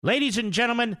Ladies and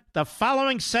gentlemen, the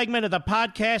following segment of the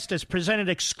podcast is presented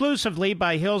exclusively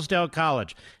by Hillsdale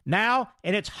College, now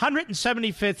in its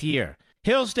 175th year.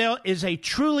 Hillsdale is a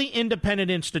truly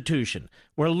independent institution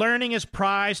where learning is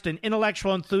prized and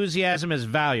intellectual enthusiasm is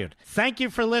valued. Thank you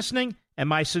for listening, and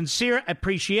my sincere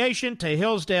appreciation to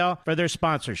Hillsdale for their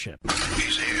sponsorship.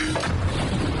 He's here.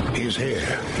 He's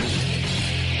here.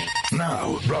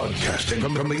 Now, broadcasting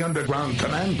from the underground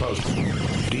command post,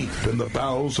 deep in the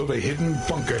bowels of a hidden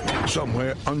bunker,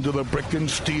 somewhere under the brick and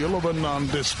steel of a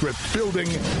nondescript building,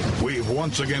 we've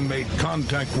once again made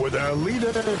contact with our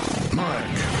leader, Mark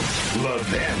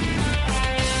Levin.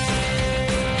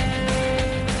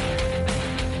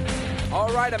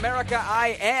 All right, America,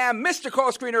 I am Mr.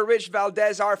 Call Screener Rich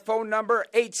Valdez. Our phone number,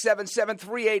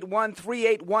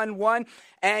 877-381-3811.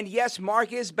 And yes,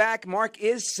 Mark is back. Mark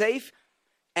is safe.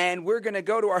 And we're going to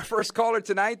go to our first caller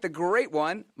tonight, the great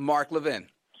one, Mark Levin.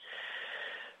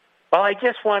 Well, I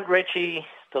just want Richie,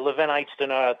 the Levinites, to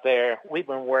know out there, we've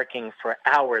been working for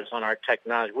hours on our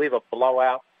technology. We have a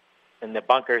blowout in the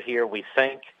bunker here, we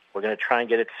think. We're going to try and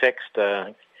get it fixed,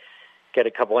 get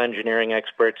a couple engineering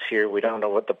experts here. We don't know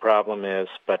what the problem is,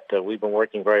 but we've been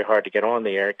working very hard to get on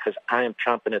the air because I am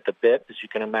chomping at the bit, as you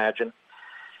can imagine.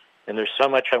 And there's so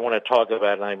much I want to talk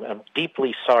about, and I'm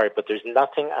deeply sorry, but there's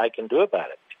nothing I can do about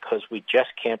it because we just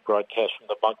can't broadcast from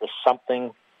the bunker.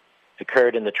 Something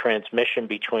occurred in the transmission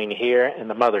between here and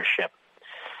the mothership.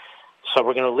 So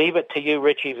we're going to leave it to you,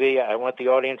 Richie V. I want the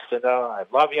audience to know I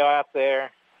love you out there.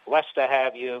 Blessed to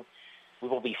have you. We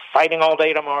will be fighting all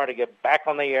day tomorrow to get back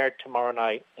on the air tomorrow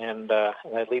night, and I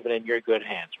leave it in your good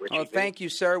hands, Richie V. Thank you,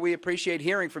 sir. We appreciate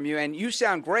hearing from you, and you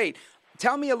sound great.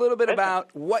 Tell me a little bit about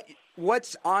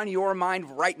what's on your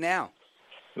mind right now.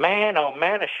 Man, oh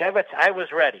man, Shevitz, I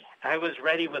was ready. I was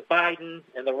ready with Biden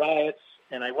and the riots,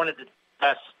 and I wanted to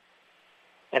discuss,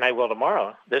 and I will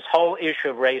tomorrow, this whole issue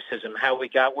of racism, how we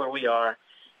got where we are.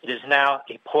 It is now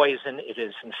a poison. It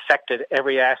has infected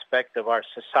every aspect of our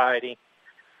society.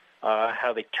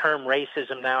 How the term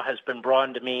racism now has been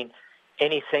broadened to mean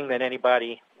anything that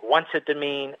anybody wants it to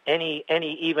mean,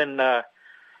 even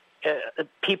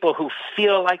people who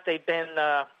feel like they've been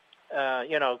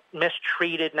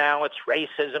mistreated now. It's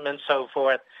racism and so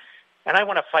forth. And I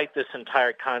want to fight this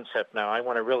entire concept now. I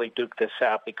want to really duke this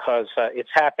out because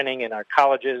it's happening in our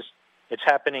colleges. It's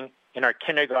happening in our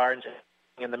kindergartens,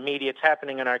 in the media. It's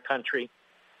happening in our country.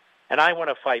 And I want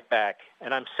to fight back.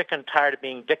 And I'm sick and tired of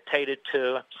being dictated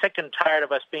to. I'm sick and tired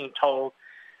of us being told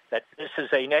that this is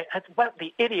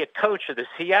the idiot coach of the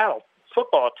Seattle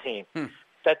football team,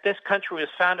 that this country was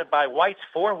founded by whites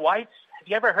for whites. Have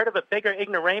you ever heard of a bigger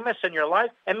ignoramus in your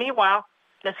life? And meanwhile,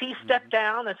 does he step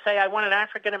down and say, I want an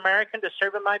African-American to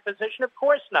serve in my position? Of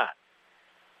course not.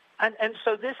 And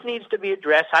so this needs to be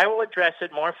addressed. I will address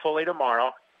it more fully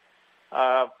tomorrow.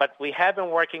 But we have been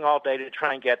working all day to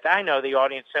try and get that. I know the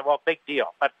audience said, well, big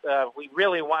deal. But I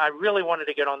really wanted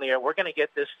to get on the air. We're going to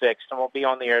get this fixed, and we'll be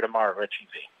on the air tomorrow, Richie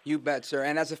V. You bet, sir.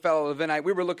 And as a fellow Levinite,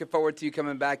 we were looking forward to you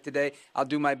coming back today. I'll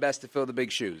do my best to fill the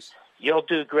big shoes. You'll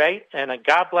do great, and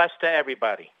God bless to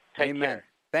everybody. Take care.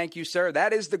 Thank you, sir.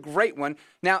 That is the great one.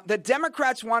 Now, the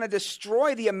Democrats want to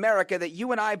destroy the America that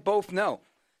you and I both know.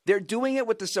 They're doing it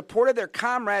with the support of their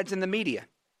comrades in the media.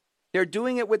 They're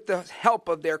doing it with the help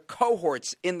of their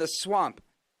cohorts in the swamp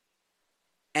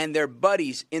and their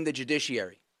buddies in the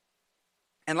judiciary.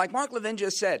 And like Mark Levin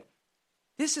just said,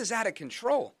 this is out of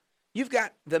control. You've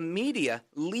got the media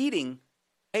leading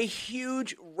a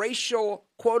huge racial,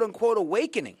 quote-unquote,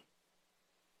 awakening,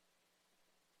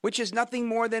 which is nothing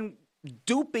more than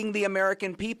duping the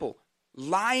American people,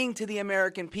 lying to the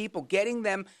American people, getting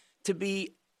them to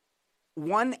be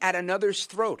one at another's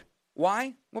throat.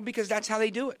 Why? Well, because that's how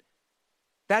they do it.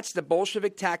 That's the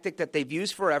Bolshevik tactic that they've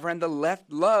used forever, and the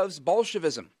left loves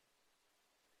Bolshevism.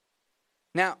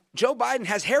 Now, Joe Biden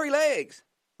has hairy legs.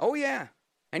 Oh, yeah.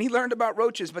 And he learned about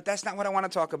roaches, but that's not what I want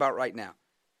to talk about right now.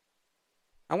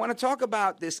 I want to talk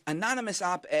about this anonymous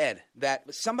op-ed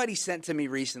that somebody sent to me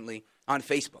recently on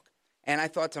Facebook. And I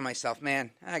thought to myself, man,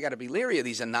 I got to be leery of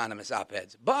these anonymous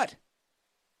op-eds. But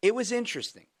it was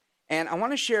interesting. And I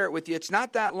want to share it with you. It's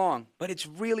not that long, but it's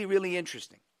really, really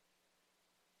interesting.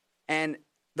 And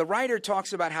the writer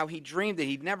talks about how he dreamed that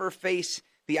he'd never face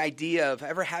the idea of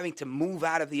ever having to move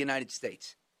out of the United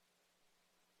States.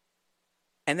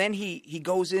 And then he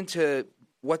goes into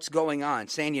what's going on,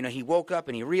 saying, you know, he woke up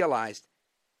and he realized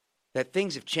that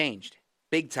things have changed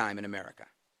big time in America.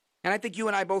 And I think you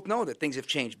and I both know that things have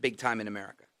changed big time in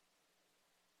America.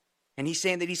 And he's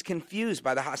saying that he's confused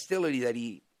by the hostility that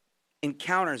he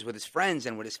encounters with his friends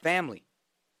and with his family.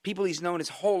 People he's known his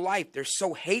whole life, they're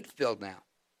so hate-filled now.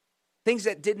 Things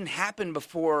that didn't happen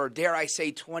before, dare I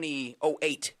say,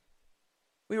 2008.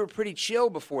 We were pretty chill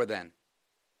before then.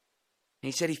 And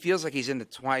he said he feels like he's in the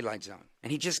twilight zone,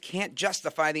 and he just can't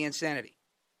justify the insanity.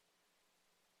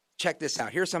 Check this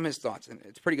out. Here's some of his thoughts, and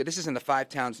it's pretty good. This is in the Five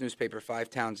Towns newspaper, I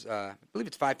believe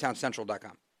it's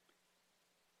fivetowncentral.com.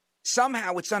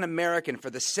 Somehow it's un-American for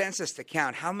the census to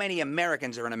count how many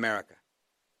Americans are in America.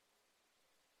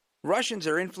 Russians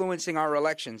are influencing our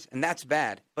elections, and that's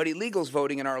bad. But illegals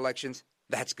voting in our elections,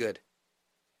 that's good.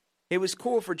 It was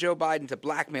cool for Joe Biden to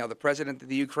blackmail the president of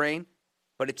the Ukraine,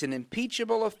 but it's an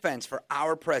impeachable offense for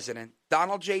our president,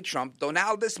 Donald J. Trump,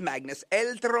 Donaldus Magnus,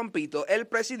 El Trompito, El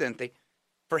Presidente,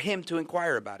 for him to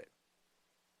inquire about it.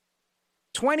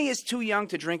 20 is too young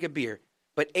to drink a beer,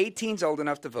 but 18 is old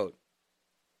enough to vote.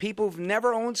 People who've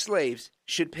never owned slaves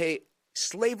should pay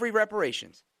slavery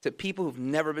reparations to people who've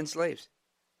never been slaves.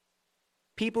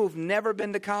 People who've never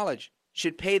been to college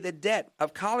should pay the debt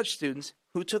of college students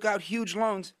who took out huge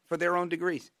loans for their own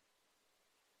degrees.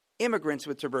 Immigrants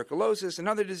with tuberculosis and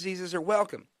other diseases are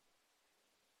welcome,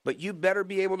 but you better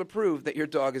be able to prove that your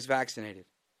dog is vaccinated.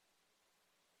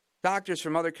 Doctors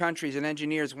from other countries and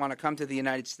engineers want to come to the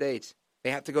United States.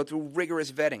 They have to go through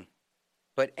rigorous vetting.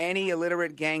 But any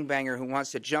illiterate gangbanger who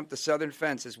wants to jump the southern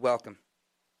fence is welcome.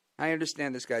 I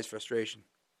understand this guy's frustration.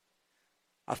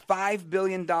 A $5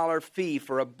 billion fee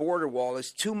for a border wall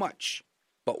is too much,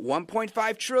 but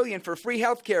 $1.5 trillion for free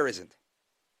health care isn't.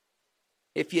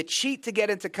 If you cheat to get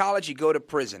into college, you go to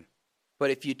prison.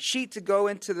 But if you cheat to go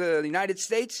into the United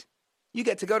States, you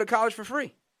get to go to college for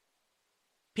free.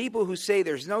 People who say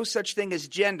there's no such thing as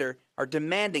gender are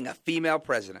demanding a female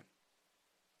president.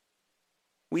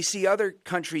 We see other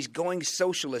countries going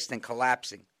socialist and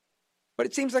collapsing, but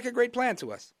it seems like a great plan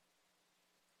to us.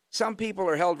 Some people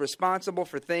are held responsible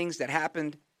for things that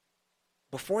happened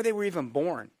before they were even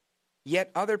born,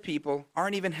 yet other people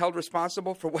aren't even held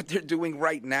responsible for what they're doing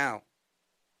right now.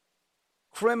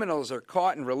 Criminals are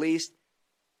caught and released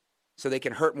so they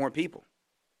can hurt more people,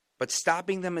 but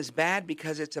stopping them is bad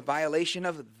because it's a violation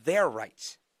of their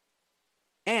rights.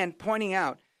 And pointing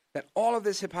out that all of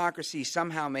this hypocrisy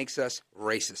somehow makes us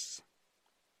racists.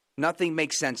 Nothing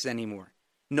makes sense anymore.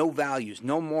 No values,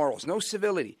 no morals, no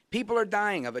civility. People are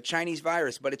dying of a Chinese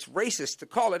virus, but it's racist to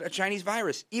call it a Chinese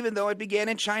virus, even though it began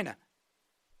in China.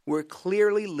 We're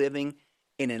clearly living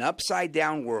in an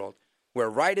upside-down world where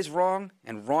right is wrong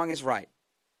and wrong is right,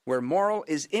 where moral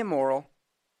is immoral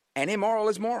and immoral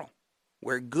is moral,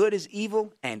 where good is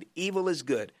evil and evil is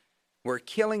good, where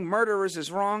killing murderers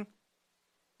is wrong,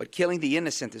 but killing the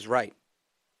innocent is right.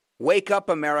 Wake up,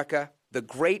 America. The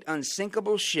great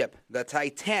unsinkable ship, the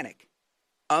Titanic,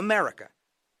 America,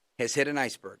 has hit an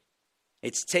iceberg.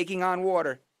 It's taking on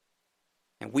water,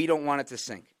 and we don't want it to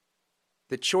sink.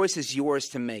 The choice is yours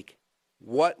to make.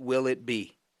 What will it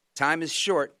be? Time is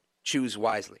short. Choose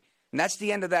wisely. And that's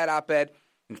the end of that op-ed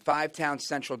in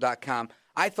fivetowncentral.com.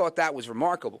 I thought that was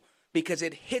remarkable because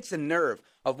it hits a nerve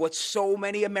of what so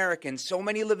many Americans, so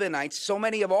many Levinites, so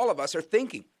many of all of us are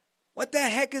thinking. What the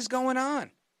heck is going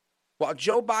on? While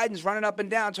Joe Biden's running up and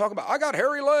down talking about, I got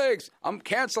hairy legs, I'm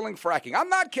canceling fracking. I'm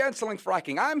not canceling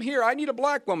fracking. I'm here. I need a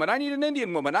black woman. I need an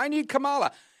Indian woman. I need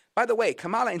Kamala. By the way,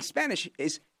 Kamala in Spanish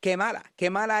is que mala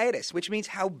eres, which means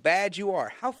how bad you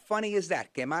are. How funny is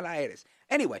that? Que mala eres.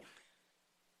 Anyway,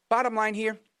 bottom line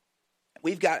here,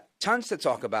 we've got tons to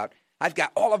talk about. I've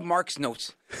got all of Mark's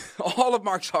notes, all of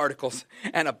Mark's articles,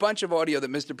 and a bunch of audio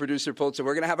that Mr. Producer pulled. So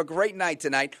we're going to have a great night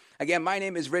tonight. Again, my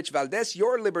name is Rich Valdez,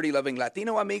 your liberty-loving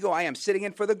Latino amigo. I am sitting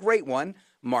in for the great one,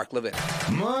 Mark Levin.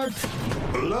 Mark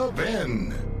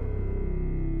Levin.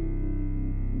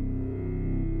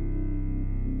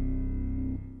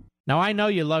 Now, I know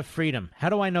you love freedom. How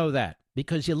do I know that?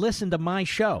 Because you listen to my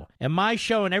show. And my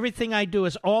show and everything I do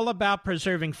is all about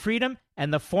preserving freedom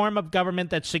and the form of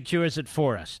government that secures it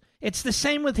for us. It's the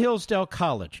same with Hillsdale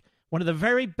College, one of the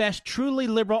very best truly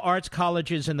liberal arts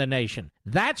colleges in the nation.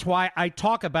 That's why I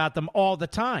talk about them all the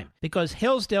time, because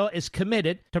Hillsdale is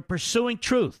committed to pursuing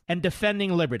truth and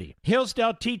defending liberty.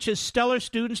 Hillsdale teaches stellar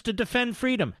students to defend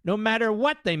freedom, no matter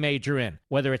what they major in,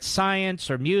 whether it's science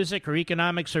or music or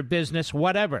economics or business,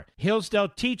 whatever. Hillsdale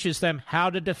teaches them how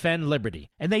to defend liberty.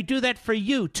 And they do that for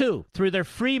you, too, through their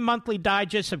free monthly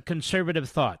digest of conservative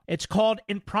thought. It's called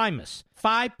Imprimis.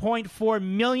 5.4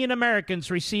 million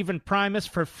Americans receive Imprimis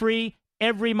for free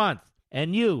every month.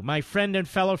 And you, my friend and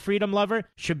fellow freedom lover,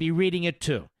 should be reading it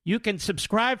too. You can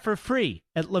subscribe for free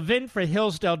at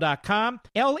levinforhillsdale.com,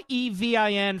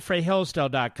 Levin for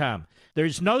Hillsdale.com.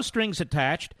 There's no strings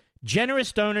attached.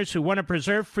 Generous donors who want to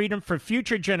preserve freedom for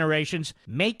future generations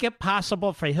make it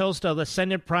possible for Hillsdale to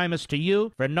send Imprimis to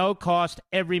you for no cost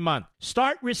every month.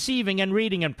 Start receiving and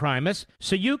reading Imprimis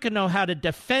so you can know how to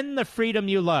defend the freedom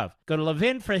you love. Go to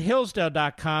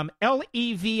levinforhillsdale.com,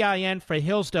 Levin for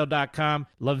Hillsdale.com,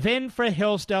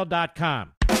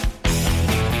 levinforhillsdale.com.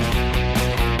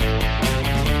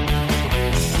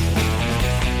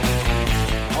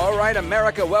 All right,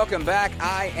 America, welcome back.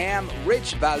 I am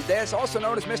Rich Valdez, also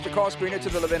known as Mr. Call Screener to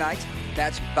the Levinites.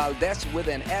 That's Valdez with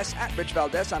an S, at Rich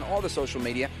Valdez on all the social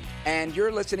media. And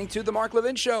you're listening to The Mark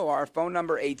Levin Show. Our phone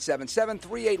number,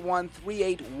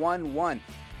 877-381-3811.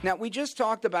 Now, we just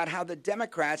talked about how the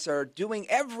Democrats are doing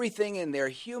everything in their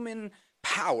human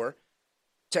power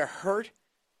to hurt,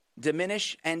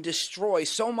 diminish, and destroy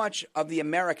so much of the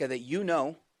America that you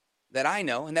know, that I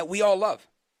know, and that we all love.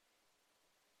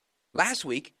 Last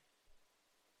week,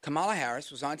 Kamala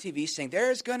Harris was on TV saying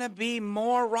there's going to be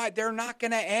more right. They're not going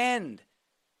to end.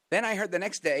 Then I heard the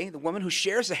next day, the woman who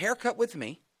shares a haircut with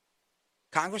me,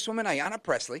 Congresswoman Ayanna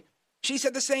Pressley, she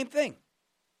said the same thing.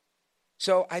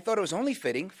 So I thought it was only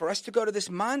fitting for us to go to this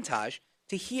montage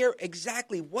to hear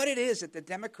exactly what it is that the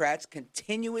Democrats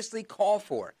continuously call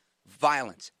for.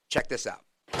 Violence. Check this out.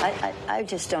 I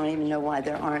just don't even know why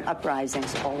there aren't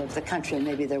uprisings all over the country, and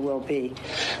maybe there will be.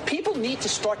 People need to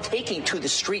start taking to the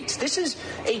streets. This is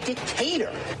a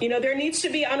dictator. You know, there needs to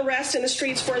be unrest in the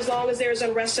streets for as long as there's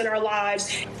unrest in our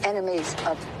lives. Enemies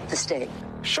of the state.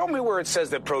 Show me where it says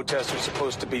that protests are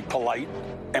supposed to be polite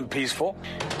and peaceful.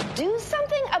 Do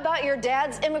something about your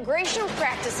dad's immigration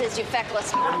practices, you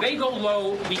feckless. When they go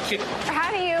low, we kick.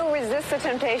 How do you resist the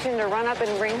temptation to run up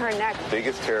and wring her neck? The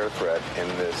biggest terror threat in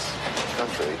this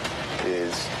country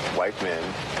is white men,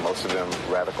 most of them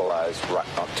radicalized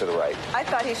to the right. I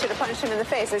thought he should have punched him in the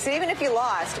face. I said, even if you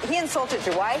lost, he insulted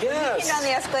your wife. Yes. He came down the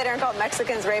escalator and called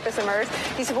Mexicans rapists and murderers.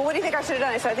 He said, well, what do you think I should have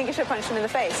done? I said, I think you should have punched him in the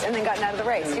face and then gotten out of the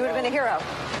race. You would have been a hero.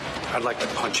 I'd like to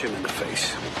punch him in the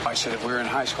face. I said if we were in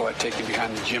high school, I'd take him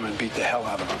behind the gym and beat the hell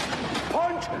out of him.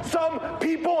 Punch some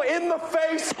people in the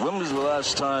face! When was the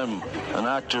last time an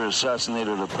actor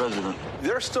assassinated a president?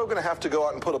 They're still going to have to go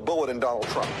out and put a bullet in Donald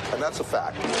Trump, and that's a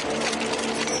fact.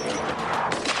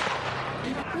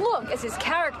 Look, as his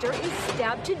character is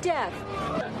stabbed to death.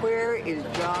 Where is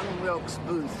John Wilkes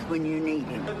Booth when you need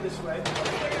him? This way.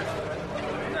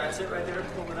 That's it right there.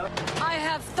 Pull it up. I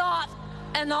have thought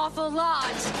an awful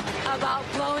lot about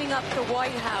blowing up the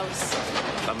White House.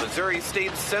 A Missouri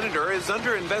state senator is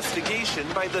under investigation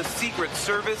by the Secret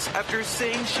Service after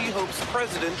saying she hopes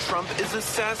President Trump is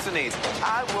assassinated.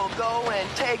 I will go and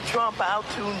take Trump out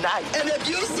tonight. And if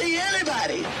you see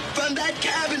anybody from that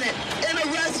cabinet in a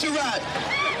restaurant,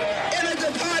 in a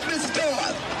department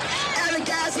store, at a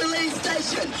gasoline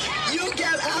station, you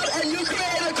get out and you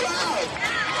create a crowd.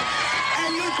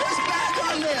 And you push back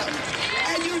on them.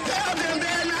 And you tell them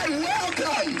they're not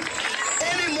welcome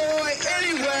anymore,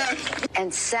 anywhere.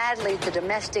 And sadly, the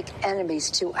domestic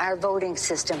enemies to our voting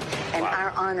system and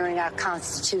our honoring our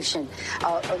Constitution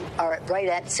are right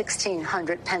at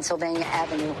 1600 Pennsylvania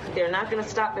Avenue. They're not going to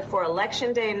stop before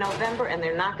Election Day in November, and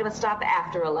they're not going to stop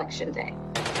after Election Day.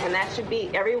 And that should be,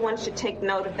 everyone should take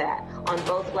note of that on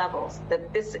both levels,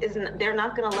 that this isn't, they're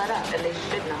not going to let up, and they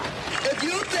should not. If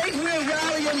you think we're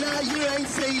rallying now, you ain't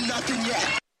seen nothing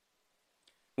yet.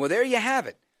 Well, there you have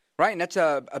it, right? And that's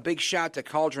a big shout to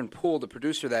Cauldron Poole, the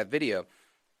producer of that video.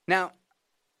 Now,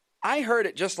 I heard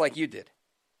it just like you did.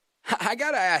 I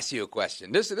got to ask you a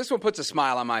question. This one puts a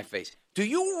smile on my face. Do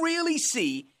you really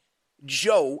see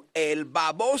Joe El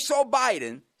Baboso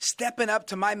Biden stepping up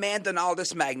to my man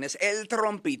Donaldus Magnus, El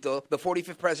Trompito, the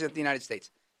 45th president of the United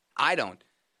States? I don't.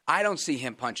 I don't see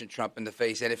him punching Trump in the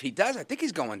face. And if he does, I think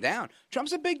he's going down.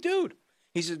 Trump's a big dude.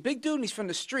 He's a big dude, and he's from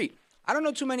the street. I don't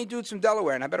know too many dudes from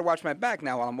Delaware, and I better watch my back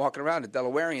now while I'm walking around. The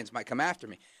Delawareans might come after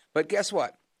me. But guess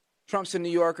what? Trump's a New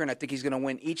Yorker, and I think he's going to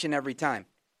win each and every time.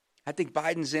 I think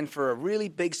Biden's in for a really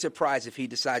big surprise if he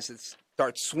decides to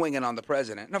start swinging on the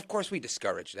president. And, of course, we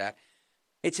discourage that.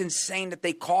 It's insane that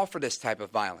they call for this type of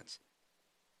violence.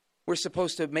 We're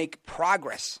supposed to make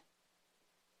progress,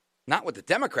 not what the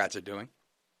Democrats are doing.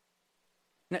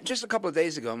 Now, just a couple of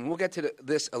days ago, and we'll get to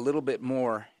this a little bit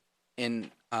more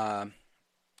in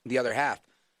the other half,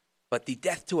 but the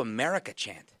Death to America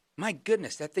chant, my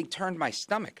goodness, that thing turned my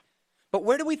stomach. But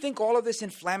where do we think all of this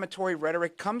inflammatory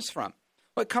rhetoric comes from?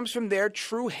 Well, it comes from their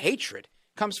true hatred.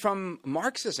 It comes from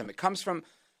Marxism. It comes from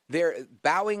their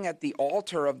bowing at the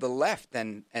altar of the left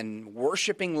and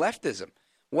worshiping leftism.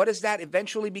 What does that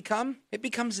eventually become? It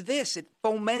becomes this. It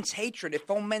foments hatred. It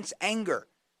foments anger.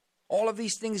 All of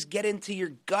these things get into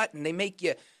your gut, and they make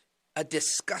you a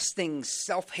disgusting,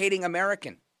 self-hating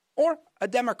American. or a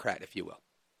Democrat, if you will.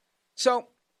 So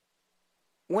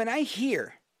when I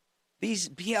hear these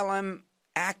BLM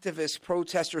activists,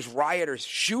 protesters, rioters,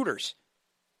 shooters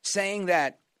saying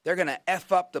that they're going to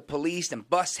F up the police and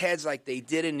bust heads like they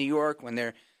did in New York when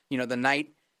they're, the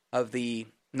night of the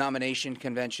nomination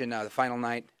convention, the final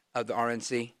night of the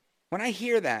RNC. When I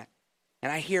hear that,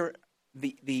 and I hear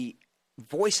the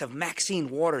voice of Maxine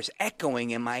Waters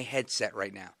echoing in my headset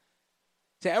right now,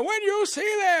 saying, when you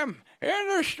see them in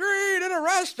the street, in a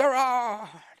restaurant,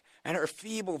 and her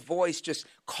feeble voice just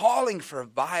calling for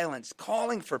violence,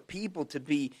 calling for people to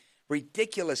be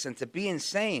ridiculous and to be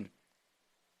insane,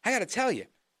 I got to tell you,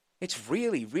 it's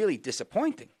really, really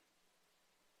disappointing.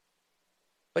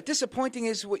 But disappointing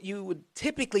is what you would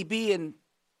typically be in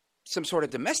some sort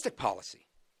of domestic policy.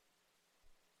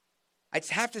 I'd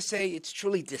have to say it's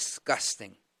truly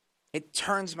disgusting. It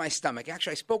turns my stomach.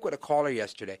 Actually, I spoke with a caller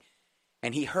yesterday,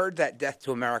 and he heard that Death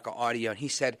to America audio, and he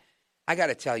said, I got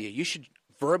to tell you, you should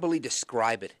verbally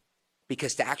describe it,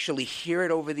 because to actually hear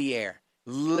it over the air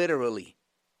literally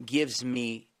gives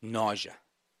me nausea.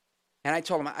 And I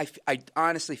told him, I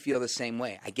honestly feel the same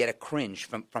way. I get a cringe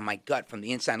from my gut, from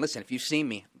the inside. Listen, if you've seen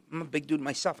me, I'm a big dude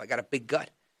myself. I got a big gut.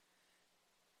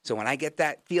 So when I get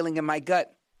that feeling in my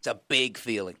gut, it's a big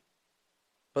feeling.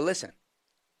 But listen,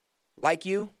 like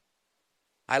you,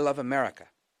 I love America.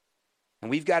 And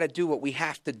we've got to do what we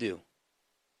have to do,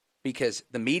 because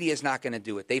the media is not going to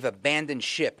do it. They've abandoned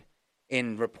ship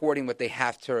in reporting what they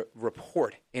have to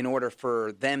report in order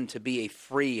for them to be a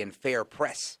free and fair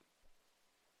press.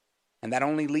 And that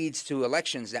only leads to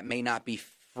elections that may not be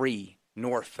free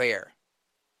nor fair.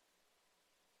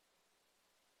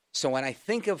 So when I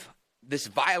think of this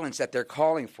violence that they're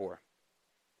calling for,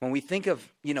 when we think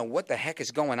of, what the heck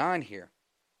is going on here,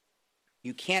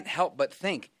 you can't help but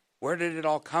think, where did it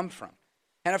all come from?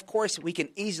 And of course, we can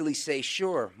easily say,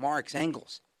 sure, Marx,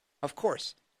 Engels. Of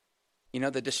course.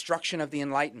 The destruction of the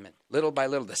Enlightenment, little by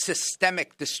little, the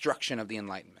systemic destruction of the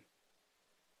Enlightenment.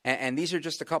 And these are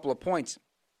just a couple of points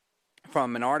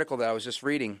from an article that I was just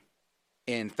reading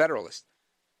in Federalist,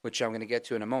 which I'm going to get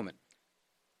to in a moment.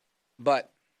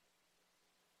 But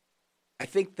I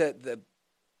think the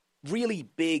really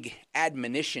big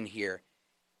admonition here,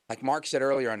 like Mark said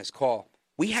earlier on his call,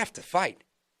 we have to fight.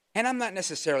 And I'm not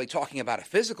necessarily talking about a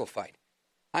physical fight.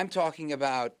 I'm talking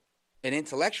about an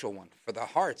intellectual one for the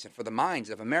hearts and for the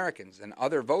minds of Americans and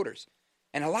other voters.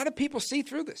 And a lot of people see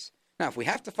through this. Now, if we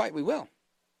have to fight, we will,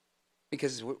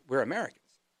 because we're Americans.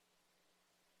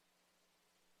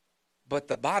 But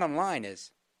the bottom line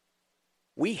is,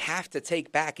 we have to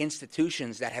take back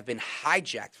institutions that have been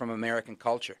hijacked from American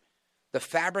culture. The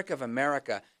fabric of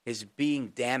America is being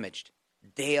damaged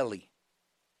daily.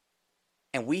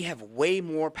 And we have way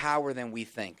more power than we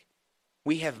think.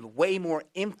 We have way more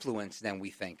influence than we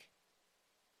think.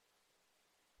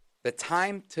 The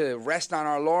time to rest on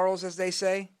our laurels, as they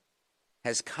say,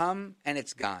 has come and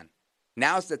it's gone.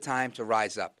 Now's the time to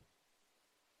rise up.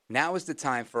 Now is the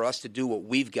time for us to do what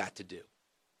we've got to do.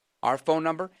 Our phone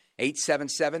number,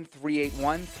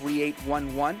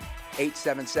 877-381-3811,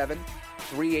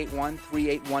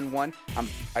 877-381-3811.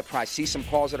 I probably see some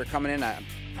calls that are coming in. I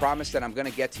promise that I'm going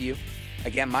to get to you.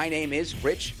 Again, my name is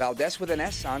Rich Valdez with an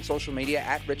S on social media,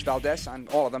 at Rich Valdez on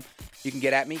all of them. You can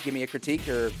get at me, give me a critique,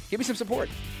 or give me some support.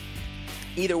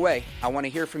 Either way, I want to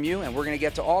hear from you, and we're going to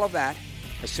get to all of that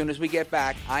as soon as we get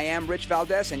back. I am Rich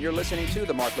Valdez, and you're listening to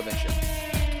The Mark Levin Show.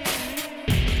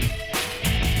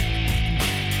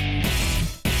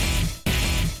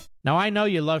 Now, I know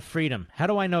you love freedom. How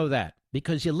do I know that?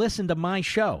 Because you listen to my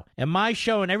show. And my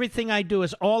show and everything I do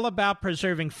is all about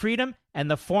preserving freedom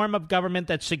and the form of government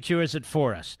that secures it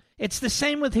for us. It's the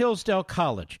same with Hillsdale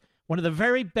College, one of the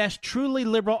very best truly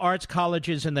liberal arts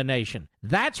colleges in the nation.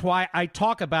 That's why I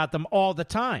talk about them all the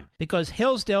time, because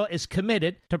Hillsdale is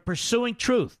committed to pursuing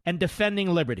truth and defending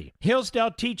liberty.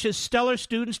 Hillsdale teaches stellar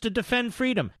students to defend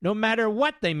freedom, no matter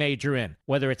what they major in,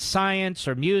 whether it's science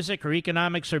or music or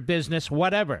economics or business,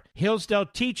 whatever. Hillsdale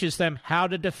teaches them how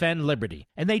to defend liberty.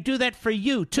 And they do that for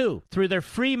you, too, through their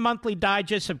free monthly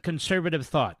digest of conservative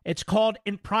thought. It's called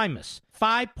Imprimis.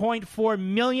 5.4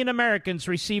 million Americans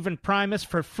receive Imprimis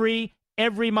for free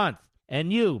every month.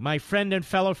 And you, my friend and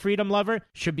fellow freedom lover,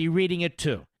 should be reading it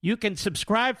too. You can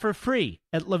subscribe for free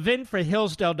at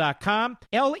levinforhillsdale.com,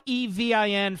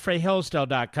 Levin for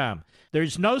Hillsdale.com.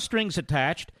 There's no strings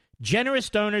attached. Generous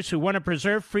donors who want to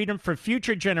preserve freedom for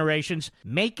future generations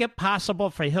make it possible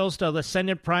for Hillsdale to send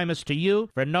Imprimis to you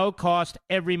for no cost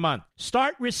every month.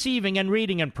 Start receiving and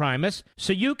reading Imprimis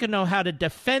so you can know how to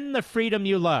defend the freedom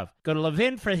you love. Go to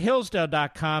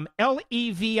levinforhillsdale.com,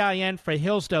 Levin for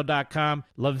Hillsdale.com,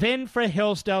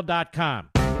 levinforhillsdale.com.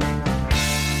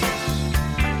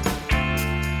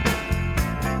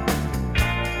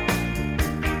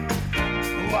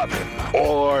 love him,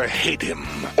 or hate him,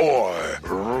 or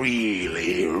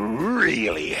really,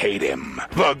 really hate him.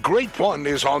 The Great One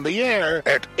is on the air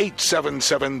at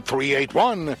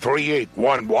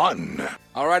 877-381-3811.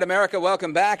 All right, America,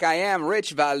 welcome back. I am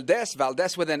Rich Valdez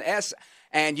with an S,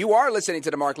 and you are listening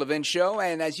to The Mark Levin Show.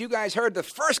 And as you guys heard, the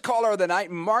first caller of the night,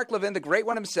 Mark Levin, the Great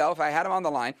One himself, I had him on the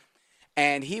line,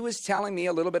 and he was telling me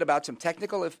a little bit about some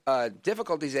technical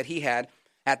difficulties that he had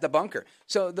at the bunker.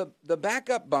 So the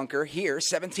backup bunker here,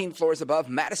 17 floors above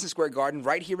Madison Square Garden,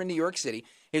 right here in New York City,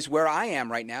 is where I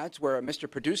am right now. It's where Mr.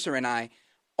 Producer and I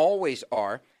always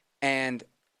are, and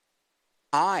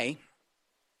I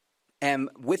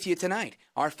am with you tonight.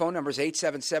 Our phone number is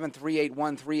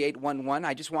 877-381-3811.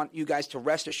 I just want you guys to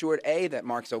rest assured, A, that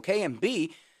Mark's okay, and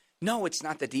B, no, it's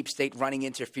not the deep state running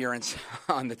interference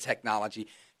on the technology.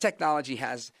 Technology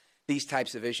has these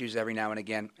types of issues every now and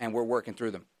again, and we're working through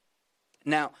them.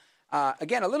 Now,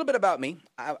 again, a little bit about me.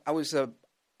 I was a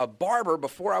barber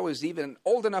before I was even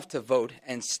old enough to vote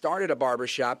and started a barber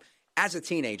shop as a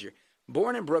teenager.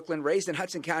 Born in Brooklyn, raised in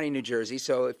Hudson County, New Jersey.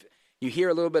 So if you hear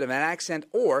a little bit of an accent,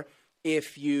 or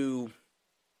if you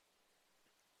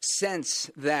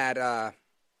sense that I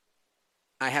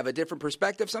have a different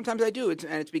perspective, sometimes I do, and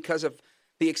it's because of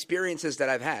the experiences that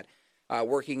I've had.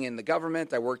 Working in the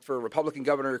government, I worked for Republican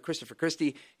Governor Christopher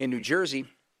Christie in New Jersey.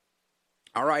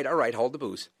 All right, hold the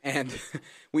booze. And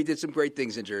we did some great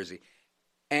things in Jersey.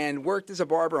 And worked as a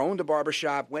barber, owned a barber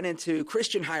shop, went into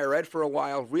Christian higher ed for a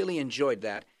while, really enjoyed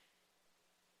that.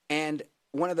 And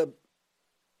one of the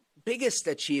biggest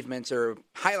achievements or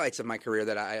highlights of my career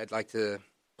that I'd like to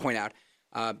point out,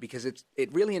 because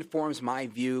it really informs my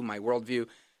view, my worldview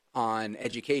on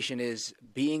education, is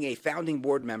being a founding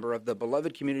board member of the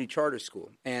beloved Community Charter School.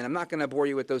 And I'm not going to bore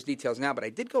you with those details now, but I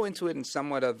did go into it in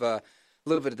somewhat of a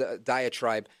little bit of a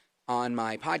diatribe on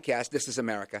my podcast, This is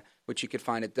America, which you could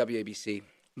find at WABC.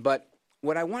 But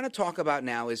what I want to talk about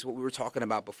now is what we were talking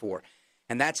about before,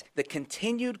 and that's the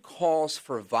continued calls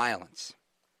for violence.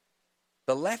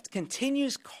 The left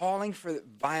continues calling for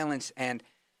violence, and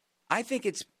I think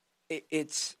it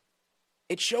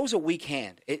shows a weak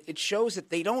hand. It shows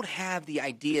that they don't have the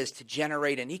ideas to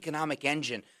generate an economic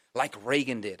engine like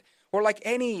Reagan did, or like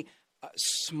any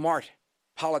smart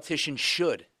politician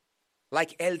should.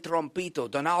 Like El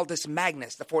Trompito, Donaldus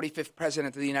Magnus, the 45th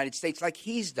president of the United States, like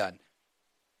he's done.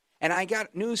 And I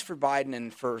got news for Biden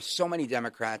and for so many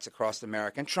Democrats across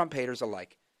America, and Trump haters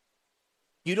alike.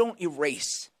 You don't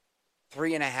erase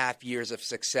 3.5 years of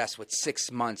success with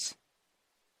 6 months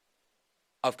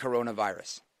of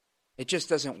coronavirus. It just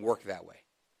doesn't work that way.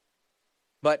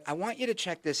 But I want you to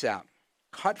check this out.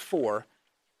 Cut 4.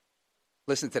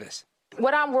 Listen to this.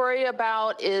 What I'm worried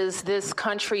about is this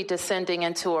country descending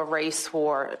into a race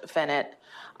war, Bennett.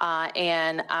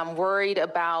 And I'm worried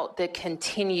about the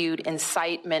continued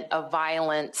incitement of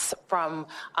violence from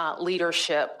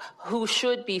leadership who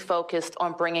should be focused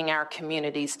on bringing our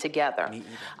communities together.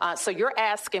 So you're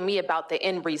asking me about the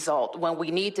end result when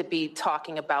we need to be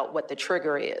talking about what the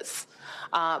trigger is.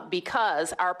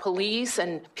 Because our police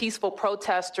and peaceful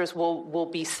protesters will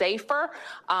be safer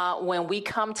when we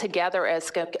come together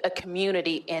as a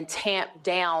community and tamp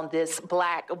down this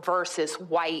black versus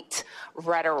white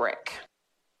rhetoric.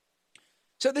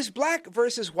 So this black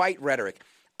versus white rhetoric,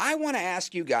 I want to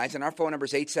ask you guys, and our phone number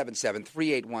is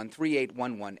 877-381-3811,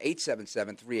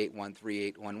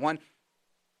 877-381-3811.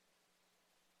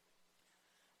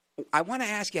 I want to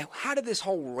ask you, how did this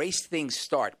whole race thing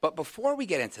start? But before we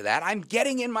get into that, I'm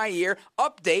getting in my ear,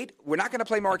 update. We're not going to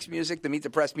play Mark's music, the Meet the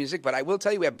Press music, but I will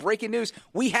tell you we have breaking news.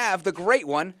 We have the great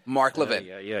one, Mark Levin.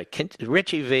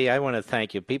 Richie V, I want to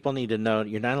thank you. People need to know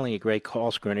you're not only a great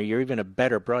call screener, you're even a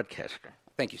better broadcaster.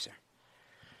 Thank you, sir.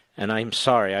 And I'm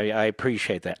sorry. I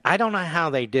appreciate that. I don't know how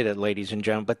they did it, ladies and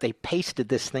gentlemen, but they pasted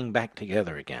this thing back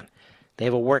together again. They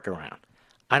have a workaround.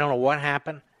 I don't know what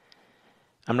happened.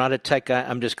 I'm not a tech guy.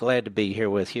 I'm just glad to be here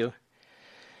with you.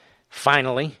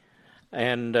 Finally.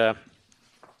 And I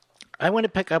want to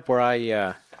pick up where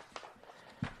I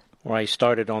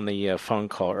started on the phone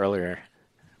call earlier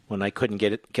when I couldn't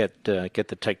get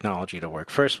the technology to work.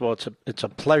 First of all, it's a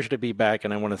pleasure to be back,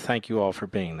 and I want to thank you all for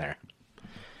being there.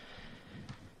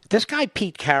 This guy,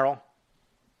 Pete Carroll,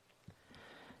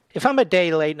 if I'm a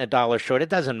day late and $1 short, it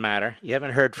doesn't matter. You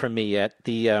haven't heard from me yet.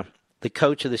 The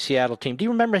coach of the Seattle team. Do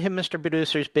you remember him, Mr.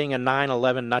 Producers, being a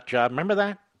 9/11 nut job? Remember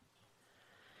that?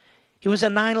 He was a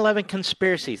 9/11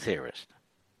 conspiracy theorist.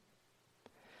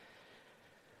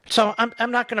 So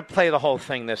I'm not going to play the whole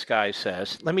thing this guy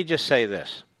says. Let me just say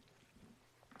this.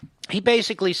 He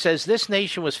basically says this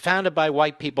nation was founded by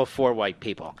white people for white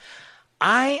people.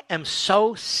 I am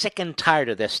so sick and tired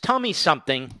of this. Tell me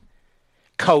something,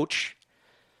 coach,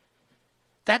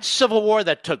 That civil war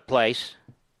that took place,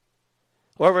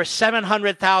 where over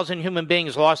 700,000 human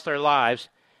beings lost their lives,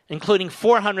 including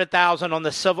 400,000 on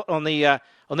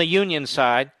the Union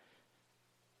side,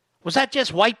 was that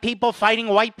just white people fighting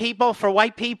white people for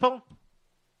white people?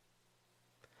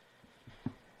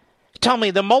 Tell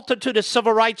me, the multitude of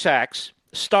civil rights acts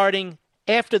starting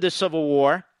after the Civil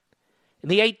War, in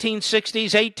the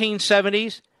 1860s,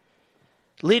 1870s,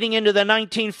 leading into the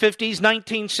 1950s,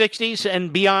 1960s,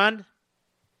 and beyond,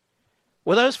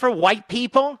 were those for white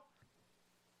people?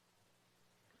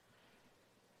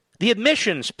 The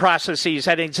admissions processes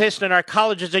that exist in our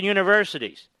colleges and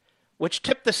universities, which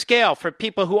tip the scale for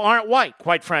people who aren't white,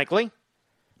 quite frankly. I'm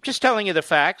just telling you the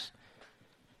facts.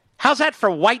 How's that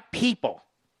for white people?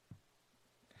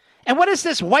 And what is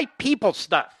this white people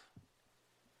stuff?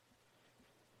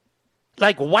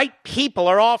 Like white people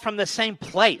are all from the same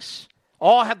place,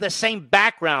 all have the same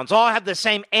backgrounds, all have the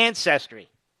same ancestry.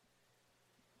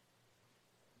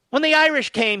 When the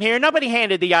Irish came here, nobody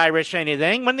handed the Irish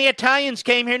anything. When the Italians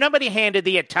came here, nobody handed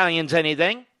the Italians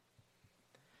anything.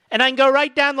 And I can go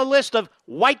right down the list of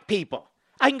white people.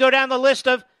 I can go down the list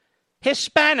of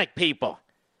Hispanic people.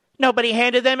 Nobody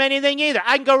handed them anything either.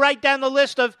 I can go right down the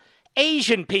list of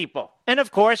Asian people. And,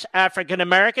 of course, African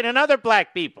American and other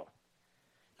black people.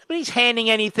 Nobody's handing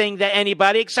anything to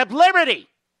anybody except liberty.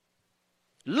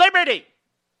 Liberty.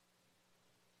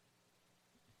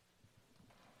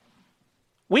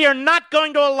 We are not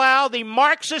going to allow the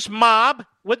Marxist mob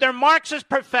with their Marxist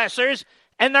professors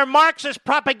and their Marxist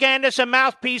propagandists and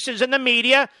mouthpieces in the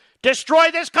media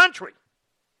destroy this country.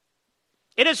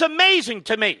 It is amazing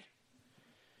to me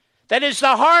that it's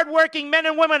the hardworking men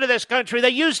and women of this country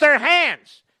that use their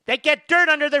hands, that get dirt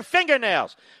under their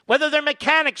fingernails, whether they're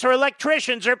mechanics or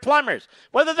electricians or plumbers,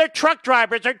 whether they're truck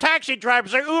drivers or taxi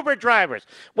drivers or Uber drivers,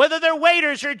 whether they're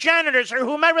waiters or janitors or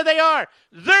whomever they are.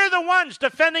 They're the ones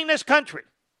defending this country.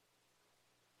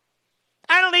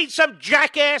 I don't need some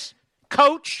jackass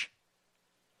coach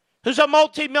who's a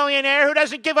multimillionaire who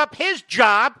doesn't give up his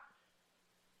job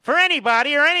for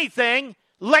anybody or anything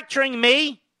lecturing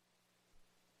me.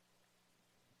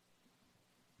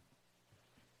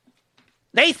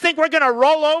 They think we're going to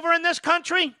roll over in this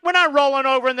country? We're not rolling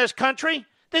over in this country.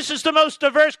 This is the most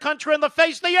diverse country on the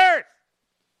face of the earth.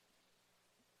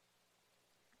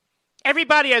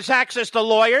 Everybody has access to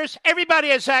lawyers. Everybody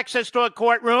has access to a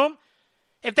courtroom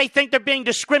if they think they're being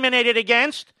discriminated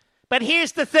against. But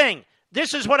here's the thing.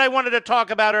 This is what I wanted to talk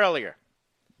about earlier.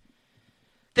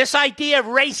 This idea of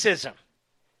racism.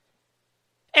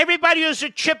 Everybody who's a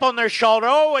chip on their shoulder,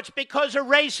 oh, it's because of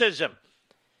racism.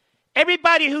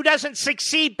 Everybody who doesn't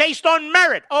succeed based on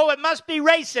merit, oh, it must be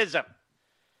racism.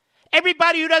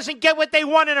 Everybody who doesn't get what they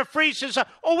want in a free society,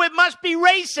 oh, it must be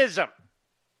racism.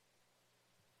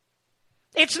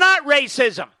 It's not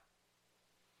racism.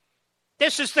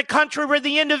 This is the country where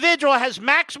the individual has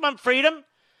maximum freedom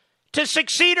to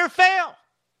succeed or fail.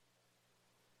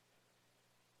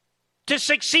 To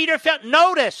succeed or fail.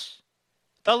 Notice,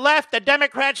 the left, the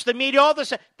Democrats, the media, all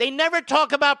this, they never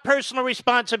talk about personal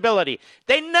responsibility.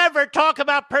 They never talk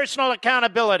about personal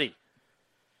accountability.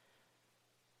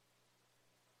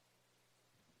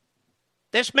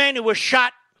 This man who was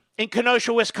shot in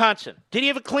Kenosha, Wisconsin, did he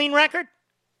have a clean record?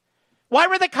 Why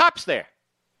were the cops there?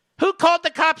 Who called the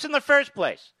cops in the first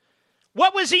place?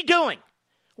 What was he doing?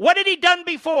 What had he done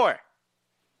before?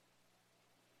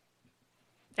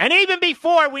 And even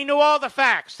before we knew all the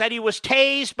facts, that he was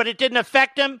tased, but it didn't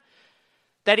affect him,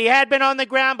 that he had been on the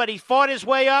ground, but he fought his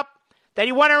way up, that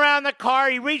he went around the car,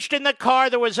 he reached in the car,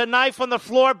 there was a knife on the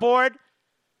floorboard.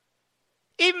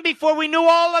 Even before we knew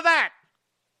all of that,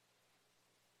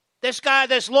 this guy,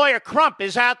 this lawyer, Crump,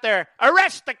 is out there,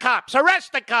 arrest the cops,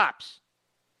 arrest the cops.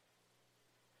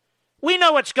 We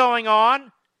know what's going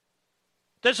on.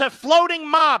 There's a floating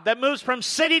mob that moves from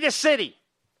city to city.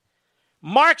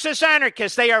 Marxist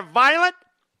anarchists, they are violent,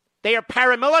 they are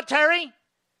paramilitary,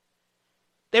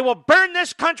 they will burn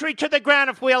this country to the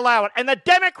ground if we allow it. And the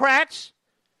Democrats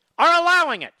are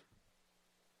allowing it.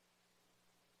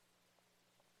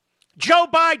 Joe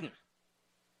Biden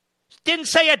didn't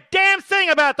say a damn thing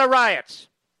about the riots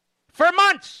for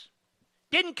months.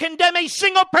 Didn't condemn a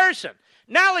single person.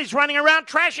 Now he's running around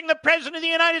trashing the President of the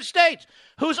United States,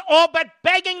 who's all but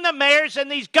begging the mayors and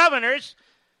these governors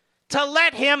to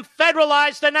let him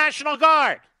federalize the National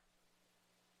Guard.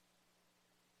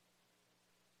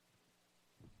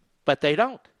 But they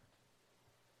don't.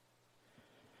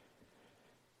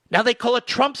 Now they call it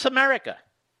Trump's America.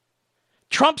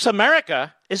 Trump's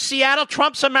America? Is Seattle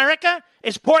Trump's America?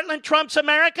 Is Portland Trump's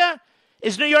America?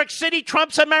 Is New York City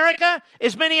Trump's America?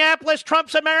 Is Minneapolis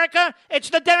Trump's America? It's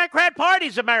the Democrat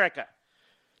Party's America.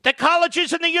 The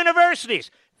colleges and the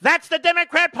universities. That's the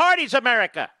Democrat Party's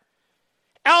America.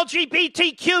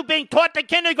 LGBTQ being taught to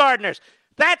kindergartners.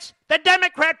 That's the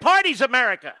Democrat Party's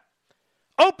America.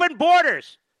 Open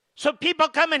borders so people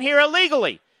come in here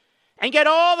illegally and get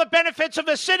all the benefits of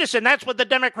a citizen. That's what the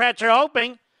Democrats are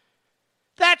hoping.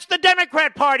 That's the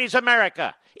Democrat Party's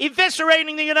America.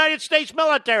 Eviscerating the United States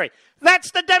military. That's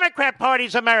the Democrat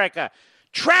Party's America.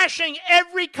 Trashing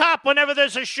every cop whenever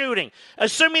there's a shooting,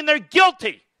 assuming they're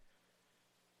guilty.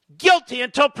 Guilty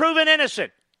until proven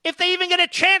innocent. If they even get a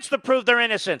chance to prove their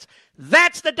innocence.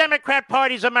 That's the Democrat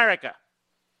Party's America.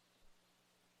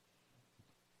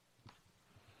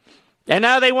 And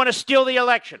now they want to steal the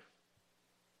election.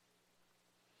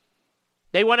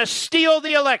 They want to steal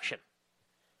the election.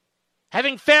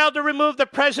 Having failed to remove the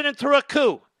president through a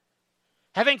coup.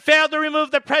 Having failed to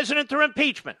remove the president through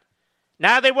impeachment.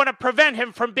 Now they want to prevent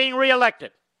him from being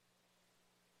reelected.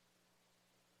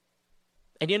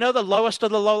 And you know the lowest of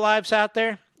the lowlives out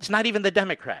there? It's not even the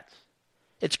Democrats.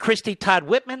 It's Christy Todd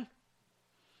Whitman.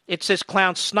 It's this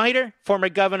clown Snyder, former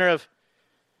governor of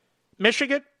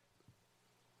Michigan.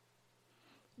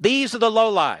 These are the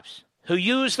lowlives who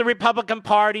use the Republican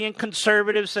Party and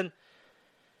conservatives and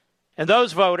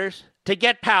those voters to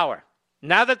get power.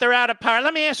 Now that they're out of power,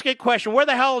 let me ask you a question. Where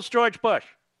the hell is George Bush?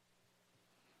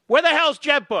 Where the hell's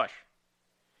Jeb Bush?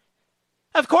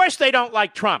 Of course they don't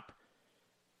like Trump.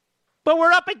 But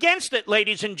we're up against it,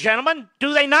 ladies and gentlemen.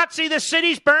 Do they not see the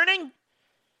cities burning?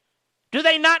 Do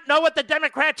they not know what the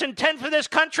Democrats intend for this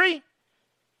country?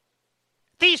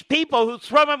 These people who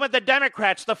throw in with the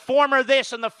Democrats, the former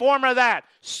this and the former that,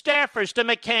 staffers to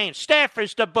McCain,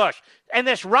 staffers to Bush, and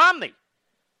this Romney.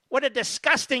 What a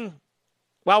disgusting,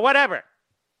 well, whatever.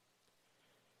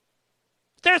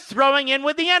 They're throwing in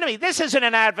with the enemy. This isn't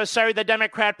an adversary, the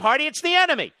Democrat Party. It's the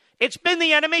enemy. It's been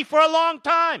the enemy for a long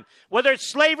time. Whether it's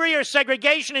slavery or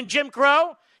segregation and Jim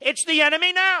Crow, it's the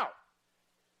enemy now.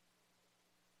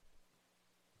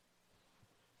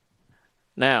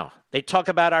 Now, they talk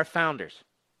about our founders.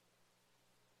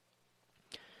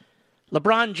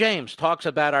 LeBron James talks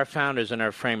about our founders and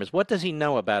our framers. What does he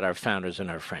know about our founders and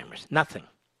our framers? Nothing.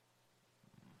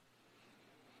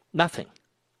 Nothing.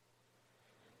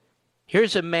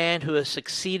 Here's a man who has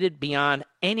succeeded beyond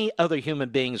any other human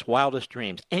being's wildest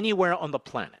dreams, anywhere on the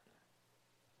planet.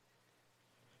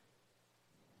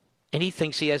 And he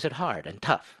thinks he has it hard and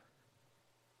tough.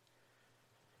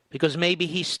 Because maybe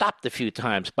he's stopped a few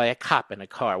times by a cop in a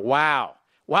car. Wow,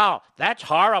 that's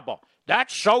horrible.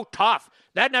 That's so tough.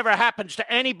 That never happens to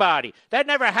anybody. That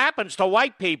never happens to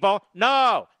white people.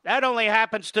 No, that only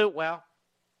happens to, well,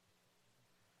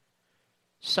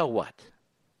 so what?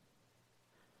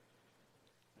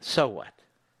 So what?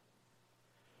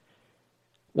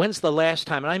 When's the last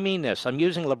time, and I mean this, I'm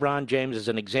using LeBron James as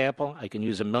an example. I can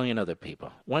use a million other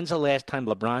people. When's the last time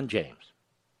LeBron James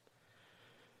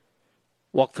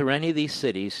walked through any of these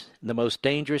cities, in the most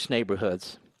dangerous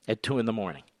neighborhoods, at 2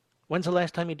 a.m? When's the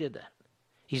last time he did that?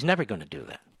 He's never going to do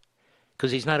that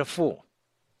because he's not a fool.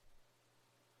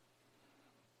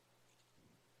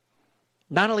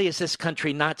 Not only is this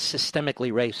country not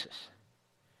systemically racist,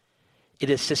 it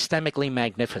is systemically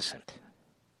magnificent.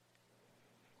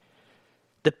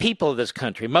 The people of this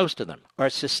country, most of them, are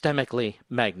systemically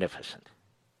magnificent.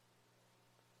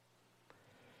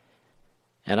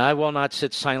 And I will not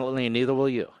sit silently, and neither will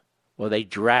you, while they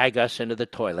drag us into the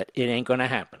toilet. It ain't going to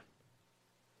happen.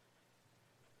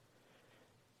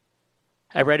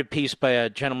 I read a piece by a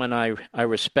gentleman I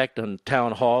respect on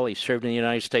Town Hall. He served in the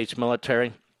United States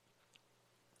military.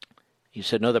 He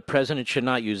said, no, the president should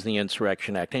not use the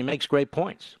Insurrection Act. And he makes great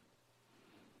points.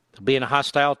 He'll be in a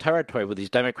hostile territory with these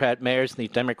Democrat mayors and these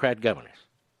Democrat governors.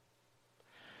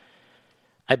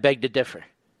 I beg to differ.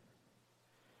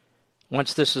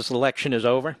 Once this election is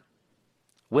over,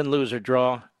 win, lose, or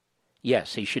draw,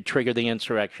 yes, he should trigger the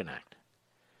Insurrection Act.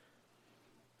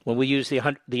 When we used the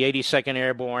 82nd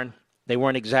Airborne, they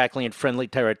weren't exactly in friendly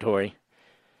territory,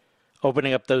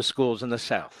 opening up those schools in the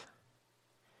South.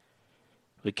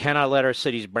 We cannot let our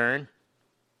cities burn.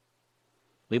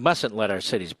 We mustn't let our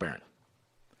cities burn.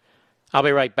 I'll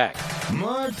be right back.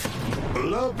 Mark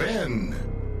Levin.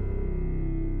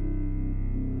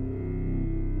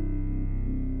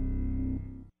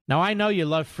 Now, I know you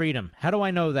love freedom. How do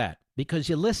I know that? Because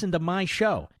you listen to my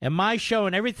show. And my show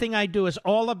and everything I do is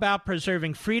all about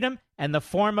preserving freedom and the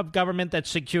form of government that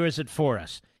secures it for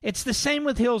us. It's the same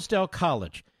with Hillsdale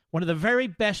College. one of the very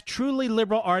best truly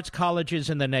liberal arts colleges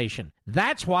in the nation.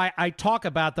 That's why I talk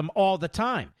about them all the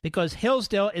time, because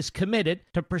Hillsdale is committed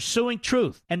to pursuing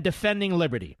truth and defending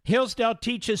liberty. Hillsdale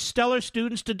teaches stellar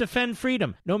students to defend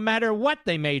freedom, no matter what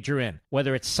they major in,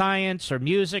 whether it's science or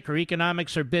music or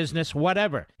economics or business,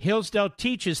 whatever. Hillsdale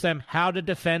teaches them how to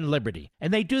defend liberty.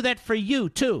 And they do that for you,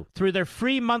 too, through their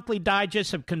free monthly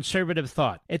digest of conservative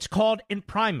thought. It's called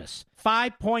Imprimis.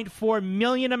 5.4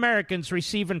 million Americans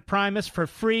receive Imprimis for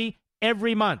free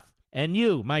every month. And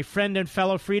you, my friend and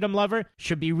fellow freedom lover,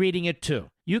 should be reading it too.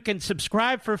 You can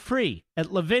subscribe for free at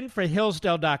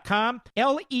levinforhillsdale.com,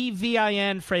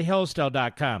 Levin for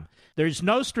Hillsdale.com. There's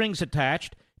no strings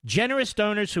attached. Generous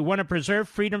donors who want to preserve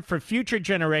freedom for future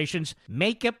generations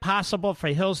make it possible for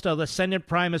Hillsdale to send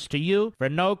Imprimis to you for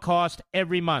no cost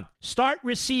every month. Start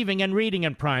receiving and reading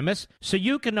Imprimis so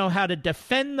you can know how to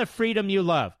defend the freedom you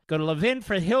love. Go to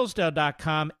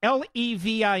levinforhillsdale.com,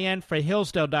 Levin for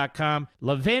Hillsdale.com,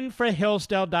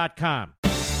 levinforhillsdale.com.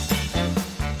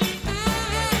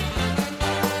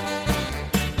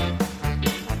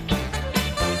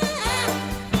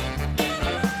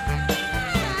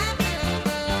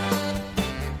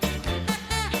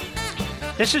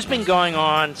 This has been going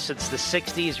on since the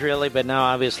 60s, really, but now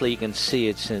obviously you can see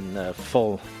it's in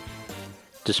full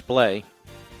display.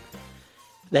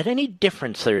 That any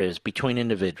difference there is between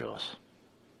individuals,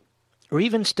 or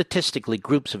even statistically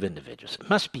groups of individuals,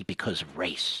 it must be because of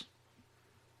race.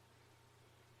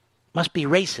 It must be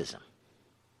racism.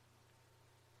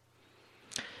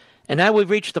 And now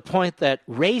we've reached the point that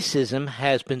racism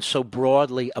has been so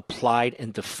broadly applied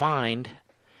and defined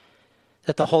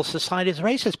that the whole society is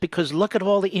racist, because look at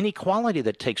all the inequality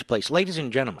that takes place. Ladies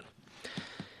and gentlemen,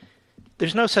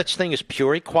 there's no such thing as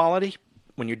pure equality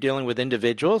when you're dealing with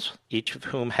individuals, each of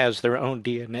whom has their own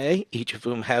DNA, each of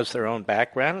whom has their own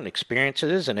background and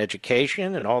experiences and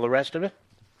education and all the rest of it.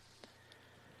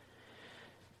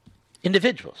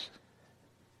 Individuals.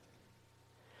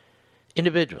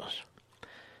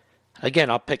 Again,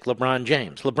 I'll pick LeBron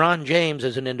James. LeBron James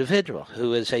is an individual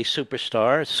who is a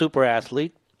superstar, a super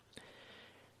athlete,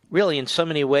 really, in so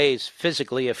many ways,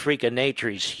 physically a freak of nature.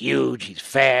 He's huge, he's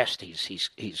fast,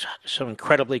 he's so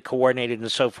incredibly coordinated and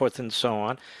so forth and so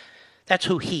on. That's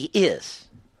who he is.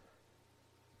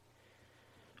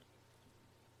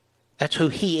 That's who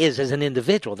he is as an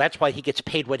individual. That's why he gets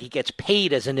paid what he gets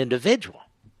paid as an individual,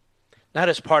 not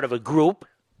as part of a group.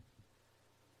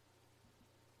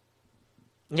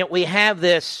 And yet we have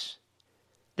this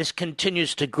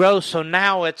continues to grow, so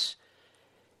now it's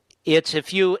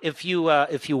if you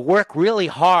work really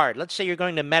hard, let's say you're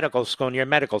going to medical school and you're a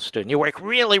medical student, you work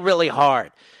really, really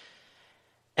hard.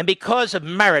 And because of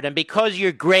merit and because of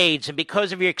your grades and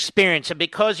because of your experience and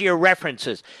because of your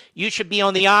references, you should be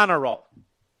on the honor roll.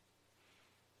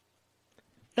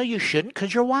 No, you shouldn't,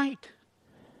 because you're white.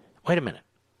 Wait a minute.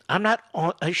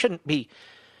 I shouldn't be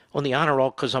on the honor roll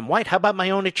because I'm white. How about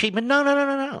my own achievement?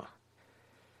 No.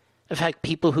 In fact,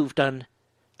 people who've done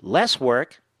less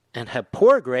work and have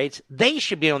poor grades, they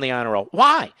should be on the honor roll.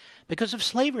 Why? Because of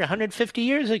slavery 150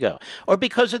 years ago, or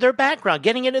because of their background,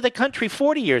 getting into the country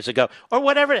 40 years ago, or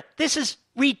whatever. This is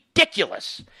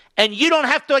ridiculous, and you don't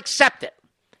have to accept it,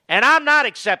 and I'm not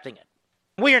accepting it.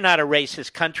 We are not a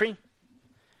racist country.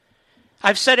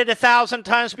 I've said it 1,000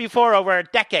 times before over a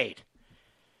decade.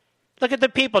 Look at the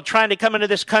people trying to come into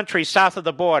this country south of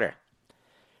the border.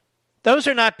 Those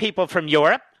are not people from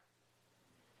Europe.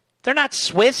 They're not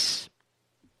Swiss.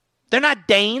 They're not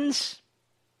Danes.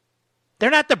 They're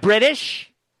not the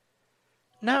British.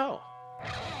 No.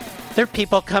 They're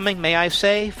people coming, may I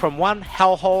say, from one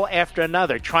hellhole after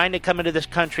another, trying to come into this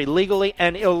country legally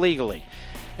and illegally.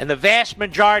 And the vast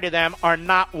majority of them are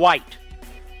not white.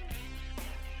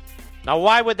 Now,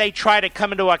 why would they try to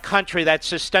come into a country that's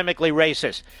systemically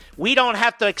racist? We don't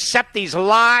have to accept these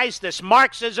lies, this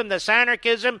Marxism, this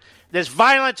anarchism, this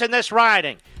violence, and this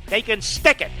rioting. They can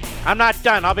stick it. I'm not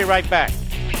done. I'll be right back.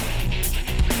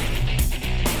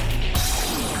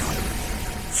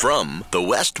 From the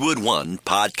Westwood One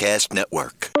Podcast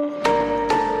Network.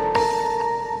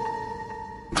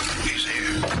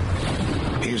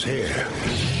 He's here.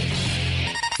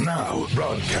 Now,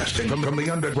 broadcasting from the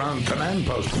underground command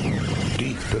post,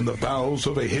 deep in the bowels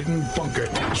of a hidden bunker,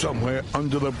 somewhere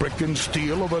under the brick and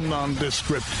steel of a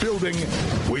nondescript building,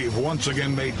 we've once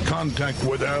again made contact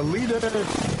with our leader,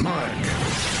 Mark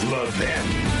Levin.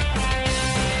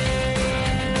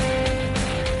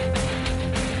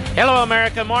 Hello,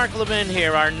 America. Mark Levin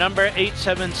here. Our number,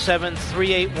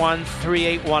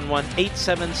 877-381-3811.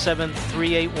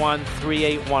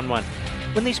 877-381-3811.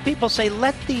 When these people say,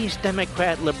 let these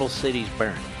Democrat liberal cities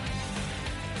burn.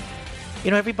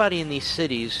 You know, everybody in these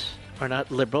cities are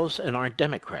not liberals and aren't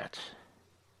Democrats.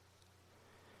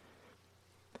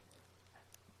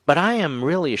 But I am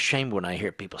really ashamed when I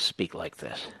hear people speak like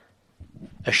this.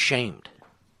 Ashamed.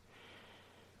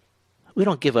 We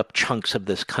don't give up chunks of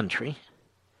this country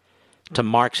to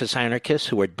Marxist anarchists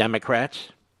who are Democrats.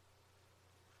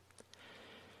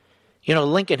 You know,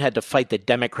 Lincoln had to fight the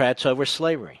Democrats over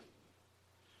slavery.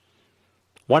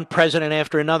 One president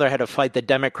after another had to fight the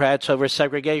Democrats over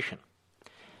segregation.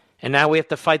 And now we have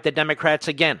to fight the Democrats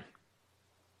again.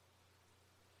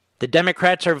 The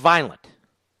Democrats are violent.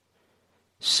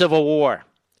 Civil War,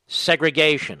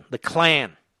 segregation, the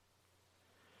Klan.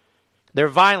 They're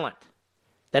violent.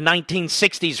 The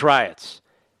 1960s riots,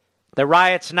 the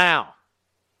riots now.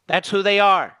 That's who they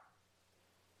are.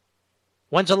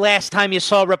 When's the last time you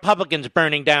saw Republicans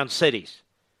burning down cities?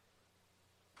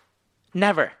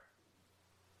 Never.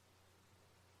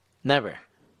 Never.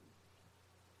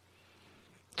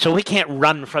 So we can't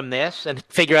run from this and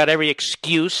figure out every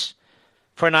excuse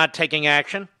for not taking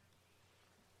action.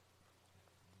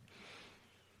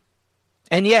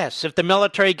 And yes, if the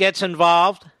military gets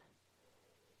involved,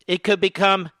 it could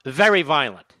become very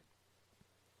violent.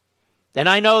 And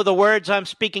I know the words I'm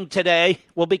speaking today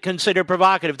will be considered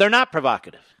provocative. They're not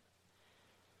provocative.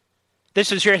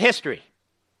 This is your history.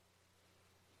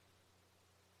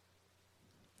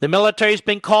 The military's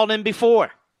been called in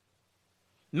before.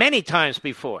 Many times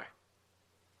before.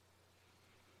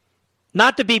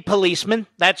 Not to be policemen,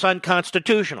 that's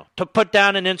unconstitutional. To put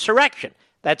down an insurrection,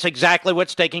 that's exactly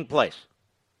what's taking place.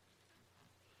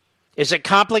 Is it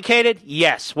complicated?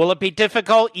 Yes. Will it be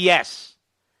difficult? Yes.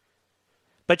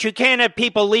 But you can't have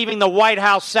people leaving the White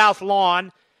House South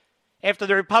Lawn after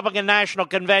the Republican National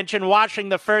Convention, watching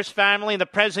the first family and the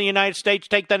President of the United States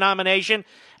take the nomination,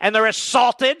 and they're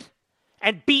assaulted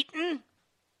and beaten.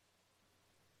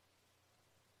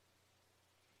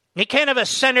 You can't have a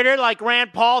senator like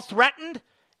Rand Paul threatened,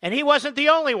 and he wasn't the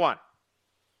only one.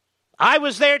 I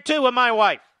was there too with my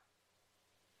wife.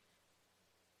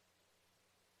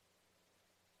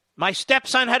 My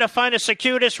stepson had to find a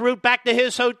circuitous route back to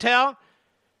his hotel.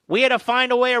 We had to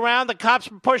find a way around. The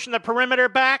cops were pushing the perimeter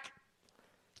back.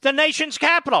 It's the nation's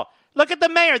capital. Look at the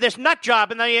mayor, this nut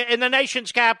job in the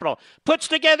nation's capital. Puts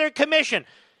together a commission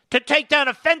to take down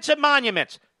offensive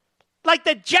monuments, like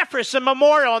the Jefferson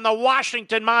Memorial and the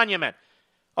Washington Monument,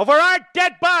 over our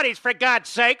dead bodies, for God's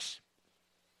sakes.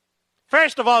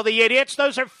 First of all, the idiots,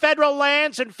 those are federal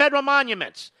lands and federal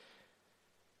monuments.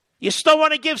 You still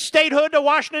want to give statehood to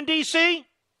Washington, D.C.?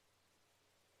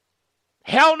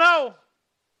 Hell no.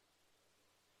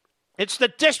 It's the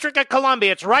District of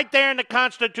Columbia. It's right there in the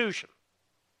Constitution.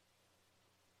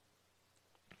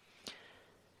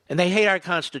 And they hate our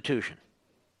Constitution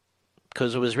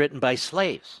because it was written by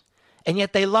slaves. And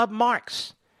yet they love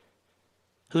Marx,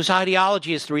 whose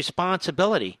ideology is the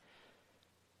responsibility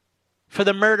for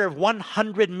the murder of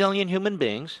 100 million human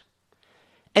beings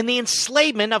and the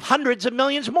enslavement of hundreds of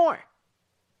millions more.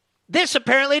 This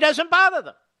apparently doesn't bother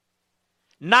them.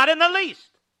 Not in the least.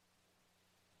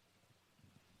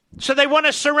 So they want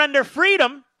to surrender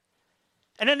freedom,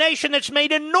 and a nation that's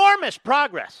made enormous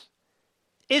progress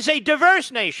is a diverse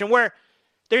nation where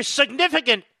there's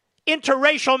significant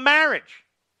interracial marriage,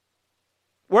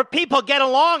 where people get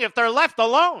along if they're left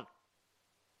alone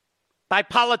by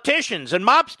politicians and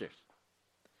mobsters.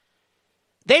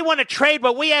 They want to trade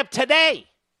what we have today.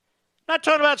 Not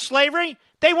talking about slavery.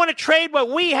 They want to trade what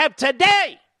we have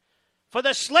today for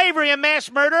the slavery and mass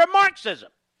murder of Marxism.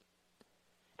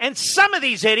 And some of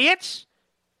these idiots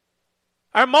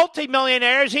are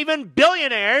multimillionaires, even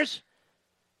billionaires,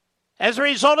 as a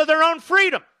result of their own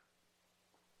freedom.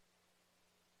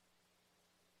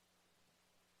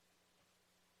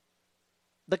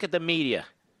 Look at the media.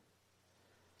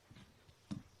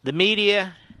 The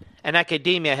media and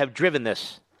academia have driven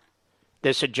this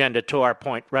agenda to our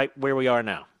point, right where we are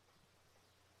now.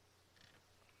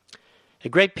 A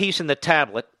great piece in the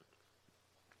Tablet.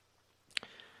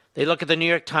 They look at the New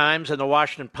York Times and the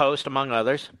Washington Post, among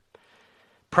others.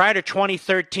 Prior to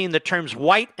 2013, the terms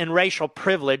white and racial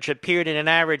privilege appeared in an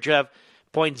average of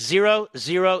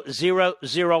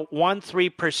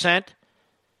 0.00013%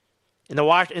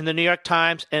 in the New York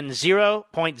Times and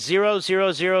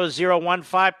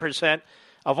 0.00015%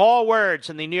 of all words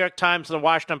in the New York Times and the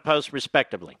Washington Post,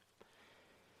 respectively.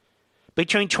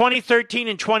 Between 2013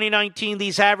 and 2019,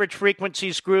 these average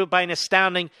frequencies grew by an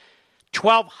astounding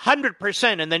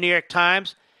 1,200% in the New York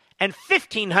Times and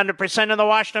 1,500% in the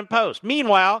Washington Post.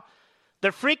 Meanwhile,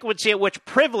 the frequency at which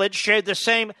privilege shared the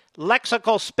same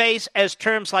lexical space as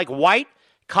terms like white,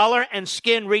 color, and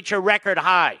skin reach a record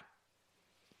high.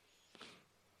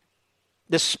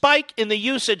 The spike in the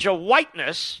usage of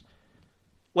whiteness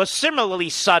was similarly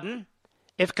sudden,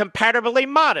 if comparatively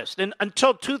modest. And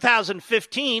until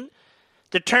 2015,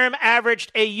 the term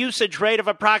averaged a usage rate of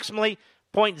approximately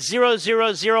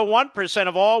 0.0001%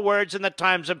 of all words in the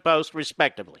Times and Post,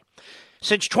 respectively.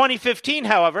 Since 2015,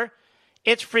 however,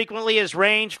 its frequently has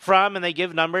ranged from, and they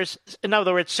give numbers, in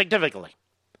other words, significantly.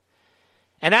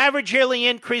 An average yearly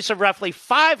increase of roughly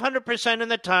 500% in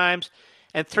the Times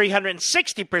and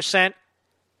 360%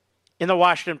 in the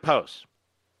Washington Post.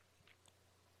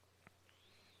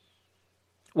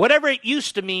 Whatever it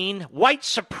used to mean, white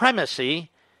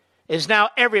supremacy is now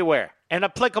everywhere and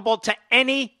applicable to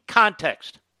any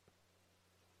context.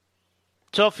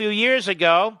 Till a few years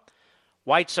ago,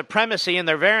 white supremacy and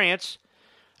their variants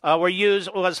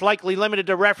was likely limited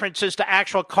to references to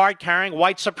actual card-carrying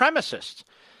white supremacists.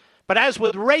 But as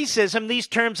with racism, these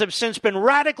terms have since been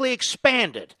radically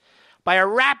expanded by a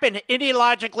rapid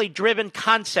ideologically driven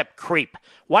concept creep.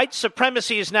 White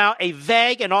supremacy is now a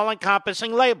vague and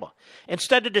all-encompassing label.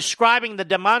 Instead of describing the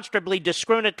demonstrably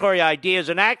discriminatory ideas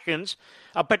and actions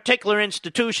of particular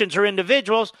institutions or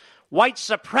individuals, white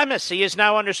supremacy is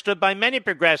now understood by many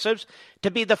progressives to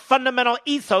be the fundamental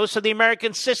ethos of the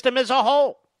American system as a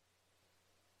whole.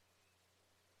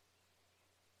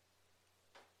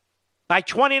 By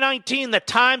 2019, the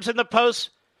Times and the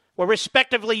Post were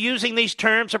respectively using these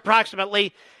terms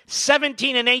approximately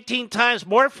 17 and 18 times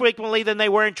more frequently than they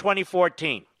were in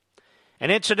 2014.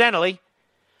 And incidentally,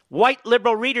 white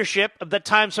liberal readership of the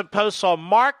Times and Post saw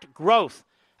marked growth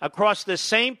across this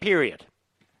same period.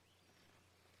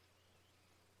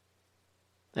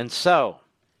 And so,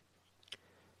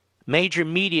 major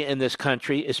media in this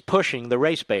country is pushing the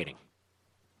race baiting,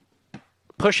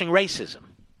 pushing racism.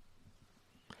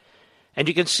 And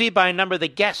you can see by a number of the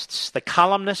guests, the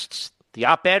columnists, the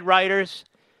op-ed writers,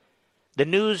 the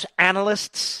news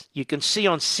analysts, you can see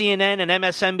on CNN and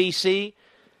MSNBC,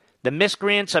 the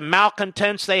miscreants and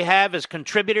malcontents they have as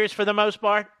contributors for the most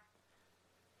part.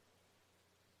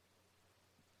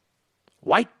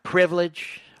 White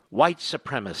privilege, white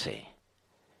supremacy.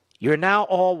 You're now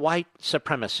all white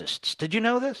supremacists. Did you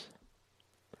know this?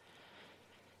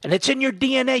 And it's in your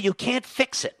DNA. You can't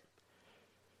fix it.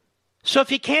 So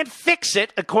if you can't fix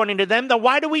it, according to them, then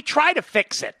why do we try to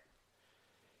fix it?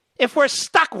 If we're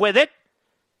stuck with it,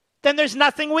 then there's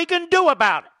nothing we can do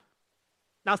about it.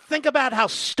 Now think about how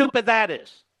stupid that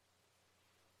is.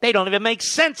 They don't even make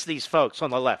sense, these folks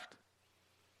on the left.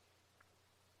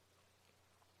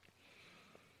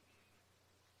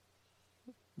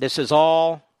 This is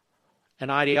all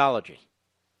an ideology.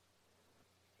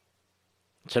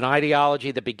 It's an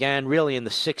ideology that began really in the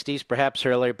 60s, perhaps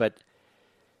earlier, but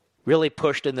really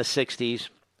pushed in the 60s,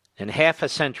 and half a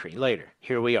century later,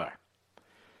 here we are.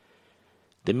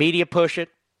 The media push it,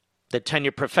 the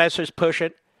tenured professors push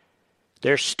it,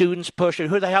 their students push it.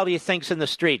 Who the hell do you think's in the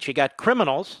streets? You got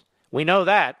criminals, we know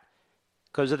that,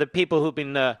 because of the people who've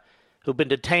been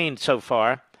detained so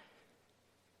far,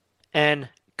 and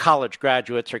college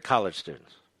graduates or college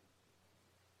students.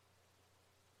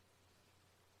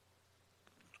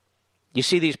 You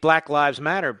see these Black Lives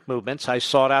Matter movements. I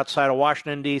saw it outside of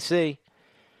Washington, D.C.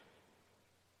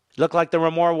 Looked like there were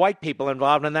more white people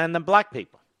involved in that than black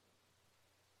people.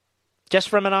 Just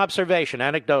from an observation,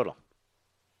 anecdotal.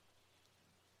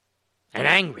 And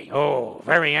angry. Oh,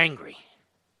 very angry.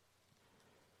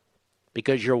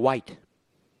 Because you're white.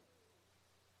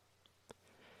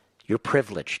 You're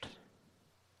privileged.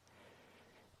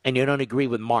 And you don't agree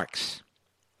with Marx.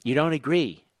 You don't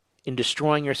agree in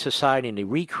destroying your society and to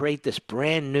recreate this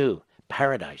brand new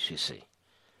paradise, you see.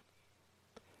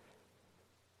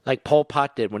 Like Pol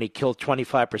Pot did when he killed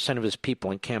 25% of his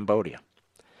people in Cambodia.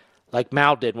 Like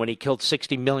Mao did when he killed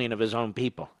 60 million of his own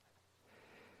people.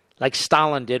 Like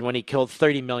Stalin did when he killed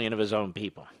 30 million of his own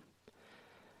people.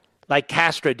 Like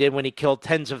Castro did when he killed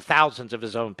tens of thousands of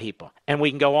his own people. And we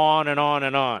can go on and on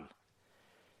and on.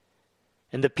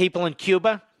 And the people in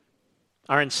Cuba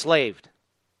are enslaved.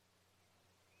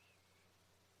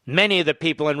 Many of the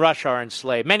people in Russia are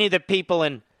enslaved. Many of the people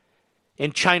in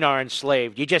China are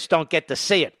enslaved. You just don't get to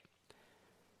see it.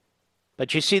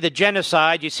 But you see the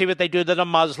genocide. You see what they do to the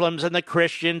Muslims and the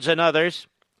Christians and others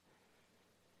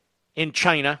in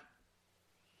China.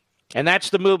 And that's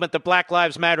the movement that Black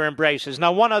Lives Matter embraces.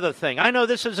 Now, one other thing. I know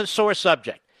this is a sore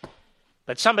subject,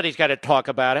 but somebody's got to talk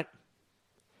about it.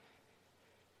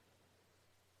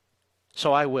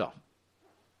 So I will.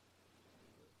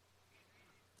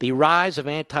 The rise of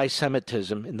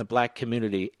anti-Semitism in the black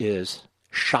community is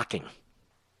shocking.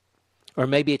 Or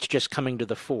maybe it's just coming to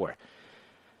the fore.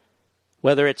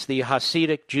 Whether it's the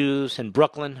Hasidic Jews in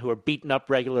Brooklyn who are beaten up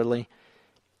regularly,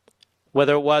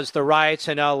 whether it was the riots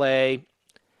in L.A.,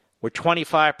 where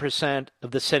 25%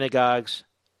 of the synagogues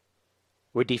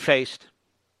were defaced.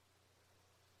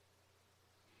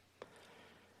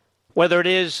 Whether it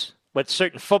is what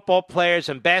certain football players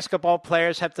and basketball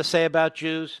players have to say about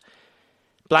Jews,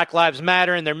 Black Lives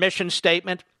Matter in their mission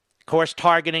statement, of course,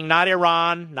 targeting not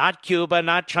Iran, not Cuba,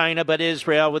 not China, but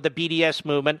Israel with the BDS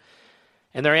movement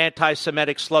and their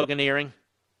anti-Semitic sloganeering.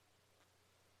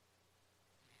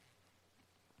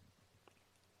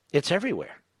 It's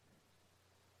everywhere.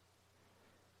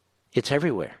 It's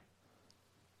everywhere.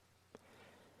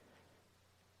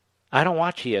 I don't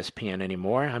watch ESPN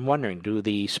anymore. I'm wondering, do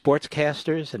the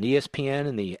sportscasters and ESPN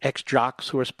and the ex-jocks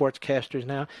who are sportscasters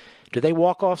now, do they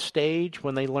walk off stage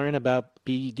when they learn about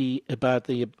about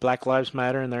the Black Lives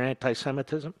Matter and their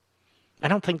anti-Semitism? I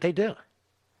don't think they do.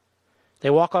 They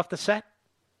walk off the set.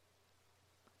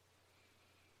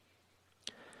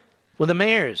 Well, the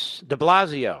mayors, de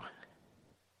Blasio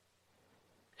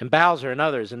and Bowser and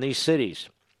others in these cities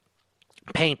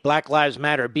paint Black Lives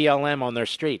Matter, BLM, on their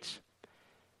streets.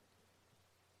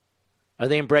 Are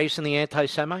they embracing the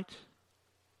anti-Semites?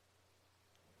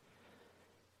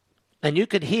 And you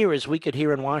could hear, as we could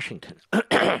hear in Washington,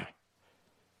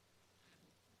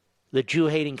 the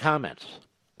Jew-hating comments.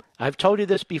 I've told you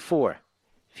this before.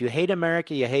 If you hate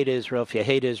America, you hate Israel. If you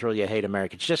hate Israel, you hate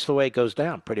America. It's just the way it goes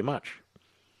down, pretty much.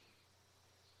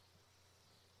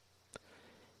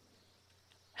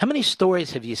 How many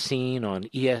stories have you seen on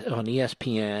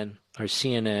ESPN or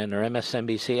CNN or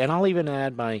MSNBC? And I'll even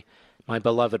add my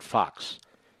beloved Fox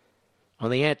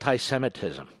on the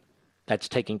anti-Semitism that's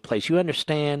taking place. You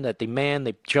understand that the man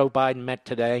that Joe Biden met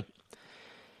today,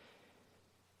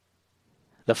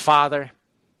 the father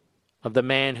of the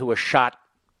man who was shot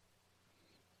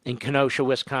in Kenosha,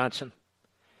 Wisconsin,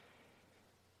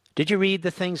 did you read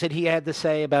the things that he had to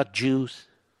say about Jews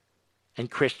and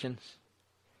Christians?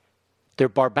 They're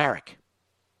barbaric.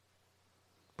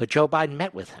 But Joe Biden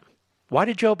met with him. Why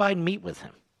did Joe Biden meet with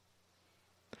him?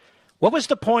 What was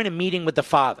the point of meeting with the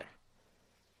father,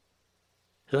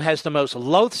 who has the most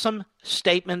loathsome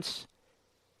statements,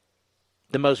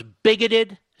 the most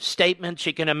bigoted statements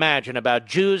you can imagine about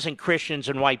Jews and Christians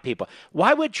and white people?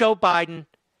 Why would Joe Biden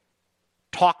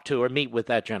talk to or meet with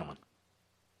that gentleman?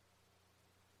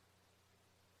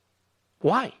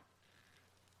 Why?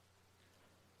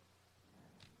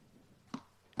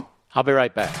 I'll be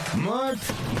right back. Mark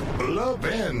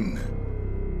Levin.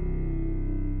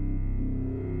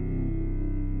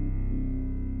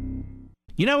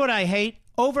 You know what I hate?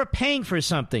 Overpaying for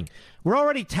something. We're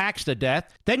already taxed to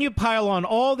death. Then you pile on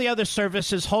all the other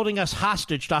services holding us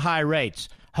hostage to high rates.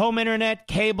 Home internet,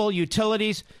 cable,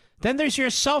 utilities. Then there's your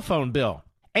cell phone bill.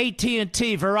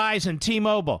 AT&T, Verizon,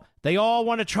 T-Mobile. They all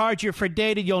want to charge you for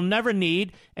data you'll never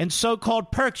need and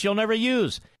so-called perks you'll never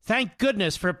use. Thank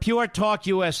goodness for Pure Talk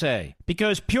USA,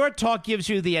 because Pure Talk gives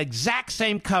you the exact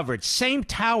same coverage, same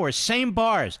towers, same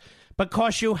bars, but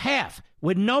costs you half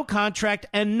with no contract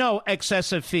and no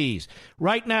excessive fees.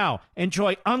 Right now,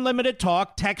 enjoy unlimited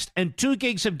talk, text, and 2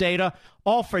 gigs of data,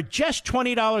 all for just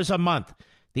 $20 a month.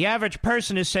 The average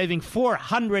person is saving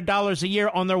 $400 a year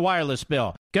on their wireless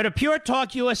bill. Go to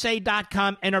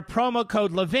puretalkusa.com and enter promo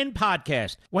code Levin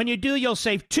Podcast. When you do, you'll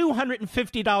save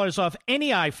 $250 off any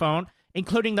iPhone,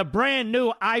 including the brand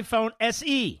new iPhone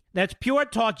SE. That's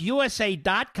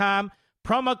puretalkusa.com,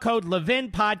 promo code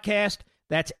Levin Podcast.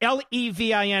 That's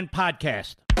Levin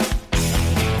Podcast.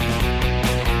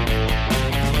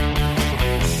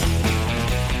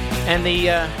 And the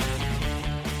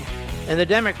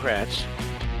Democrats,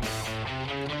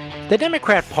 the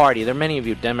Democrat Party, there are many of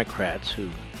you Democrats who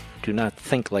do not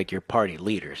think like your party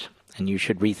leaders, and you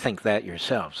should rethink that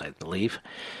yourselves, I believe.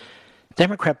 The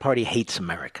Democrat Party hates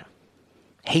America.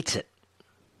 Hates it.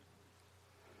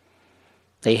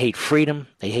 They hate freedom.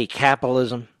 They hate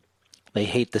capitalism. They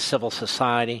hate the civil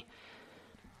society.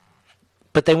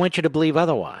 But they want you to believe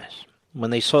otherwise. When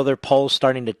they saw their polls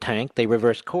starting to tank, they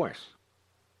reversed course.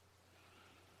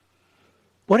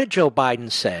 What did Joe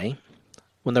Biden say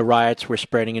when the riots were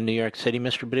spreading in New York City,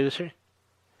 Mr. Producer?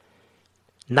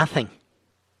 Nothing.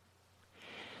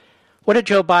 What did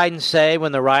Joe Biden say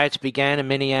when the riots began in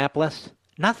Minneapolis?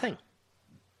 Nothing.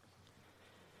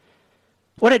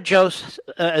 What did Joe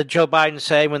Biden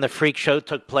say when the freak show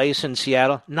took place in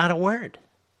Seattle? Not a word.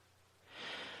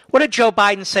 What did Joe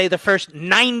Biden say the first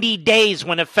 90 days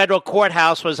when a federal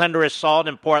courthouse was under assault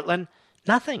in Portland?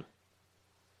 Nothing.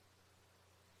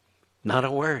 Not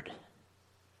a word.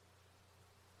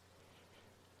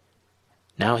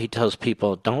 Now he tells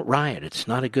people, don't riot. It's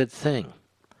not a good thing.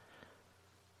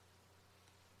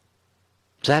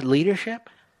 Is that leadership?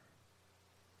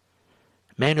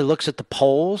 A man who looks at the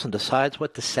polls and decides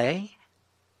what to say?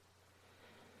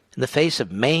 in the face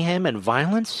of mayhem and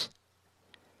violence?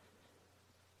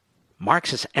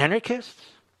 Marxist anarchists?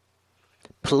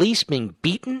 Police being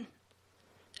beaten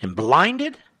and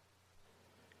blinded?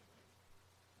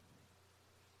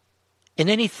 And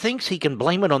then he thinks he can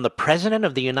blame it on the President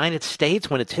of the United States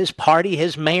when it's his party,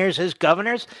 his mayors, his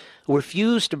governors who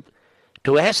refuse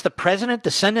to ask the President to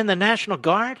send in the National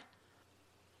Guard?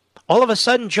 All of a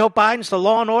sudden, Joe Biden's the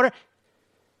law and order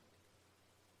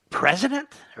president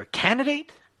or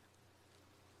candidate?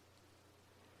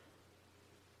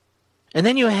 And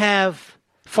then you have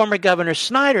former Governor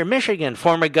Snyder, Michigan,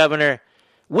 former Governor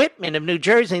Whitman of New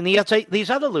Jersey, and these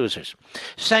other losers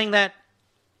saying that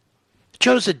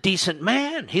Joe's a decent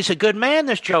man. He's a good man,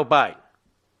 this Joe Biden.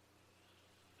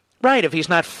 Right, if he's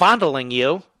not fondling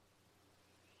you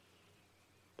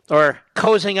or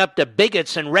cozying up to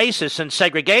bigots and racists and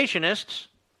segregationists,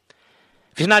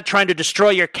 if he's not trying to destroy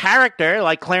your character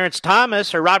like Clarence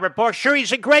Thomas or Robert Bork, sure,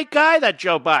 he's a great guy, that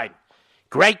Joe Biden.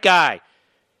 Great guy.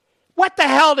 What the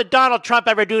hell did Donald Trump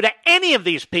ever do to any of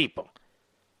these people?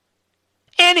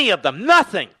 Any of them?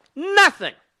 Nothing.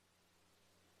 Nothing.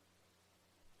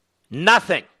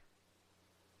 Nothing.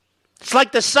 It's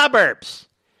like the suburbs.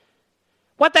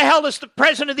 What the hell has the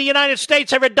President of the United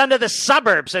States ever done to the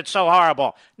suburbs that's so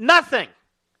horrible? Nothing.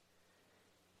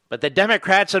 But the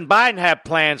Democrats and Biden have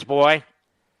plans, boy.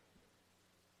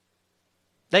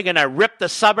 They're going to rip the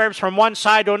suburbs from one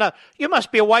side to another. You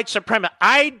must be a white supremacist.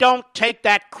 I don't take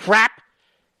that crap,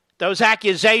 those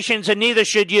accusations, and neither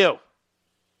should you.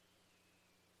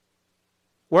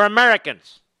 We're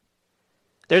Americans.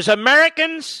 There's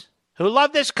Americans who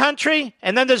love this country,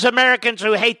 and then there's Americans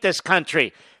who hate this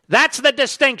country. That's the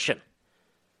distinction.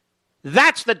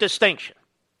 That's the distinction.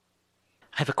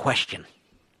 I have a question.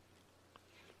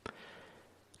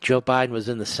 Joe Biden was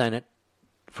in the Senate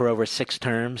for over 6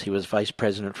 terms. He was vice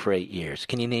president for 8 years.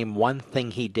 Can you name one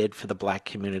thing he did for the black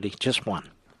community? Just one.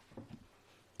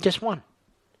 Just one.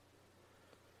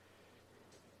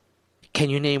 Can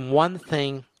you name one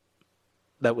thing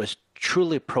that was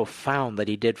truly profound that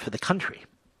he did for the country?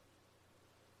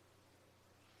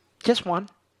 Just one.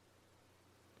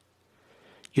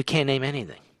 You can't name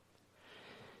anything.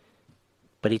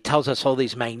 But he tells us all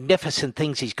these magnificent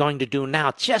things he's going to do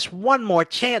now. Just one more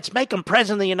chance. Make him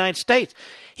president of the United States.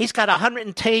 He's got a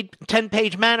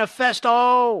 110-page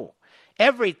manifesto.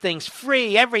 Everything's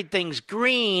free. Everything's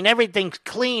green. Everything's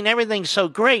clean. Everything's so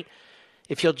great.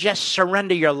 If you'll just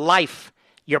surrender your life,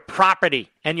 your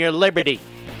property, and your liberty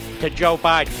to Joe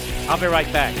Biden. I'll be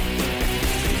right back.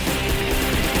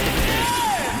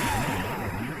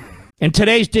 In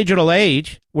today's digital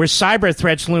age, where cyber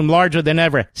threats loom larger than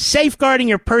ever, safeguarding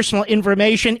your personal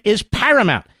information is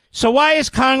paramount. So why is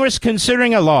Congress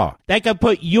considering a law that could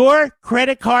put your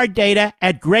credit card data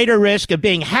at greater risk of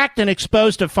being hacked and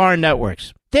exposed to foreign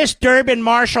networks? This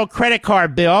Durbin-Marshall credit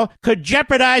card bill could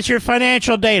jeopardize your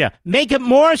financial data, make it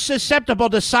more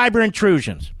susceptible to cyber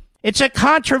intrusions. It's a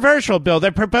controversial bill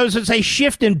that proposes a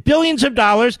shift in billions of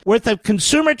dollars worth of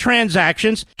consumer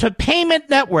transactions to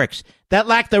payment networks that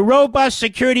lack the robust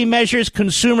security measures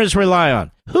consumers rely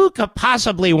on. Who could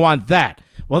possibly want that?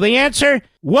 Well, the answer?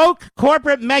 Woke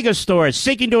corporate megastores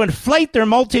seeking to inflate their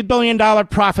multi-billion-dollar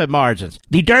profit margins.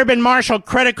 The Durbin-Marshall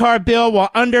credit card bill will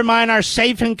undermine our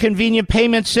safe and convenient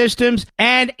payment systems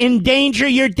and endanger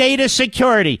your data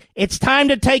security. It's time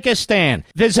to take a stand.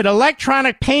 Visit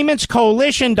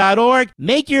electronicpaymentscoalition.org.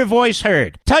 Make your voice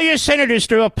heard. Tell your senators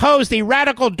to oppose the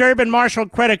radical Durbin-Marshall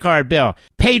credit card bill,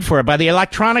 paid for by the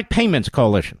Electronic Payments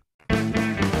Coalition.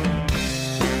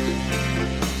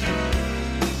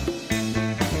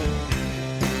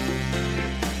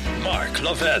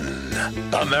 Levin,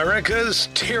 America's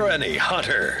tyranny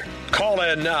hunter. Call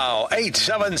in now,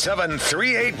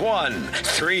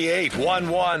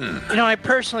 877-381-3811. You know, I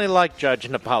personally like Judge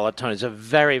Napolitano. He's a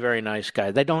very, very nice guy.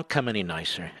 They don't come any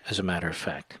nicer, as a matter of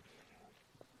fact.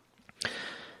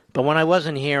 But when I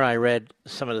wasn't here, I read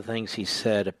some of the things he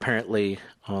said, apparently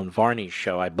on Varney's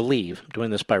show, I believe, doing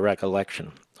this by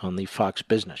recollection, on the Fox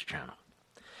Business Channel.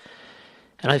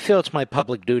 And I feel it's my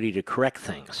public duty to correct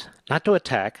things, not to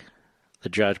attack the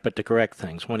judge, but to correct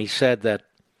things. When he said that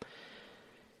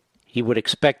he would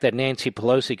expect that Nancy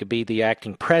Pelosi could be the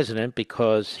acting president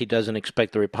because he doesn't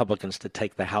expect the Republicans to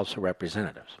take the House of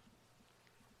Representatives.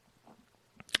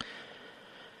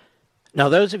 Now,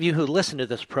 those of you who listen to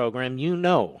this program, you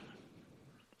know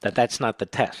that that's not the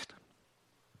test.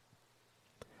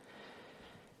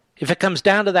 If it comes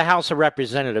down to the House of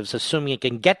Representatives, assuming it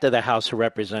can get to the House of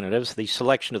Representatives, the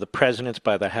selection of the presidents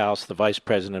by the House, the vice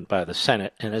president by the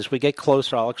Senate, and as we get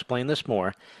closer, I'll explain this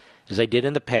more, as I did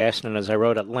in the past and as I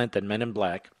wrote at length in Men in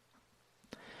Black,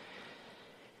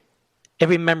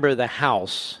 Every member of the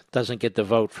House doesn't get to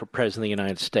vote for President of the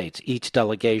United States. Each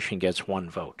delegation gets one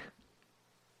vote.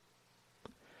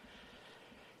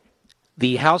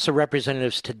 The House of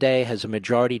Representatives today has a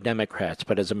majority Democrats,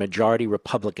 but has a majority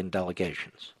Republican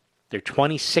delegations. There are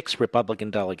 26 Republican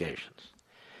delegations.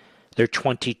 There are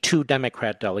 22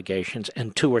 Democrat delegations,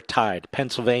 and 2 are tied,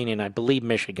 Pennsylvania and I believe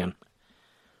Michigan.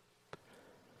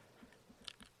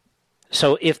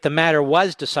 So if the matter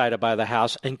was decided by the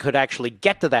House and could actually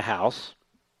get to the House,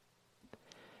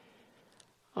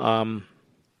 and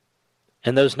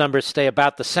those numbers stay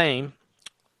about the same,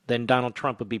 then Donald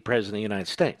Trump would be President of the United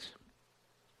States.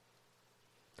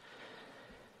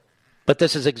 But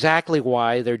this is exactly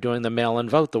why they're doing the mail-in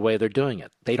vote the way they're doing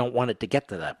it. They don't want it to get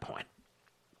to that point.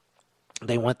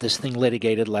 They want this thing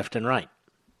litigated left and right.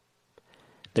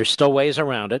 There's still ways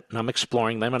around it, and I'm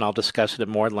exploring them, and I'll discuss it at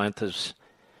more length as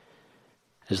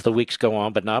the weeks go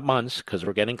on, but not months, because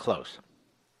we're getting close.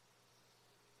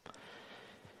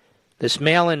 This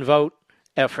mail-in vote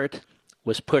effort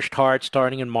was pushed hard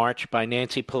starting in March by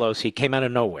Nancy Pelosi. It came out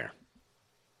of nowhere.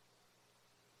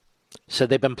 So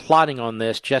they've been plotting on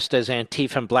this just as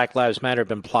Antifa and Black Lives Matter have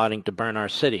been plotting to burn our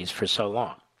cities for so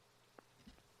long.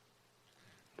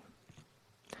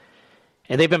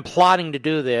 And they've been plotting to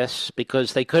do this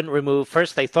because they couldn't remove,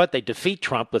 first they thought they'd defeat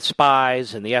Trump with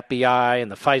spies and the FBI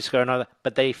and the FISA and all that,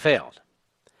 but they failed.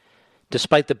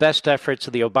 Despite the best efforts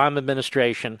of the Obama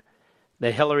administration,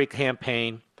 the Hillary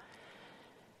campaign,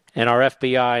 and our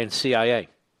FBI and CIA.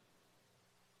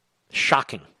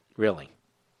 Shocking, really.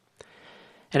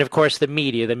 And of course the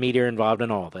media are involved in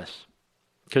all this.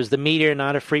 Because the media are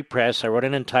not a free press. I wrote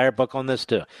an entire book on this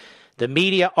too. The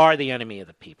media are the enemy of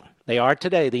the people. They are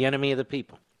today the enemy of the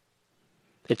people.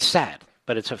 It's sad,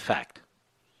 but it's a fact.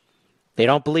 They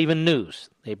don't believe in news.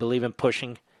 They believe in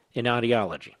pushing an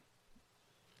ideology.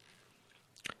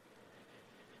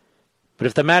 But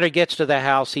if the matter gets to the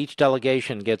House, each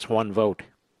delegation gets one vote.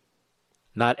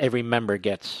 Not every member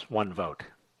gets one vote.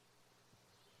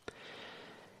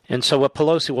 And so what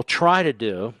Pelosi will try to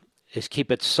do is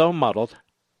keep it so muddled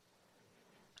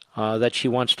that she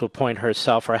wants to appoint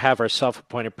herself or have herself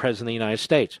appointed President of the United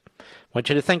States. I want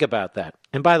you to think about that.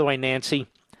 And by the way, Nancy,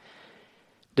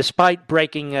 despite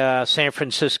breaking San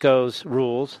Francisco's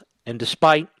rules and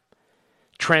despite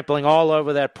trampling all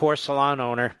over that poor salon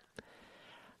owner,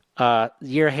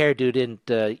 your hairdo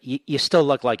didn't, you still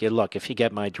look like you look, if you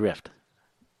get my drift.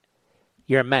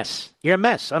 You're a mess. You're a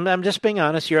mess. I'm just being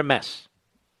honest. You're a mess.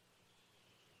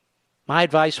 My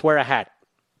advice, wear a hat.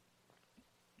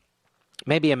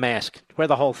 Maybe a mask. Wear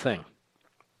the whole thing.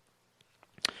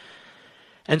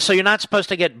 And so you're not supposed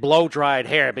to get blow-dried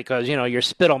hair because, your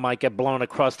spittle might get blown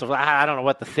across the... I don't know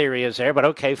what the theory is there, but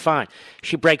okay, fine.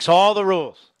 She breaks all the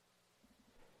rules.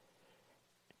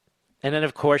 And then,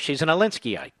 of course, she's an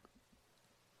Alinskyite.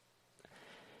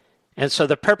 And so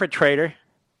the perpetrator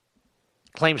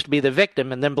claims to be the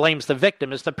victim and then blames the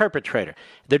victim as the perpetrator.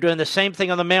 They're doing the same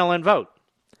thing on the mail-in vote.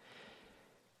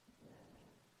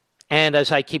 And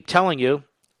as I keep telling you,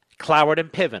 Cloward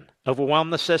and Piven overwhelm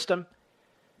the system,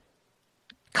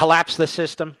 collapse the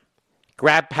system,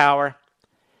 grab power,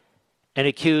 and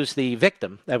accuse the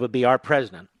victim, that would be our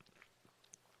president,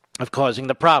 of causing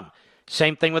the problem.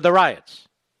 Same thing with the riots.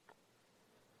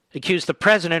 Accuse the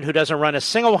president, who doesn't run a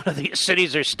single one of these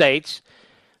cities or states,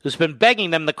 who's been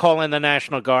begging them to call in the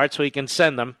National Guard so he can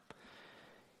send them.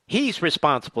 He's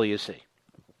responsible, you see.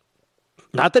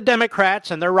 Not the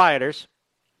Democrats and their rioters.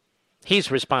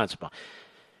 He's responsible.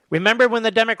 Remember when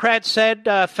the Democrats said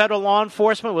federal law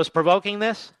enforcement was provoking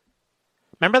this?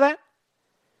 Remember that?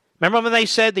 Remember when they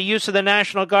said the use of the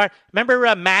National Guard? Remember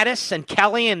Mattis and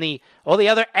Kelly and all the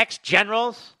other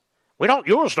ex-generals? We don't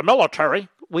use the military.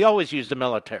 We always use the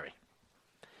military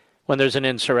when there's an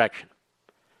insurrection.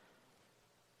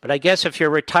 But I guess if you're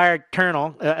a retired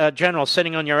general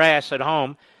sitting on your ass at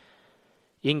home,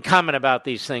 you can comment about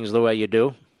these things the way you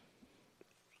do.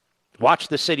 Watch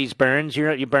the cities burn.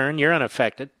 You burn. You're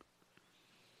unaffected.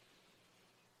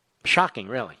 Shocking,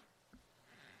 really.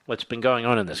 What's been going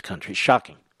on in this country.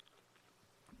 Shocking.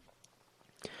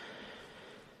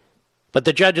 But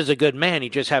the judge is a good man. He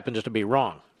just happens to be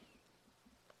wrong.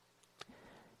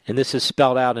 And this is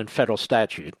spelled out in federal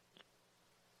statute.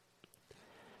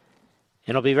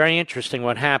 And it'll be very interesting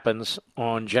what happens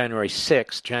on January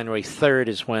 6th. January 3rd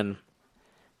is when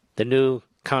the new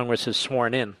Congress is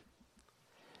sworn in.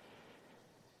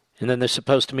 And then they're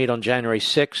supposed to meet on January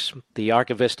 6th. The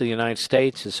Archivist of the United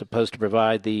States is supposed to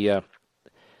provide the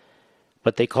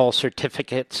what they call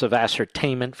certificates of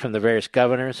ascertainment from the various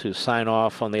governors who sign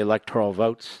off on the electoral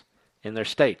votes in their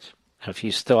states. If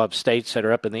you still have states that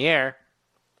are up in the air,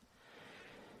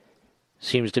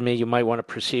 Seems to me you might want to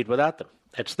proceed without them.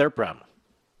 That's their problem.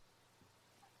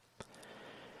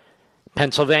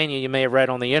 Pennsylvania, you may have read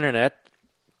on the internet,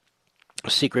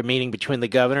 a secret meeting between the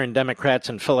governor and Democrats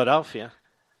in Philadelphia,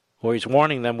 where he's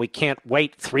warning them we can't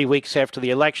wait 3 weeks after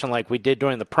the election like we did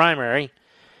during the primary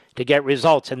to get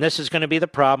results. And this is going to be the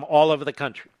problem all over the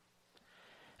country.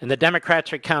 And the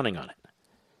Democrats are counting on it.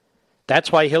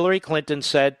 That's why Hillary Clinton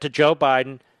said to Joe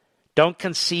Biden, don't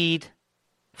concede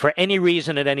for any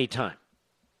reason at any time.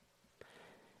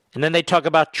 And then they talk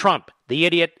about Trump, the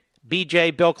idiot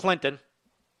BJ Bill Clinton,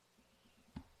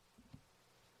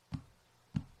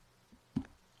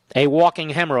 a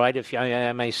walking hemorrhoid, if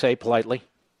I may say politely.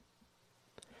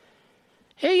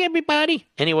 Hey, everybody.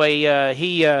 Anyway,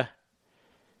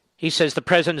 he says the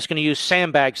president's going to use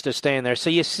sandbags to stay in there. So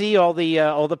you see all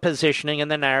the positioning and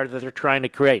the narrative that they're trying to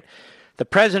create. The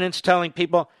president's telling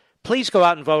people, please go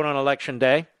out and vote on Election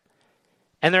Day.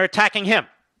 And they're attacking him.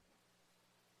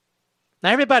 Now,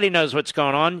 everybody knows what's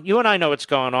going on. You and I know what's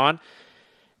going on.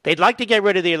 They'd like to get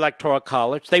rid of the Electoral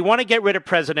College. They want to get rid of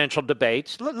presidential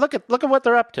debates. Look at what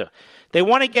they're up to. They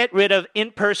want to get rid of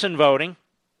in-person voting.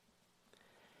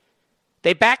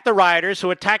 They back the rioters who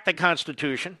attack the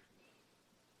Constitution.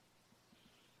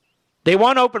 They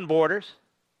want open borders.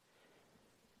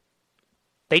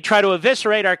 They try to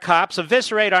eviscerate our cops,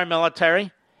 eviscerate our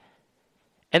military.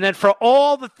 And then for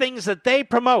all the things that they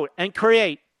promote and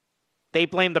create, they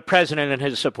blame the president and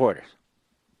his supporters.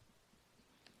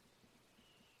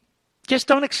 Just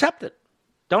don't accept it.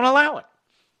 Don't allow it.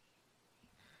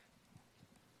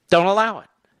 Don't allow it.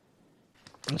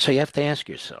 And so you have to ask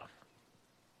yourself,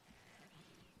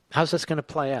 how's this going to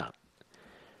play out?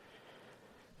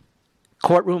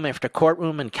 Courtroom after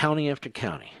courtroom and county after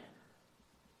county.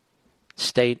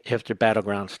 State after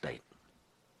battleground state.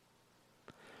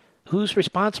 Who's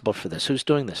responsible for this? Who's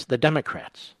doing this? The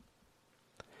Democrats.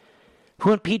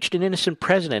 Who impeached an innocent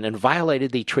president and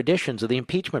violated the traditions of the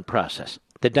impeachment process?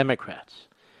 The Democrats.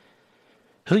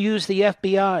 Who used the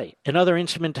FBI and other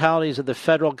instrumentalities of the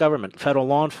federal government, federal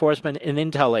law enforcement and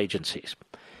intel agencies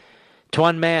to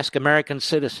unmask American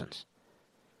citizens,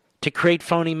 to create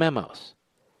phony memos,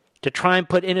 to try and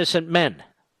put innocent men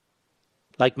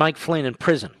like Mike Flynn in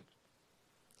prison,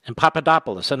 and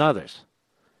Papadopoulos and others.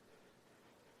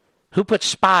 Who put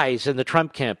spies in the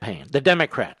Trump campaign? The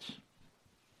Democrats.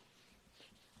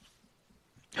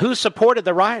 Who supported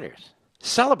the rioters,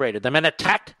 celebrated them, and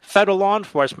attacked federal law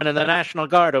enforcement and the National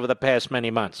Guard over the past many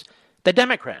months? The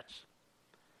Democrats.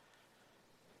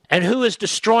 And who is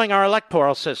destroying our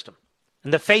electoral system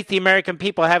and the faith the American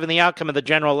people have in the outcome of the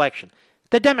general election?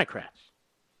 The Democrats.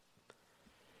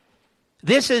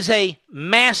 This is a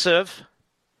massive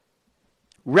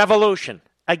revolution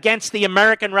against the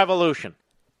American Revolution.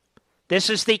 This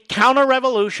is the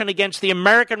counter-revolution against the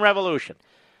American Revolution.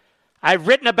 I've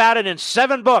written about it in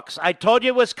 7 books. I told you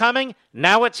it was coming.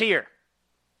 Now it's here.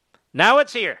 Now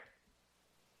it's here.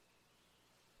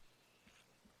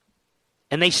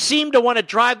 And they seem to want to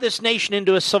drive this nation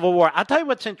into a civil war. I'll tell you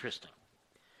what's interesting.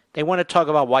 They want to talk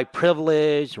about white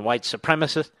privilege and white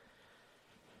supremacists.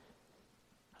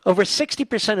 Over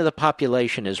 60% of the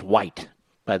population is white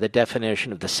by the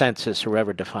definition of the census,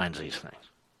 whoever defines these things.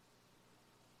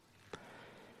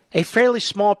 A fairly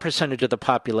small percentage of the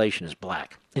population is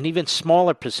black. An even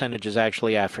smaller percentage is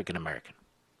actually African American.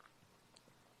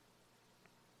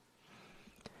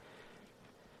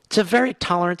 It's a very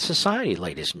tolerant society,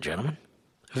 ladies and gentlemen.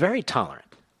 Very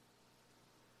tolerant.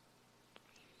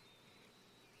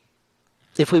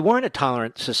 If we weren't a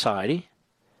tolerant society,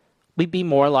 we'd be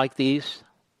more like these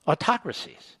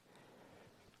autocracies.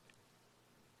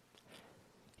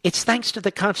 It's thanks to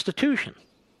the Constitution,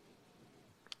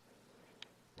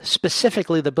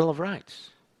 specifically the Bill of Rights,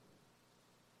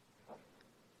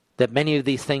 that many of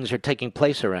these things are taking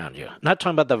place around you. I'm not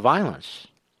talking about the violence,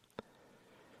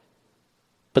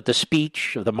 but the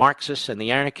speech of the Marxists and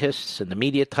the anarchists and the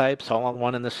media types, all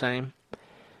one and the same.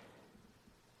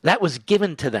 That was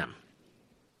given to them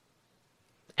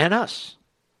and us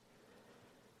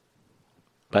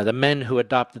by the men who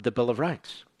adopted the Bill of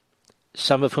Rights,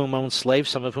 some of whom owned slaves,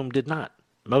 some of whom did not,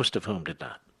 most of whom did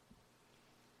not.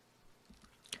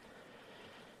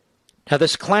 Now,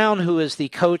 this clown who is the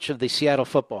coach of the Seattle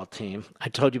football team, I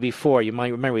told you before, you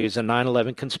might remember he was a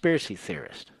 9/11 conspiracy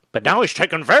theorist. But now he's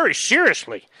taken very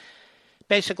seriously.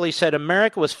 Basically said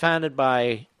America was founded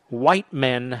by white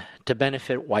men to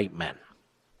benefit white men.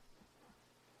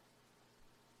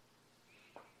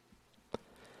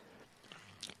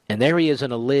 And there he is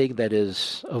in a league that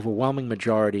is overwhelming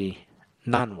majority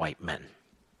non-white men.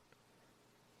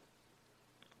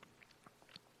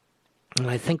 And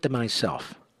I think to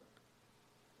myself,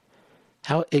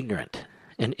 how ignorant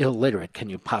and illiterate can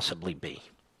you possibly be?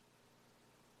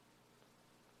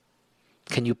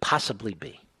 Can you possibly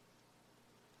be?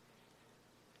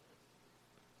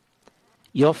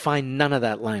 You'll find none of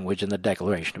that language in the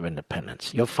Declaration of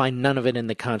Independence. You'll find none of it in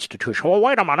the Constitution. Well,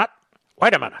 wait a minute.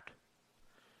 Wait a minute.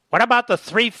 What about the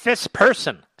 3/5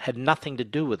 person? Had nothing to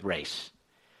do with race.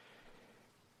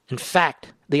 In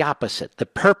fact, the opposite. The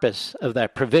purpose of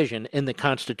that provision in the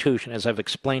Constitution, as I've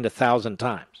explained 1,000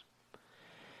 times,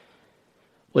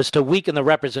 was to weaken the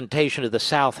representation of the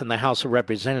South in the House of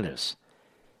Representatives.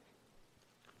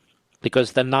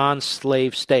 Because the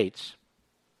non-slave states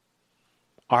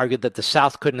argued that the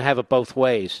South couldn't have it both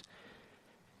ways,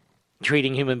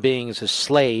 treating human beings as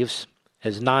slaves,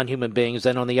 as non-human beings,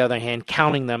 then on the other hand,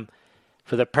 counting them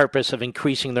for the purpose of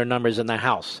increasing their numbers in the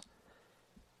House.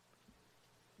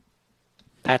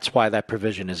 That's why that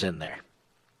provision is in there.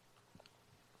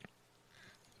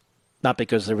 Not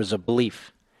because there was a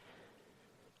belief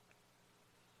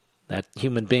that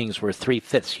human beings were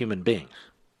 3/5 human beings.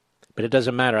 But it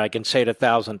doesn't matter. I can say it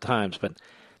 1,000 times, but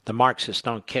the Marxists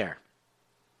don't care.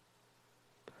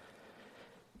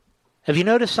 Have you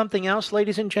noticed something else,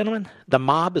 ladies and gentlemen? The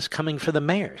mob is coming for the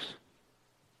mayors.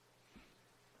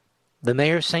 The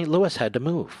mayor of St. Louis had to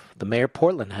move. The mayor of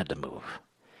Portland had to move.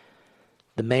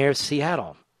 The mayor of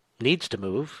Seattle needs to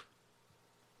move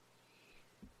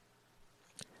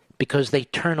because they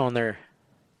turn on their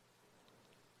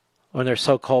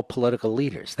so-called political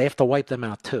leaders. They have to wipe them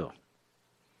out too.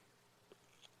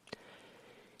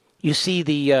 You see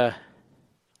the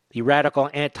radical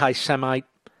anti-Semite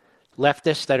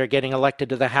leftists that are getting elected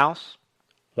to the House.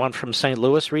 One from St.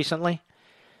 Louis recently.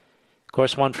 Of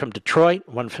course, one from Detroit,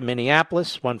 one from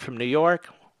Minneapolis, one from New York,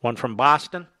 one from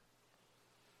Boston.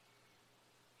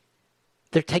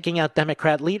 They're taking out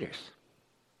Democrat leaders.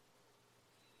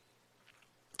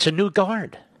 It's a new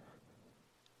guard.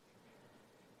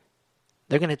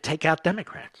 They're going to take out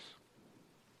Democrats.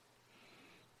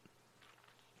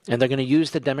 And they're going to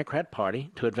use the Democrat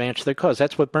Party to advance their cause.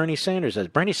 That's what Bernie Sanders is.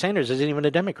 Bernie Sanders isn't even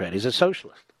a Democrat. He's a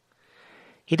socialist.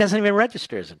 He doesn't even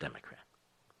register as a Democrat.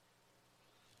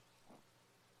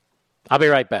 I'll be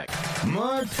right back.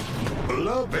 Mark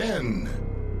Levin.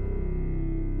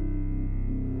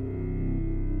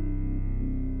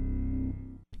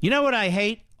 You know what I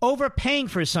hate? Overpaying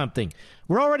for something.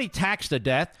 We're already taxed to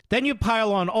death. Then you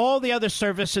pile on all the other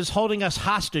services holding us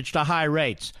hostage to high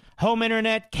rates. Home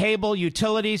internet, cable,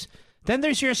 utilities. Then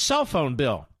there's your cell phone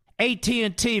bill.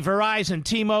 AT&T, Verizon,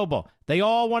 T-Mobile. They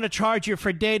all want to charge you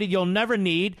for data you'll never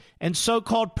need and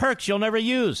so-called perks you'll never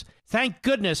use. Thank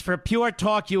goodness for Pure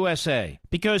Talk USA.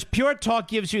 Because Pure Talk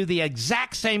gives you the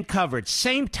exact same coverage,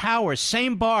 same towers,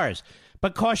 same bars,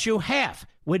 but costs you half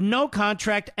with no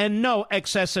contract and no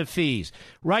excessive fees.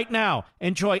 Right now,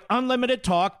 enjoy unlimited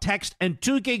talk, text, and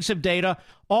 2 gigs of data,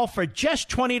 all for just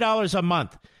 $20 a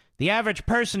month. The average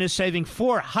person is saving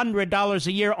 $400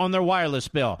 a year on their wireless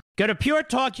bill. Go to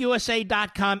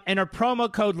puretalkusa.com, enter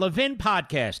promo code Levin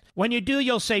Podcast. When you do,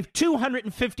 you'll save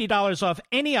 $250 off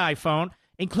any iPhone,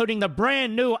 including the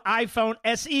brand new iPhone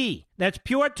SE. That's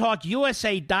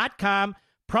puretalkusa.com,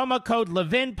 promo code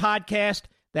Levin Podcast.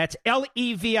 That's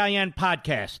Levin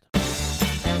Podcast.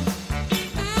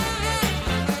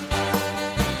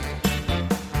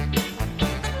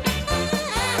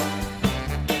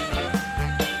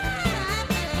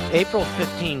 April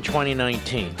 15,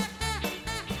 2019.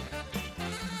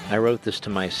 I wrote this to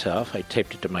myself. I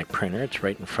taped it to my printer. It's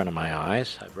right in front of my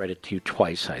eyes. I've read it to you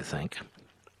twice, I think,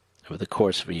 over the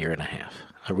course of a year and a half.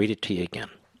 I'll read it to you again.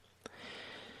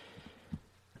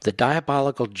 The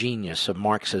diabolical genius of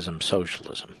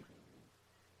Marxism-socialism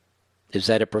is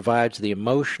that it provides the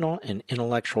emotional and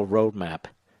intellectual roadmap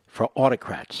for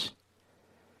autocrats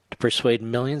to persuade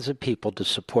millions of people to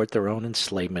support their own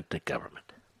enslavement to government.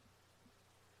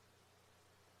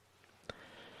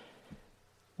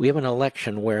 We have an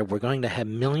election where we're going to have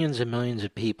millions and millions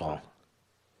of people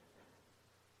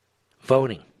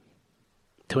voting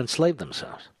to enslave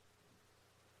themselves,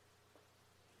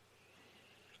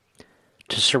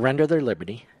 to surrender their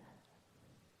liberty,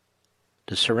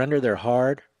 to surrender their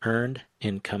hard-earned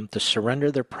income, to surrender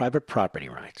their private property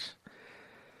rights,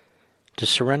 to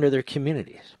surrender their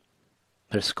communities,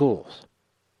 their schools,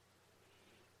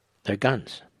 their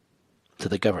guns to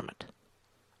the government.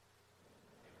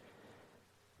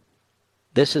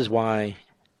 This is why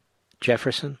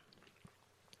Jefferson,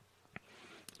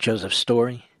 Joseph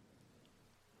Story,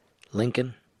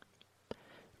 Lincoln,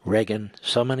 Reagan,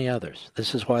 so many others,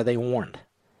 this is why they warned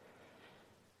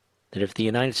that if the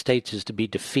United States is to be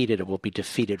defeated, it will be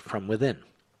defeated from within.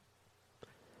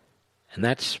 And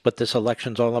that's what this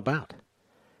election's all about.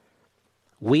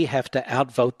 We have to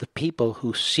outvote the people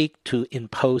who seek to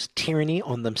impose tyranny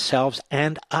on themselves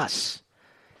and us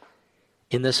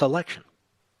in this election.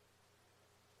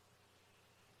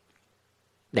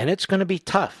 And it's going to be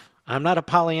tough. I'm not a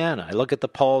Pollyanna. I look at the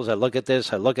polls, I look at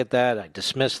this, I look at that, I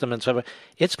dismiss them and so on.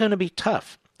 It's going to be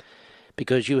tough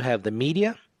because you have the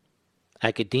media,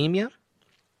 academia,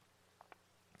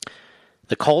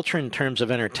 the culture in terms of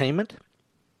entertainment,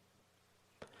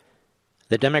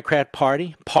 the Democrat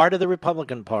Party, part of the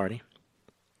Republican Party,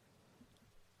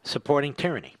 supporting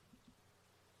tyranny.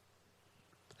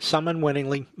 Some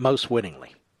unwittingly, most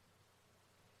wittingly.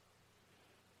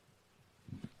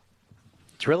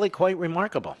 It's really quite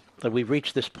remarkable that we've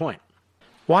reached this point.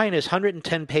 Why in his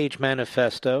 110-page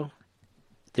manifesto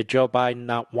did Joe Biden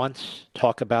not once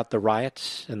talk about the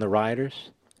riots and the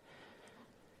rioters?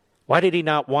 Why did he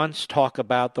not once talk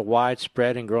about the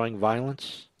widespread and growing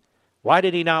violence? Why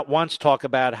did he not once talk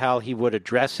about how he would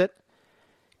address it,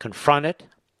 confront it,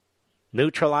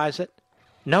 neutralize it?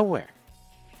 Nowhere.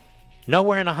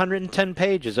 Nowhere in 110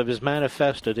 pages of his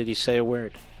manifesto did he say a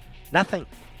word. Nothing.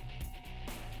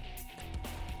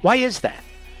 Why is that?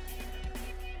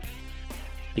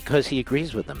 Because he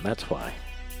agrees with them, that's why.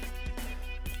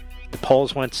 The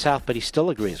polls went south, but he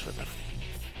still agrees with them.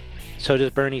 So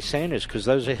does Bernie Sanders, because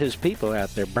those are his people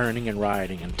out there burning and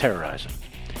rioting and terrorizing.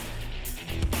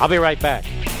 I'll be right back.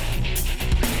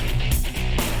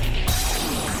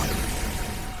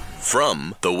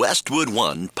 From the Westwood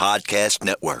One Podcast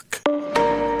Network.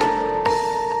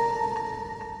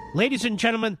 Ladies and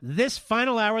gentlemen, this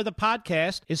final hour of the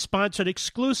podcast is sponsored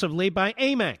exclusively by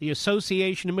AMAC, the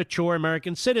Association of Mature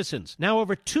American Citizens. Now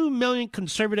over 2 million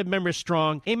conservative members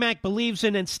strong, AMAC believes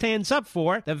in and stands up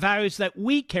for the values that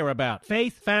we care about: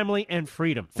 faith, family, and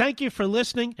freedom. Thank you for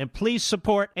listening, and please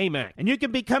support AMAC. And you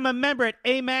can become a member at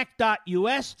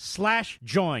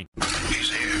amac.us/join.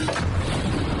 He's here.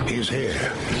 He's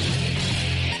here.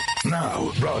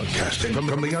 Now, broadcasting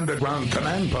from the underground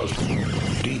command post,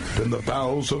 deep in the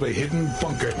bowels of a hidden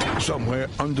bunker, somewhere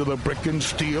under the brick and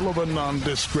steel of a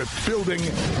nondescript building,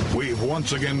 we've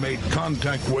once again made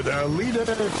contact with our leader,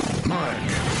 Mark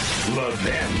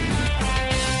Levin.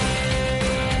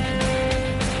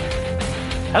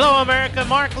 Hello, America.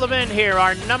 Mark Levin here.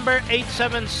 Our number,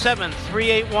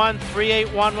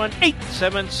 877-381-3811,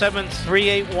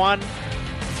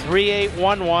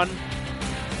 877-381-3811.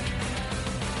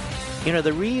 You know,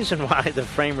 the reason why the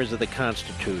framers of the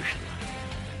Constitution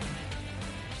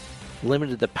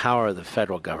limited the power of the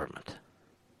federal government,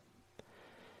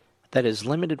 that is,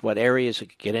 limited what areas it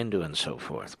could get into and so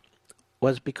forth,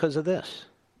 was because of this.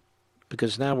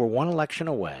 Because now we're one election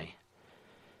away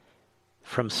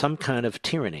from some kind of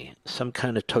tyranny, some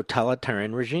kind of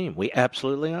totalitarian regime. We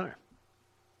absolutely are.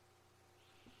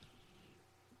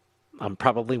 I'm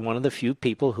probably one of the few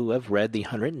people who have read the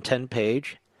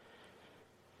 110-page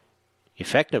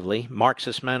effectively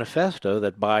Marxist manifesto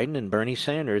that Biden and Bernie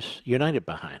Sanders united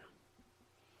behind.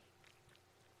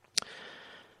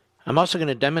 I'm also going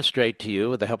to demonstrate to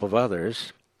you, with the help of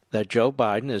others, that Joe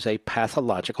Biden is a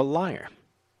pathological liar.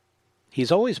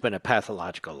 He's always been a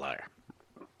pathological liar.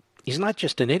 He's not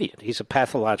just an idiot. He's a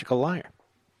pathological liar.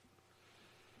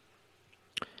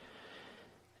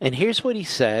 And here's what he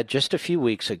said just a few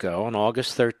weeks ago on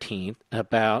August 13th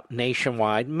about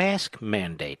nationwide mask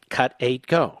mandate. Cut 8,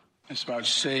 go. It's about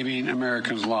saving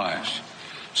Americans' lives.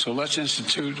 So let's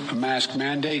institute a mask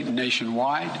mandate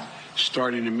nationwide,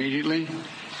 starting immediately,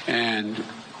 and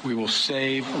we will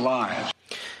save lives.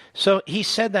 So he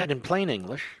said that in plain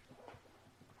English,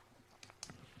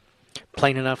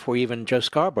 plain enough where even Joe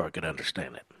Scarborough could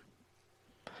understand it.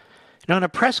 Now, in a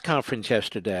press conference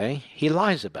yesterday, he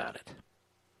lies about it.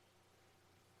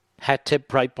 Hat tip,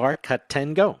 Breitbart, cut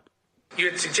 10, go. You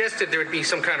had suggested there would be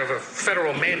some kind of a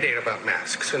federal mandate about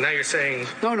masks, and now you're saying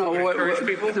encourage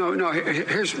people? No.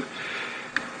 Here's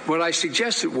what I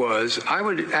suggested was I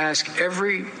would ask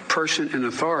every person in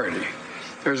authority.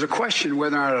 There's a question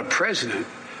whether or not a president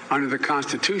under the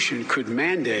Constitution could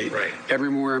mandate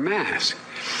everyone wear a mask.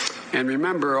 And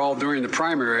remember, all during the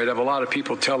primary, I'd have a lot of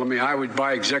people telling me I would,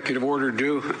 by executive order,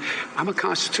 do. I'm a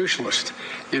constitutionalist.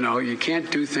 You know, you can't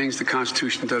do things the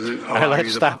Constitution doesn't allow. All right,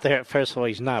 let's stop there. First of all,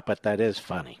 he's not, but that is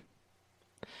funny.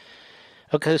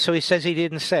 Okay, so he says he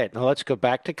didn't say it. Now let's go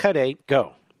back to cut 8.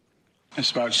 Go.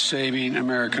 It's about saving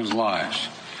Americans' lives.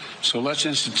 So let's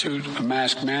institute a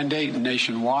mask mandate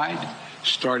nationwide,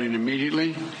 starting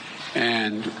immediately,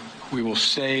 and we will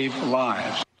save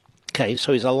lives. Okay,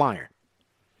 so he's a liar.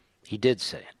 He did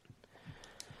say it.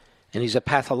 And he's a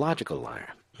pathological liar,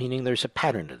 meaning there's a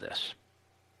pattern to this.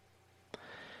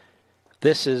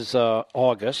 This is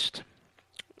August,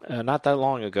 not that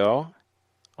long ago,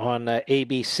 on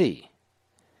ABC.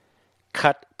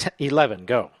 Cut 11,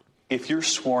 go. If you're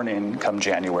sworn in come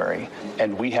January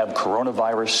and we have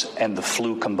coronavirus and the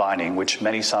flu combining, which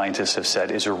many scientists have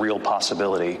said is a real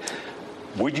possibility,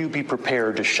 would you be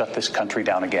prepared to shut this country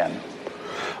down again?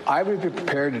 I would be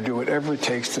prepared to do whatever it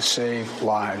takes to save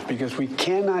lives, because we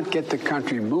cannot get the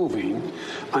country moving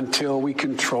until we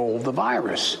control the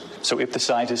virus. So if the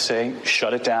scientists say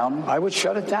shut it down? I would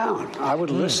shut it down. I would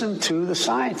listen to the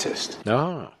scientists.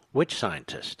 No, which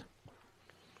scientist?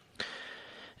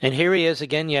 And here he is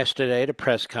again yesterday at a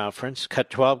press conference.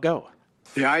 Cut 12, go.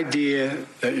 The idea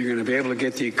that you're going to be able to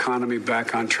get the economy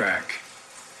back on track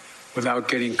without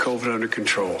getting COVID under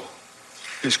control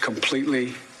is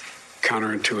completely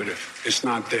counterintuitive. It's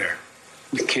not there.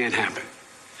 It can't happen.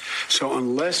 So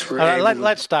unless we're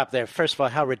let's stop there. First of all,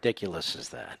 how ridiculous is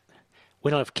that?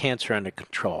 We don't have cancer under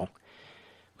control.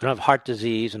 We don't have heart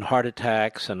disease and heart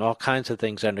attacks and all kinds of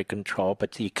things under control,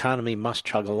 but the economy must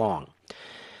chug along.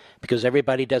 Because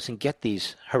everybody doesn't get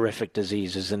these horrific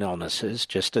diseases and illnesses,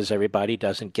 just as everybody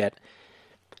doesn't get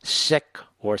sick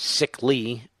or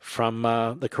sickly from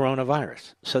the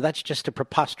coronavirus. So that's just a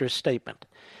preposterous statement.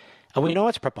 And we know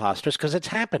it's preposterous because it's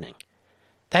happening.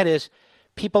 That is,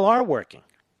 people are working.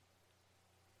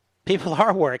 People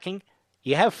are working.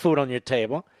 You have food on your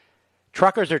table.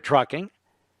 Truckers are trucking.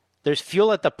 There's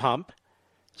fuel at the pump.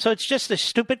 So it's just a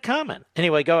stupid comment.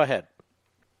 Anyway, go ahead.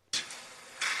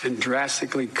 And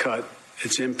drastically cut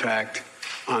its impact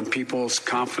on people's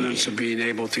confidence of being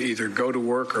able to either go to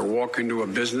work or walk into a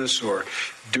business or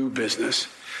do business,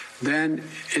 then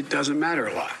it doesn't matter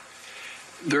a lot.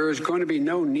 There is going to be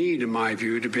no need, in my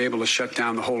view, to be able to shut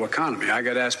down the whole economy. I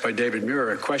got asked by David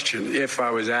Muir a question. If I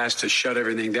was asked to shut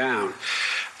everything down,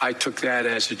 I took that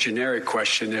as a generic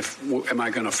question. Am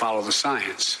I going to follow the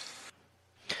science?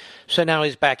 So now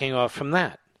he's backing off from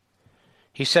that.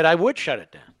 He said, I would shut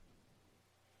it down.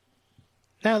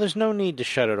 Now, there's no need to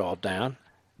shut it all down.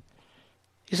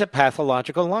 He's a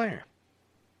pathological liar.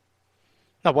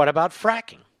 Now, what about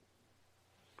fracking?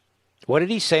 What did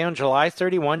he say on July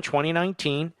 31,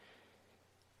 2019,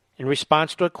 in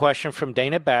response to a question from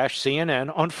Dana Bash,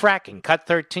 CNN, on fracking? Cut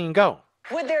 13, go.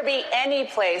 Would there be any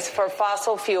place for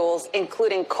fossil fuels,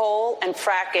 including coal and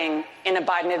fracking, in a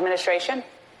Biden administration?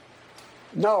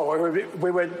 No, we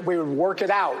would work it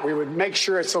out. We would make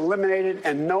sure it's eliminated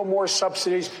and no more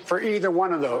subsidies for either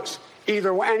one of those,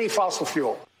 any fossil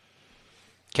fuel.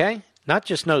 Okay, not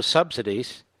just no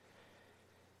subsidies.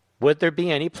 Would there be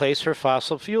any place for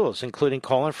fossil fuels, including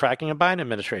coal and fracking in Biden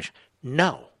administration?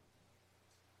 No.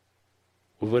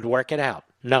 We would work it out.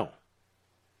 No.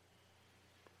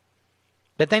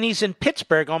 But then he's in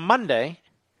Pittsburgh on Monday,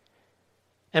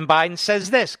 and Biden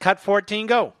says this, cut 14,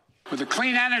 go. With a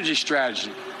clean energy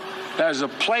strategy, there's a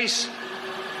place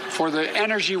for the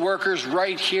energy workers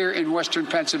right here in Western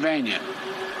Pennsylvania.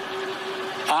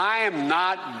 I am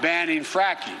not banning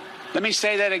fracking. Let me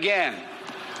say that again.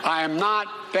 I am not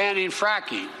banning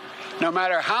fracking, no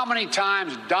matter how many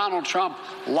times Donald Trump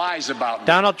lies about me.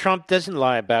 Donald Trump doesn't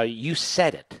lie about you. You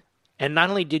said it. And not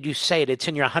only did you say it, it's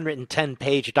in your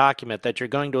 110-page document that you're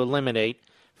going to eliminate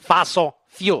fossil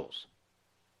fuels.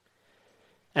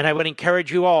 And I would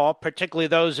encourage you all, particularly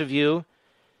those of you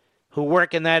who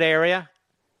work in that area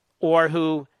or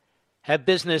who have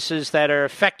businesses that are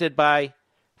affected by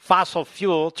fossil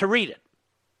fuel, to read it.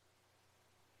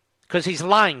 Because he's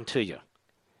lying to you.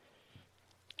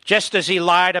 Just as he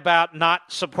lied about not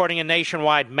supporting a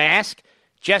nationwide mask,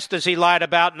 just as he lied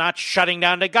about not shutting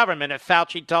down the government if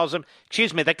Fauci tells him,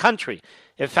 the country,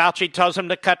 if Fauci tells him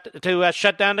to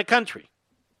shut down the country.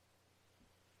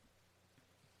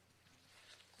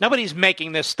 Nobody's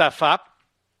making this stuff up.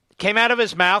 It came out of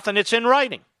his mouth and it's in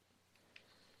writing.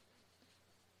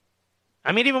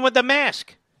 I mean, even with the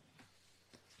mask.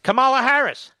 Kamala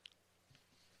Harris,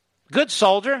 good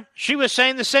soldier. She was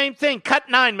saying the same thing. Cut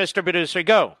 9, Mr. Producer,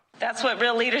 go. That's what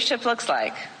real leadership looks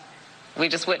like. We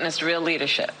just witnessed real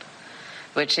leadership,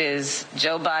 which is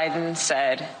Joe Biden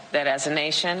said that as a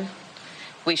nation,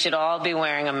 we should all be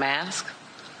wearing a mask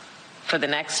for the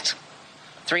next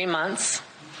 3 months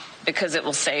because it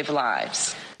will save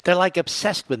lives. They're like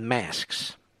obsessed with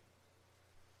masks.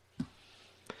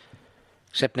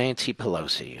 Except Nancy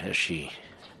Pelosi, as she...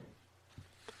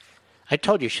 I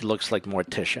told you she looks like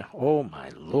Morticia. Oh,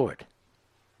 my Lord.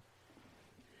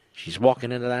 She's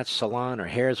walking into that salon. Her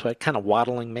hair is kind of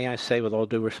waddling, may I say, with all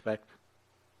due respect.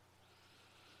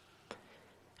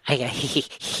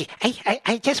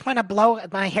 I just want to blow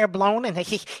my hair blown, and I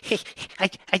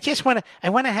just want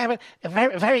to have it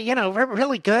very, very,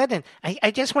 really good, and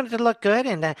I just wanted to look good,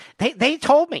 and they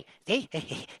told me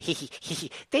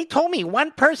they told me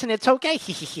one person it's okay,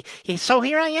 so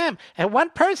here I am, and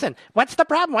one person. What's the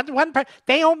problem?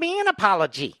 They owe me an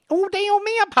apology. Oh, they owe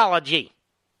me an apology.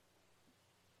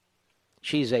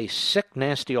 She's a sick,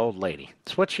 nasty old lady.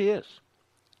 That's what she is.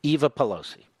 Eva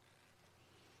Pelosi.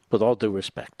 With all due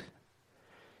respect.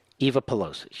 Eva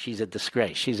Pelosi. She's a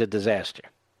disgrace. She's a disaster.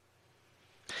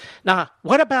 Now,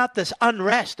 what about this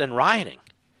unrest and rioting?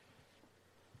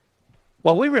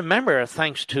 Well, we remember,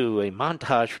 thanks to a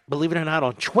montage, believe it or not,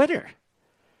 on Twitter,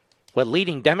 what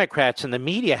leading Democrats in the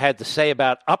media had to say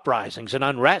about uprisings and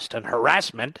unrest and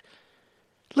harassment.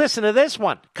 Listen to this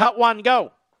one. Cut one,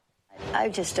 go. I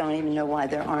just don't even know why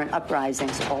there aren't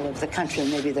uprisings all over the country.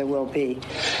 Maybe there will be.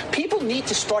 People need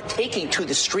to start taking to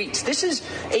the streets. This is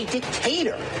a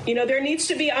dictator. There needs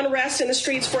to be unrest in the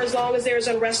streets for as long as there's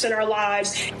unrest in our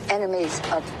lives. Enemies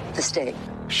of the state.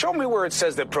 Show me where it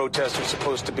says that protests are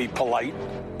supposed to be polite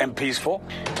and peaceful.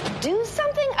 Do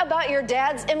something about your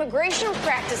dad's immigration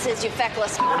practices, you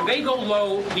feckless. When they go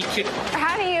low, we kick them.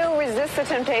 How do you resist the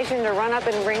temptation to run up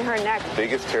and wring her neck? The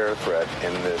biggest terror threat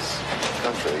in this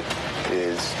country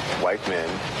is white men,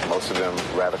 most of them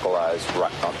radicalized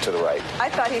up to the right. I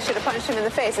thought he should have punched him in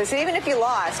the face. I said, even if you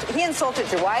lost, he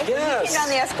insulted your wife. Yes. He came down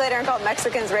the escalator and called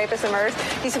Mexicans rapists and murderers.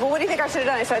 He said, well, what do you think I should have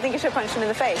done? I said, I think you should have punched him in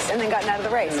the face and then gotten out of the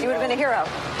race. You would have been a hero.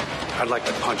 I'd like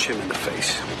to punch him in the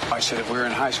face. I said if we were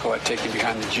in high school, I'd take him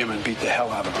behind the gym and beat the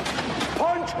hell out of him.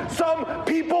 Punch some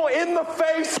people in the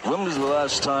face! When was the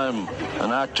last time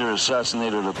an actor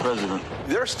assassinated a president?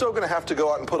 They're still going to have to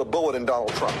go out and put a bullet in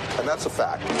Donald Trump, and that's a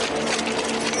fact.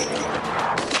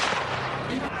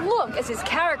 Look, as his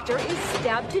character is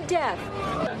stabbed to death.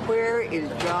 Where is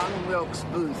John Wilkes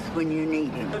Booth when you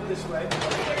need him? This way.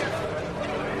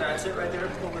 That's it right there.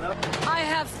 Pull it up. I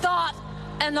have thought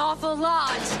an awful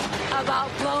lot about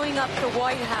blowing up the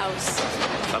White House.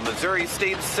 A Missouri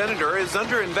state senator is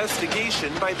under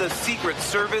investigation by the Secret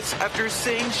Service after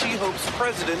saying she hopes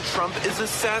President Trump is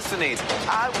assassinated.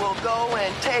 I will go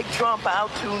and take Trump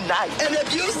out tonight. And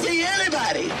if you see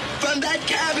anybody from that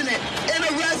cabinet in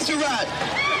a restaurant,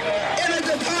 in a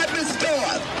department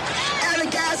store, at a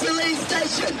gasoline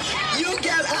station, you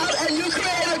get out and you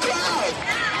create a crowd.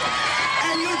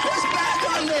 And you push back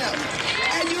on them.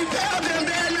 And you tell them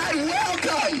they're not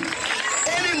welcome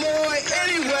anymore,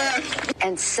 anywhere.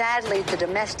 And sadly, the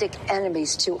domestic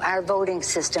enemies to our voting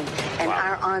system and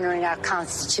our honoring our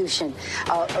Constitution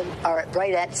are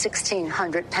right at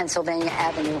 1600 Pennsylvania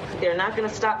Avenue. They're not going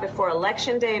to stop before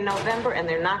Election Day in November, and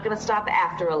they're not going to stop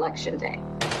after Election Day.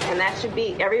 And that should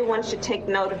be, everyone should take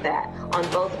note of that on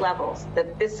both levels,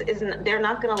 that this isn't, they're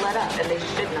not going to let up, and they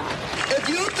should not. If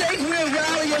you think we're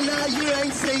rallying now, you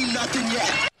ain't seen nothing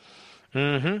yet.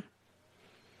 Mm-hmm.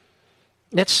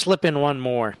 Let's slip in one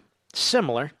more.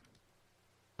 Similar,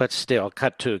 but still.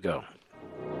 Cut two, go.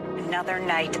 Another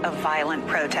night of violent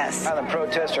protests. Violent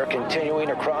protests are continuing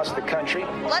across the country.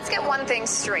 Let's get one thing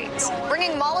straight.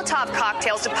 Bringing Molotov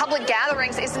cocktails to public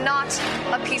gatherings is not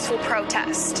a peaceful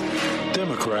protest.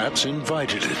 Democrats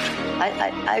invited it.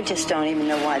 I just don't even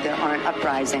know why there aren't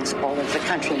uprisings all over the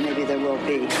country. Maybe there will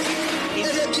be. And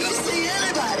if you see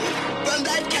anybody from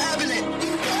that cabinet,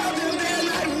 you tell them they're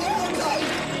not welcome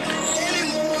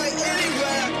anymore,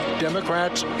 anywhere.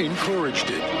 Democrats encouraged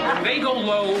it. When they go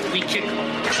low, we kick them.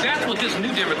 That's what this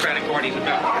new Democratic Party is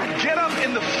about. Get up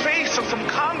in the face of some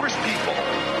Congress people.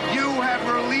 You have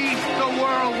released the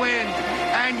whirlwind,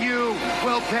 and you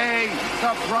will pay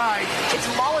the price. It's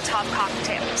Molotov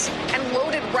cocktails and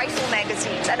loaded rifle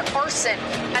magazines and arson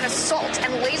and assault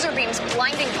and laser beams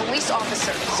blinding police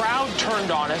officers. The crowd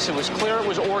turned on us. It was clear it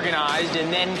was organized,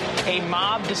 and then a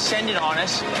mob descended on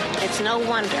us. It's no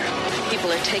wonder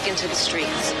people are taken to the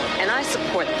streets, and I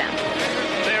support them.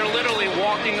 They're literally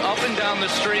walking up and down the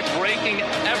street, breaking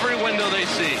every window they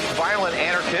see. Violent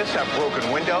anarchists have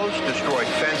broken windows, destroyed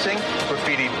fencing,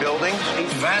 graffitied buildings. The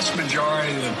vast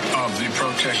majority of the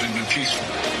protests have been peaceful.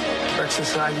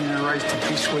 Exercising their rights to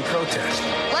peacefully protest.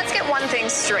 Let's get one thing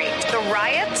straight. The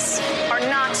riots are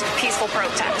not peaceful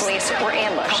protests. Police were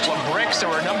ambushed. A couple of bricks, there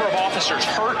were a number of officers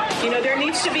hurt. There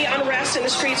needs to be unrest in the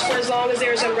streets for as long as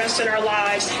there's unrest in our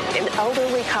lives. An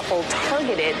elderly couple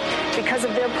targeted because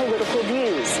of their political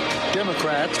views. Democrats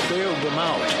Democrats bailed them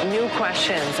out. New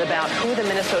questions about who the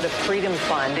Minnesota Freedom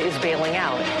Fund is bailing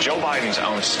out. Joe Biden's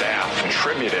own staff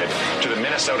contributed to the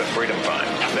Minnesota Freedom Fund.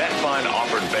 That fund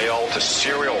offered bail to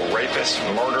serial rapists,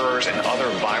 murderers, and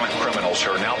other violent criminals who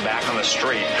are now back on the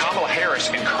street. Kamala Harris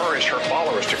encouraged her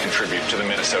followers to contribute to the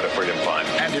Minnesota Freedom Fund.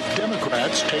 And if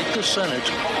Democrats take the Senate,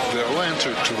 they'll answer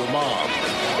to the mob.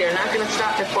 They're not going to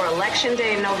stop before Election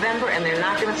Day in November, and they're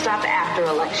not going to stop after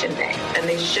Election Day, and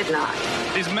they should not.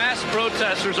 These mass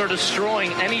protesters are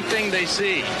destroying anything they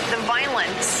see. The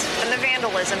violence and the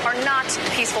vandalism are not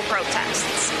peaceful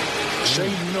protests. Say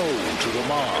no to the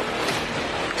mob.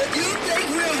 If you think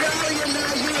we're rallying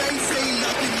now, you ain't seen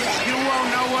nothing yet. You won't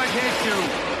know what hit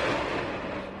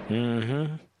you.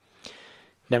 Mm-hmm.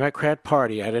 Democrat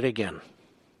Party at it again.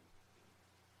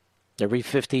 Every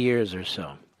 50 years or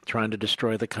so, trying to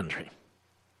destroy the country.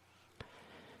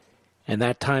 And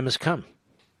that time has come.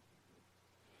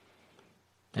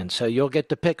 And so you'll get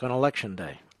to pick on Election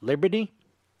Day. Liberty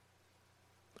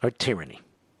or tyranny?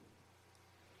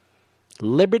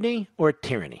 Liberty or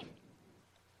tyranny?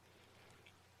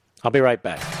 I'll be right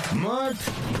back. Mark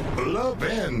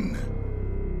Levin.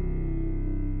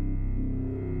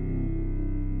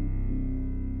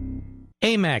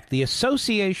 AMAC, the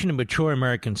Association of Mature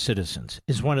American Citizens,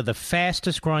 is one of the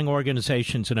fastest-growing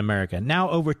organizations in America, now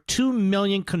over 2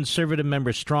 million conservative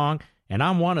members strong, and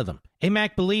I'm one of them.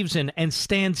 AMAC believes in and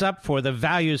stands up for the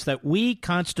values that we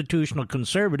constitutional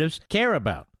conservatives care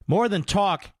about. More than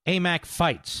talk, AMAC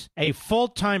fights. A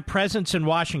full-time presence in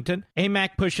Washington,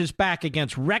 AMAC pushes back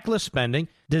against reckless spending,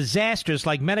 disasters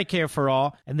like Medicare for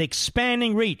All, and the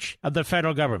expanding reach of the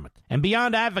federal government. And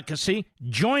beyond advocacy,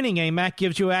 joining AMAC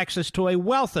gives you access to a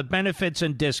wealth of benefits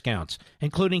and discounts,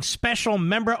 including special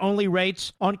member-only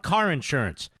rates on car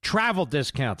insurance, travel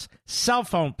discounts, cell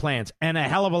phone plans, and a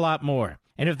hell of a lot more.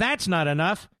 And if that's not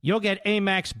enough, you'll get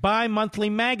AMAC's bi-monthly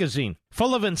magazine,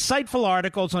 full of insightful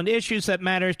articles on issues that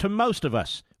matter to most of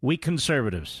us, we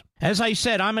conservatives. As I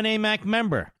said, I'm an AMAC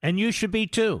member, and you should be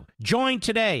too. Join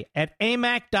today at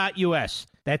amac.us.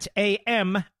 That's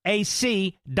AMAC.us.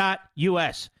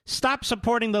 Stop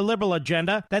supporting the liberal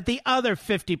agenda that the other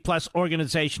 50-plus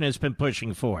organization has been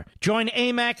pushing for. Join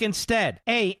AMAC instead.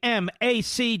 AMAC.us.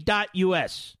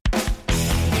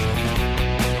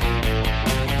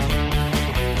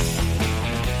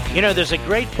 You know, there's a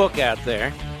great book out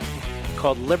there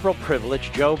called Liberal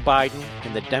Privilege, Joe Biden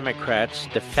and the Democrats'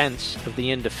 Defense of the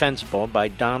Indefensible by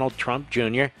Donald Trump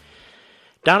Jr.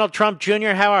 Donald Trump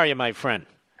Jr., how are you, my friend?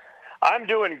 I'm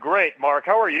doing great, Mark.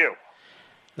 How are you?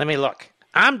 Let me look.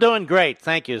 I'm doing great.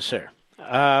 Thank you, sir.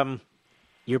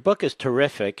 Your book is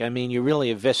terrific. I mean, you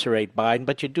really eviscerate Biden,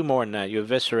 but you do more than that. You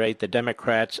eviscerate the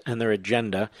Democrats and their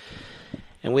agenda.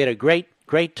 And we had a great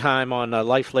time on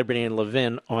Life, Liberty, and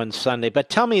Levin on Sunday. But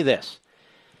tell me this.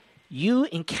 You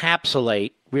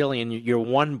encapsulate, really, in your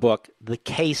one book, the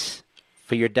case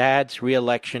for your dad's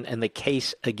reelection and the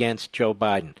case against Joe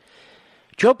Biden.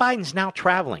 Joe Biden's now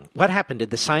traveling. What happened? Did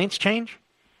the science change?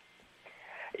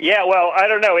 Yeah, well, I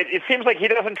don't know. It seems like he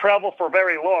doesn't travel for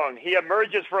very long. He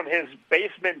emerges from his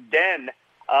basement den,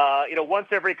 once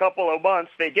every couple of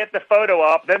months. They get the photo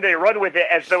up, then they run with it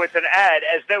as though it's an ad,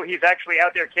 as though he's actually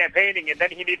out there campaigning, and then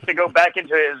he needs to go back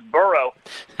into his burrow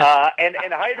and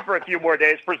hide for a few more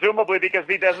days, presumably because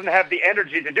he doesn't have the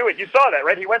energy to do it. You saw that,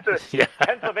 right? He went to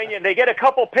Pennsylvania, and they get a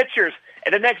couple pictures,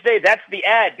 and the next day that's the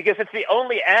ad, because it's the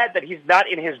only ad that he's not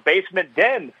in his basement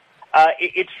den.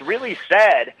 It's really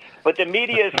sad, but the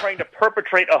media is trying to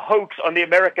perpetrate a hoax on the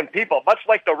American people, much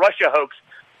like the Russia hoax.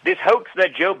 This hoax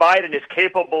that Joe Biden is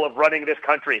capable of running this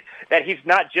country, that he's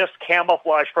not just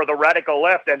camouflage for the radical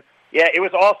left. And, yeah, it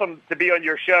was awesome to be on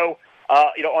your show,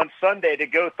 on Sunday to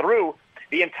go through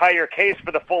the entire case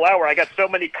for the full hour. I got so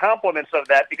many compliments of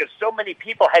that because so many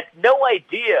people had no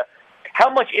idea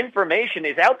how much information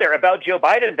is out there about Joe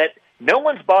Biden that no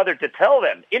one's bothered to tell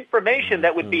them. Information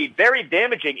that would be very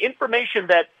damaging, information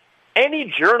that any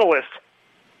journalist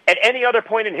at any other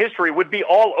point in history would be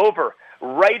all over,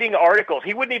 writing articles.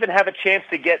 He wouldn't even have a chance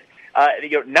to get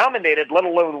nominated, let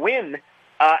alone win.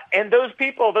 And those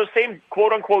people, those same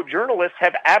quote-unquote journalists,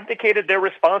 have abdicated their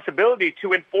responsibility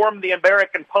to inform the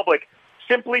American public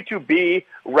simply to be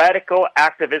radical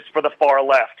activists for the far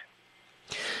left.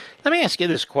 Let me ask you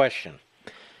this question.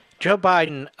 Joe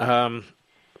Biden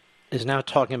is now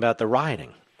talking about the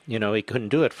rioting. You know, he couldn't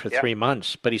do it for 3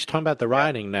 months, but he's talking about the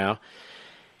rioting now.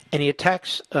 And he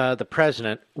attacks the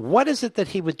president. What is it that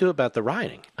he would do about the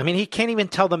rioting? I mean, he can't even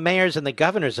tell the mayors and the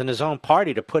governors in his own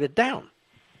party to put it down.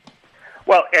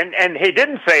 Well, and he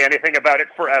didn't say anything about it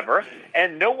forever,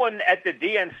 and no one at the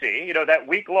DNC, that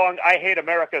week-long I Hate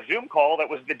America Zoom call that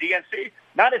was the DNC,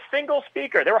 not a single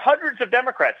speaker. There were hundreds of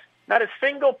Democrats. Not a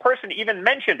single person even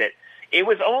mentioned it. It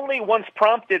was only once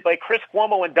prompted by Chris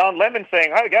Cuomo and Don Lemon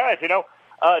saying, "Hi, guys,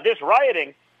 this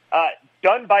rioting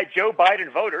done by Joe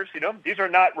Biden voters, these are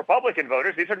not Republican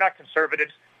voters. These are not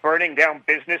conservatives burning down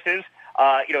businesses,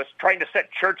 trying to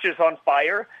set churches on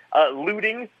fire,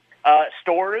 looting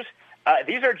stores.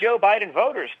 These are Joe Biden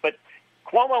voters." But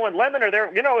Cuomo and Lemon are there.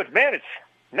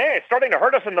 It's starting to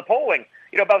hurt us in the polling.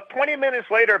 About 20 minutes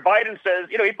later, Biden says,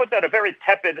 he puts out a very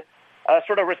tepid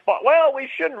sort of response. Well, we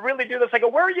shouldn't really do this. I go,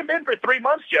 where have you been for 3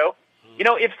 months, Joe?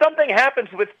 If something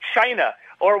happens with China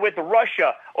or with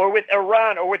Russia or with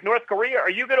Iran or with North Korea, are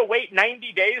you going to wait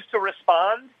 90 days to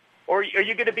respond? Or are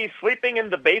you going to be sleeping in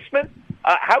the basement?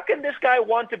 How can this guy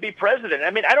want to be president?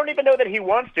 I mean, I don't even know that he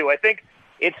wants to. I think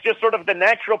it's just sort of the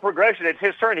natural progression. It's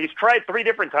his turn. He's tried 3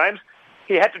 different times.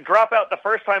 He had to drop out the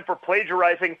first time for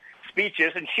plagiarizing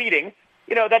speeches and cheating.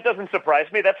 That doesn't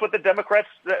surprise me. That's what the Democrats,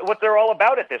 what they're all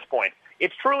about at this point.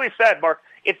 It's truly sad, Mark.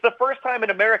 It's the first time in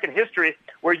American history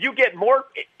where you get more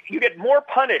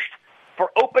punished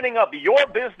for opening up your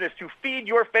business to feed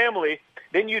your family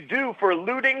than you do for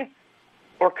looting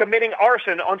or committing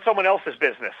arson on someone else's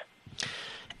business.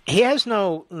 He has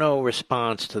no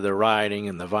response to the rioting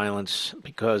and the violence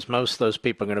because most of those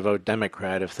people are going to vote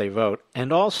Democrat if they vote.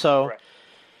 And also, correct,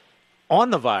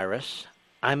 on the virus,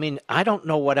 I mean, I don't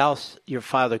know what else your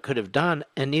father could have done,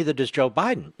 and neither does Joe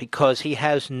Biden, because he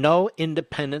has no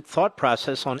independent thought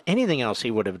process on anything else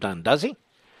he would have done, does he?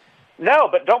 No,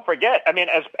 but don't forget, I mean,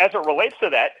 as it relates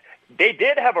to that, they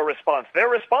did have a response. Their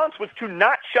response was to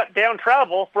not shut down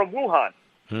travel from Wuhan.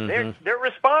 Mm-hmm. Their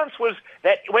response was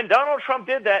that when Donald Trump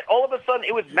did that, all of a sudden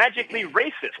it was magically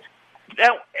racist.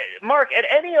 Now, Mark, at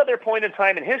any other point in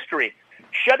time in history,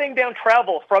 shutting down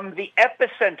travel from the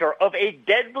epicenter of a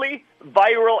deadly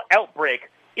viral outbreak,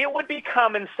 it would be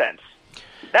common sense.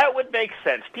 That would make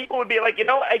sense. People would be like,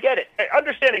 I get it.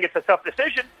 Understanding it's a tough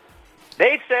decision.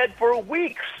 They said for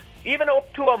weeks, even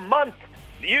up to a month,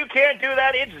 you can't do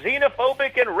that. It's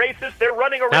xenophobic and racist. They're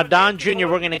running around. Now, Don Jr.,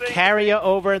 we're going to carry you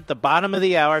over at the bottom of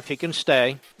the hour if you can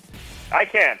stay. I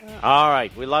can. All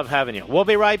right. We love having you. We'll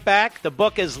be right back. The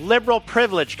book is Liberal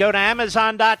Privilege. Go to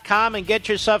Amazon.com and get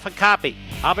yourself a copy.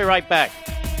 I'll be right back.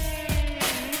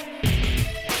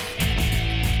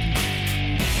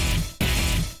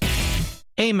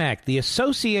 AMAC, the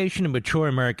Association of Mature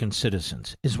American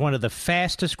Citizens, is one of the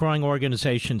fastest growing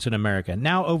organizations in America.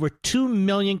 Now over 2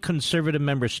 million conservative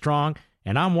members strong,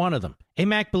 and I'm one of them.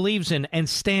 AMAC believes in and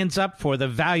stands up for the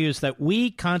values that we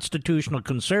constitutional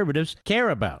conservatives care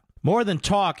about. More than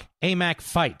talk, AMAC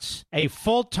fights. A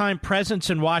full-time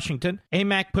presence in Washington,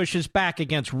 AMAC pushes back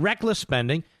against reckless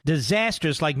spending,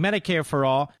 disasters like Medicare for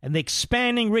All, and the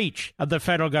expanding reach of the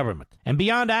federal government. And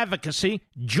beyond advocacy,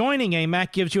 joining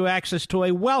AMAC gives you access to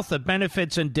a wealth of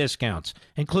benefits and discounts,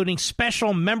 including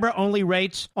special member-only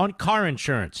rates on car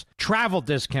insurance, travel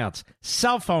discounts,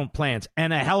 cell phone plans,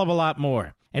 and a hell of a lot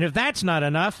more. And if that's not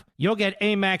enough, you'll get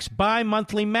AMAC's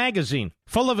bi-monthly magazine,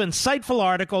 full of insightful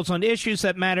articles on issues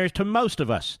that matter to most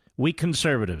of us, we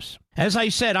conservatives. As I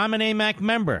said, I'm an AMAC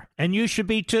member, and you should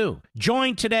be too.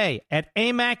 Join today at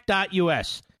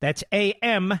amac.us. That's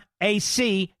AMAC.us.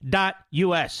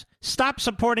 Stop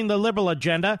supporting the liberal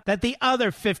agenda that the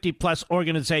other 50-plus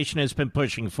organization has been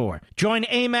pushing for. Join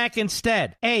AMAC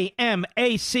instead. AMAC.us.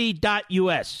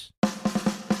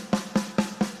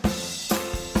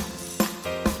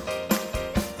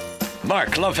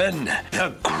 Mark Levin,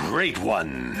 the great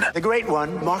one. The great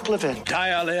one, Mark Levin.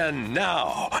 Dial in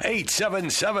now,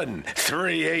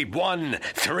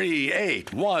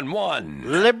 877-381-3811.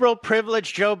 Liberal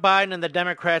Privilege, Joe Biden and the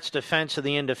Democrats' Defense of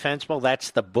the Indefensible.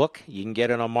 That's the book. You can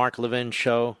get it on Mark Levin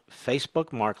Show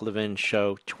Facebook, Mark Levin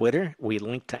Show Twitter. We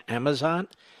link to Amazon.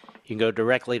 You can go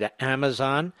directly to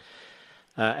Amazon.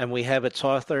 And we have its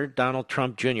author, Donald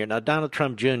Trump Jr. Now, Donald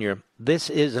Trump Jr., this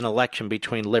is an election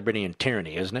between liberty and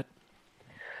tyranny, isn't it?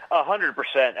 100%.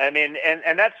 I mean,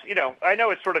 and that's, I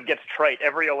know it sort of gets trite.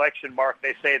 Every election, Mark,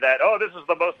 they say that, this is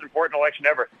the most important election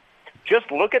ever.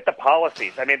 Just look at the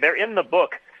policies. I mean, they're in the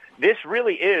book. This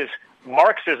really is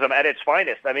Marxism at its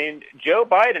finest. I mean, Joe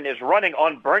Biden is running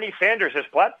on Bernie Sanders'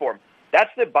 platform.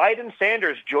 That's the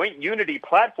Biden-Sanders Joint Unity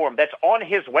platform that's on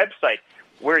his website,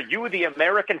 where you, the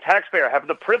American taxpayer, have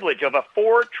the privilege of a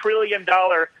 $4 trillion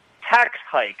tax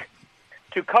hike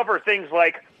to cover things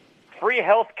like free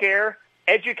health care,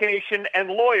 education, and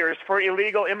lawyers for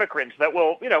illegal immigrants that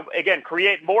will, again,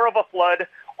 create more of a flood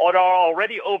on our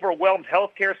already overwhelmed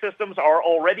healthcare systems, our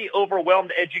already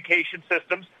overwhelmed education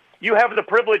systems. you have the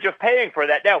privilege of paying for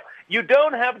that. Now, you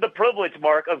don't have the privilege,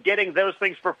 Mark, of getting those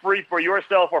things for free for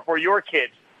yourself or for your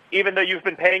kids, even though you've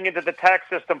been paying into the tax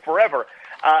system forever.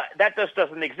 That just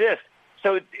doesn't exist.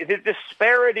 So the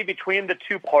disparity between the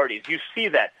two parties, you see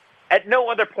that. At no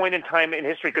other point in time in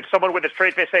history could someone with a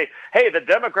straight face say, hey, the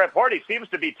Democrat Party seems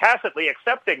to be tacitly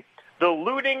accepting the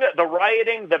looting, the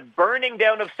rioting, the burning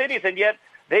down of cities, and yet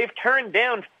they've turned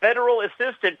down federal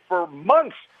assistance for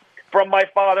months from my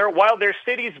father while their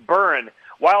cities burn,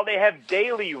 while they have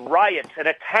daily riots and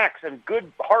attacks and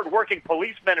good, hardworking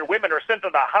policemen and women are sent to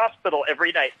the hospital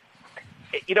every night.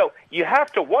 You know, you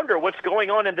have to wonder what's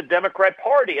going on in the Democrat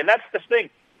Party, and that's the thing.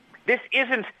 This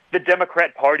isn't the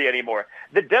Democrat Party anymore.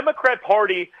 The Democrat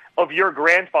Party of your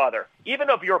grandfather,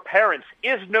 even of your parents,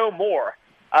 is no more.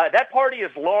 That party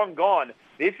is long gone.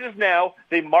 This is now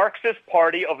the Marxist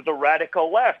Party of the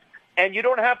radical left. And you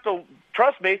don't have to,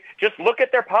 trust me, just look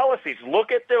at their policies.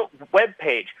 Look at the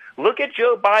webpage. Look at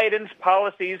Joe Biden's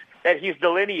policies that he's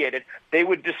delineated. They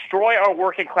would destroy our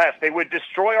working class. They would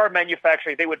destroy our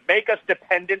manufacturing. They would make us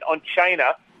dependent on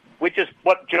China, which is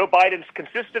what Joe Biden's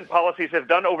consistent policies have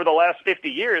done over the last 50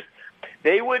 years.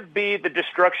 They would be the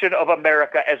destruction of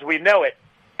America as we know it.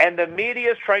 And the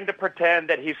media is trying to pretend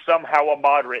that he's somehow a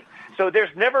moderate. So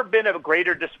there's never been a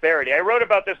greater disparity. I wrote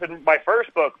about this in my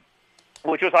first book,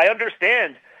 which was I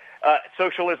understand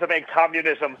socialism and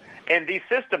communism and these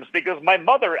systems because my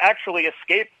mother actually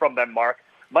escaped from them, Mark.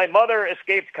 My mother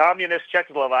escaped communist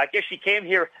Czechoslovakia. She came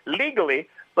here legally,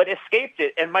 but escaped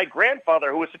it. And my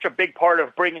grandfather, who was such a big part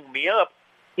of bringing me up,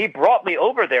 he brought me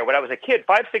over there when I was a kid,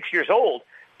 5, 6 years old,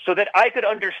 so that I could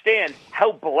understand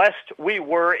how blessed we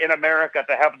were in America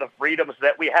to have the freedoms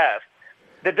that we have.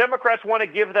 The Democrats want to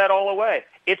give that all away.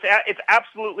 It's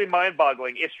absolutely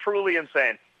mind-boggling. It's truly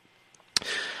insane.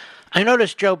 I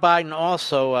noticed Joe Biden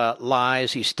also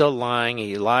lies. He's still lying.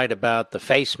 He lied about the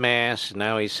face mask.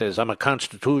 Now he says, I'm a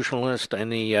constitutionalist,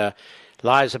 and he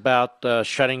lies about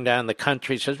shutting down the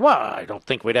country. He says, well, I don't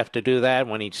think we'd have to do that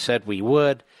when he said we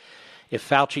would if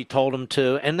Fauci told him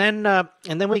to. And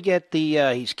then we get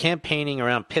he's campaigning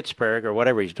around Pittsburgh or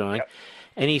whatever he's doing,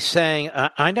 and he's saying,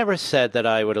 I never said that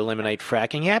I would eliminate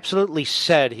fracking. He absolutely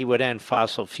said he would end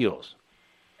fossil fuels.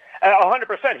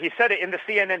 100%. He said it in the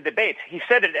CNN debates. He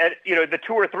said it at the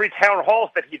 2 or 3 town halls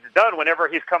that he's done whenever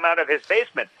he's come out of his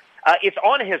basement. It's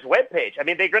on his webpage. I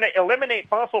mean, they're going to eliminate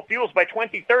fossil fuels by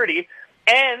 2030,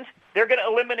 and they're going to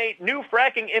eliminate new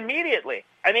fracking immediately.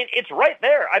 I mean, it's right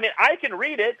there. I mean, I can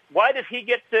read it. Why does he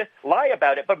get to lie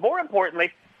about it? But more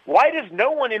importantly, why does no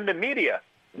one in the media,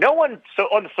 no one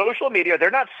on social media,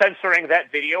 they're not censoring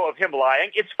that video of him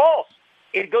lying? It's false.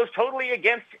 It goes totally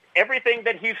against everything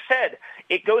that he's said.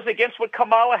 It goes against what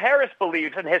Kamala Harris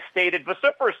believes and has stated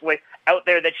vociferously out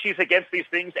there, that she's against these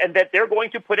things and that they're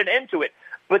going to put an end to it.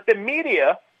 But the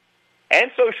media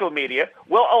and social media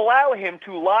will allow him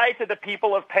to lie to the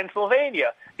people of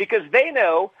Pennsylvania because they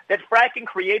know that fracking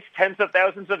creates tens of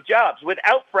thousands of jobs.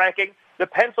 Without fracking, the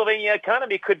Pennsylvania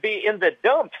economy could be in the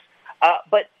dumps.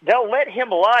 But they'll let him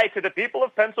lie to the people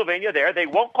of Pennsylvania there. They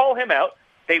won't call him out.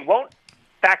 They won't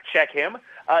fact-check him.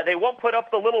 They won't put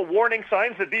up the little warning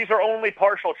signs that these are only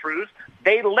partial truths.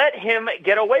 They let him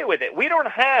get away with it. We don't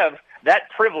have that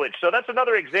privilege. So that's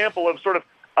another example of sort of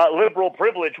liberal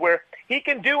privilege where he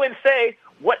can do and say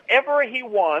whatever he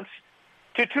wants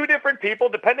to 2 different people,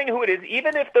 depending who it is,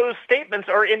 even if those statements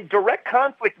are in direct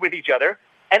conflict with each other.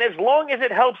 And as long as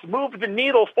it helps move the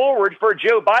needle forward for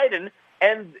Joe Biden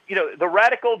and, the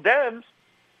radical Dems,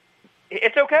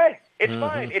 it's okay. It's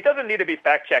fine. It doesn't need to be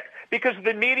fact-checked because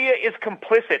the media is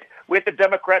complicit with the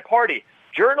Democrat Party.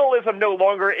 Journalism no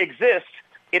longer exists.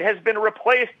 It has been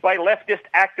replaced by leftist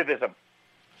activism.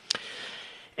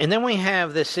 And then we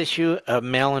have this issue of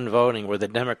mail-in voting where the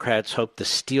Democrats hope to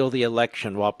steal the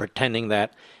election while pretending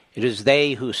that it is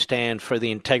they who stand for the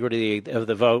integrity of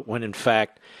the vote when, in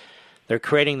fact, they're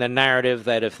creating the narrative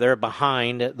that if they're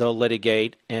behind, they'll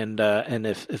litigate, and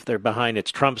if they're behind,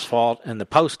 it's Trump's fault and the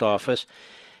post office.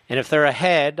 And if they're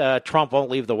ahead, Trump won't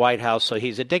leave the White House, so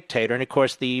he's a dictator. And, of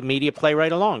course, the media play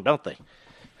right along, don't they?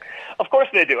 Of course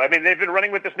they do. I mean, they've been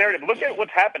running with this narrative. Look at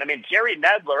what's happened. I mean, Jerry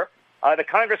Nadler, the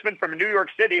congressman from New York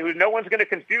City, who no one's going to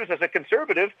confuse as a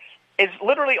conservative, is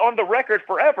literally on the record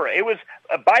forever. It was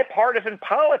bipartisan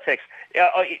politics.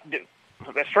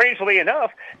 Strangely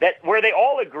enough, that where they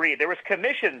all agreed, there was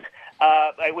commissions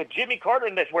with Jimmy Carter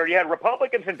in this, where you had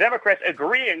Republicans and Democrats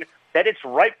agreeing that it's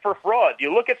ripe for fraud.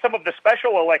 You look at some of the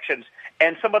special elections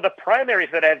and some of the primaries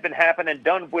that have been happening and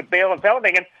done with mail and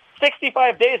balloting, and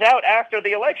 65 days out after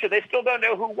the election, they still don't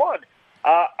know who won.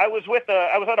 I was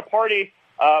at a party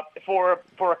for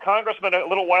a congressman a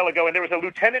little while ago, and there was a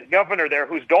lieutenant governor there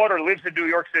whose daughter lives in New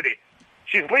York City.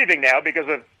 She's leaving now because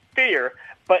of fear,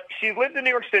 but she lived in New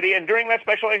York City, and during that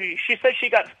special election, she said she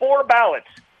got 4 ballots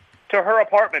to her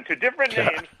apartment, to different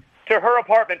names, to her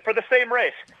apartment for the same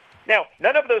race. Now,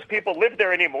 none of those people live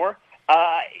there anymore,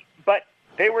 but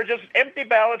they were just empty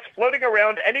ballots floating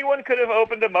around. Anyone could have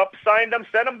opened them up, signed them,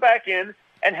 sent them back in,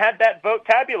 and had that vote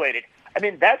tabulated. I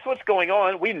mean, that's what's going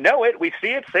on. We know it. We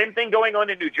see it. Same thing going on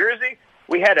in New Jersey.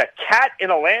 We had a cat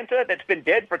in Atlanta that's been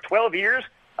dead for 12 years.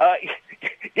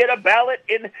 Get a ballot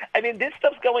in. I mean, this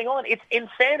stuff's going on. It's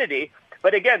insanity.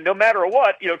 But again, no matter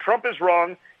what, Trump is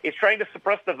wrong. He's trying to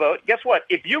suppress the vote. Guess what?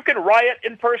 If you can riot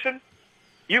in person,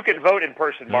 you can vote in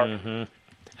person, Mark. Mm-hmm.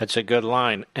 That's a good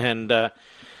line. And the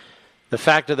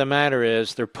fact of the matter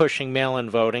is they're pushing mail-in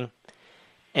voting,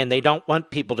 and they don't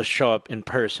want people to show up in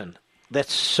person.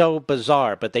 That's so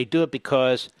bizarre, but they do it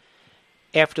because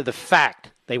after the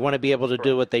fact, they want to be able to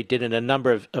do what they did in a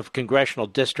number of congressional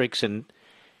districts in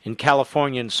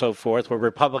California and so forth, where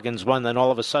Republicans won, then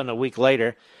all of a sudden a week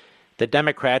later, the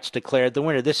Democrats declared the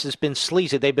winner. This has been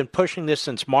sleazy. They've been pushing this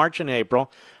since March and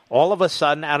April. All of a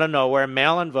sudden, out of nowhere,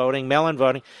 mail-in voting.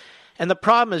 And the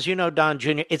problem is, Don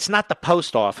Jr., it's not the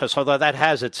post office, although that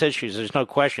has its issues, there's no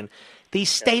question. These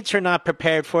states are not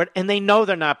prepared for it, and they know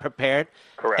they're not prepared.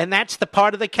 Correct. And that's the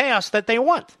part of the chaos that they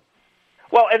want.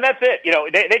 Well, and that's it.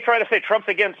 They try to say Trump's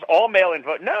against all mail-in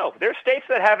vote. No, there's states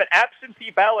that have an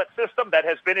absentee ballot system that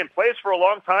has been in place for a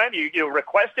long time. You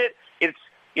request it. It's,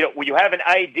 you have an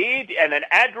ID and an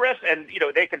address, and,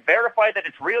 they can verify that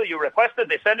it's real. You request it.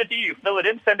 They send it to you. You fill it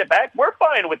in, send it back. We're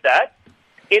fine with that.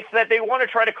 It's that they want to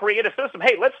try to create a system.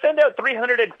 Hey, let's send out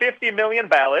 350 million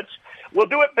ballots. We'll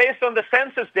do it based on the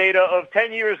census data of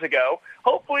 10 years ago.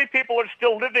 Hopefully people are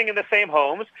still living in the same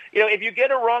homes. If you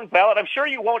get a wrong ballot, I'm sure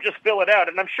you won't just fill it out.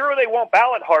 And I'm sure they won't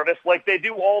ballot harvest like they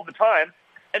do all the time.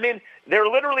 I mean, they're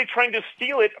literally trying to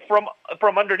steal it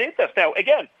from underneath us. Now,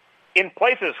 again, in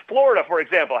places, Florida, for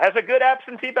example, has a good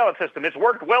absentee ballot system. It's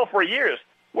worked well for years.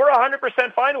 We're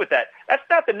 100% fine with that. That's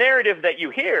not the narrative that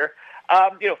you hear.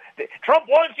 Trump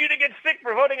wants you to get sick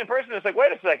for voting in person. It's like,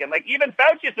 wait a second. Like, even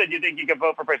Fauci said you think you can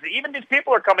vote for person. Even these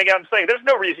people are coming out and saying there's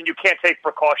no reason you can't take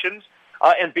precautions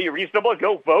and be reasonable.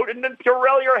 Go vote and then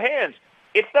Purell your hands.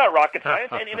 It's not rocket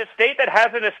science. And in a state that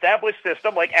has an established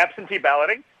system like absentee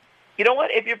balloting, you know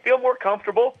what? If you feel more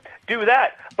comfortable, do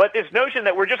that. But this notion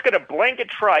that we're just going to blanket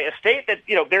try a state that,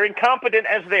 they're incompetent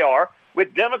as they are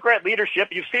with Democrat leadership.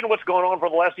 You've seen what's going on for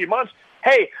the last few months.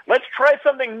 Hey, let's try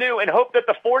something new and hope that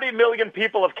the 40 million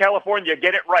people of California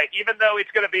get it right, even though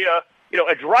it's going to be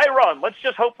a dry run. Let's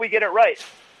just hope we get it right.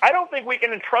 I don't think we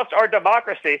can entrust our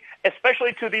democracy,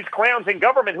 especially to these clowns in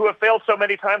government who have failed so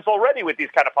many times already with these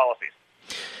kind of policies.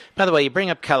 By the way, you bring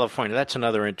up California. That's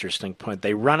another interesting point.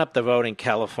 They run up the vote in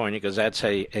California because that's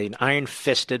an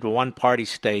iron-fisted, one-party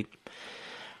state.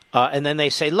 And then they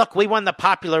say, look, we won the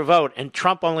popular vote, and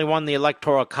Trump only won the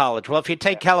Electoral College. Well, if you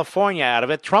take California out of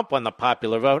it, Trump won the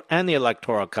popular vote and the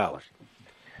Electoral College.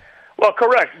 Well,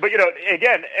 correct. But,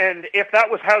 again, and if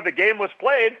that was how the game was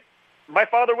played, my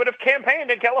father would have campaigned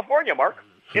in California, Mark.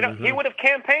 He would have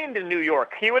campaigned in New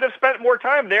York. He would have spent more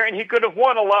time there, and he could have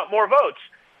won a lot more votes.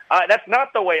 That's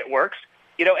not the way it works.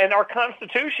 And our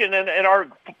Constitution and our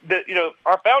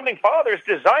founding fathers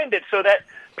designed it so that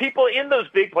people in those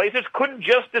big places couldn't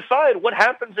just decide what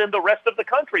happens in the rest of the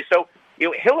country. So,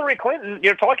 Hillary Clinton,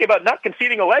 talking about not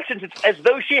conceding elections, it's as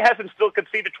though she hasn't still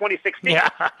conceded 2016. Yeah,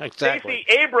 exactly.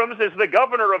 Stacey Abrams is the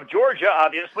governor of Georgia,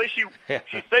 obviously. She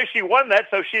says she won that,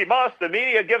 so she must. The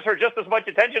media gives her just as much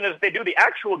attention as they do the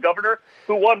actual governor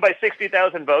who won by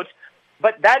 60,000 votes.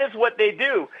 But that is what they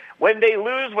do. When they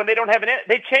lose, when they don't have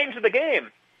they change the game.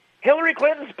 Hillary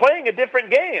Clinton's playing a different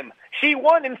game. She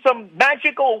won in some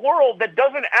magical world that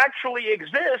doesn't actually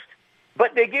exist,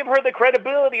 but they give her the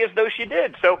credibility as though she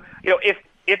did. So, if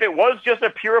it was just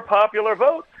a pure popular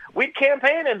vote, we'd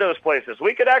campaign in those places.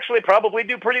 We could actually probably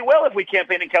do pretty well if we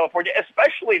campaign in California,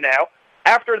 especially now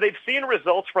after they've seen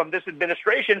results from this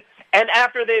administration and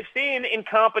after they've seen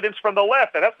incompetence from the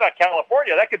left. And that's not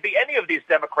California. That could be any of these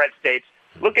Democrat states.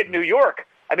 Look at New York.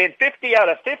 50 out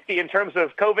of 50 in terms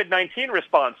of COVID-19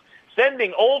 response.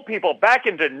 Sending old people back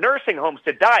into nursing homes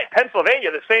to die.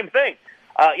 Pennsylvania, the same thing.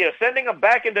 Sending them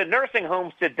back into nursing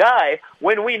homes to die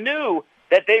when we knew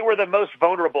that they were the most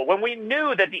vulnerable, when we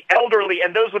knew that the elderly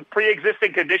and those with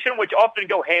pre-existing condition, which often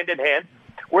go hand in hand,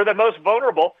 were the most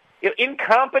vulnerable.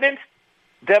 Incompetent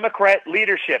Democrat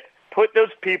leadership put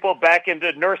those people back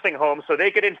into nursing homes so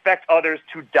they could infect others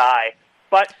to die.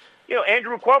 But,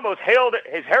 Andrew Cuomo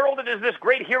is heralded as this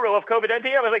great hero of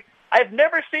COVID-19. I was like, I've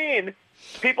never seen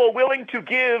people willing to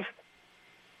give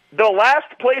the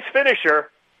last place finisher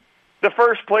the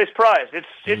first place prize.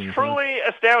 It's truly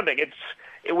astounding.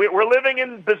 We're living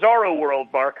in bizarro world,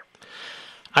 Mark.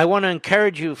 I want to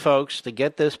encourage you folks to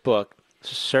get this book,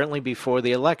 certainly before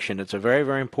the election. It's a very,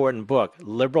 very important book.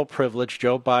 Liberal Privilege,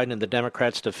 Joe Biden and the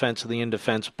Democrats' Defense of the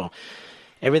Indefensible.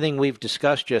 Everything we've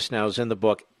discussed just now is in the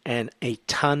book, and a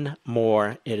ton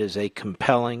more. It is a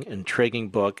compelling, intriguing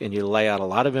book, and you lay out a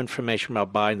lot of information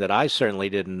about Biden that I certainly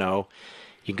didn't know.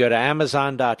 You can go to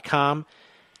Amazon.com,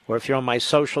 or if you're on my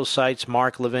social sites,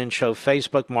 Mark Levin Show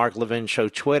Facebook, Mark Levin Show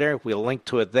Twitter, we'll link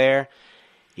to it there.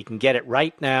 You can get it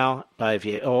right now. If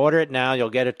you order it now, you'll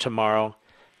get it tomorrow.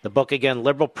 The book again,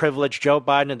 Liberal Privilege, Joe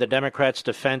Biden and the Democrats'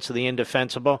 Defense of the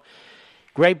Indefensible.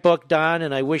 Great book, Don,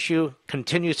 and I wish you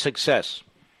continued success.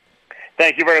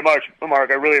 Thank you very much,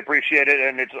 Mark. I really appreciate it,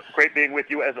 and it's great being with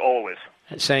you as always.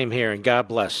 Same here, and God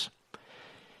bless.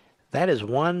 That is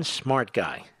one smart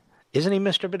guy. Isn't he,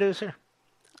 Mr. Producer?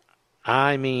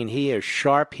 I mean, he is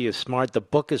sharp, he is smart. The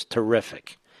book is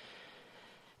terrific.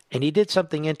 And he did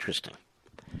something interesting.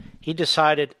 He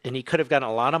decided, and he could have gotten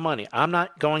a lot of money. I'm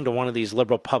not going to one of these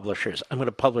liberal publishers. I'm going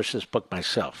to publish this book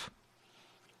myself.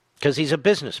 Because he's a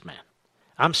businessman.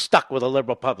 I'm stuck with a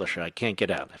liberal publisher. I can't get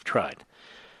out. I've tried.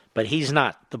 But he's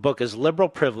not. The book is Liberal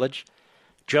Privilege,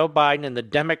 Joe Biden and the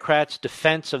Democrats'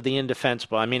 Defense of the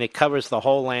Indefensible. I mean, it covers the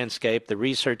whole landscape. The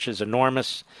research is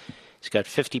enormous. It's got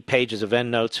 50 pages of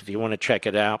endnotes if you want to check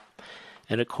it out.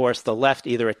 And, of course, the left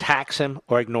either attacks him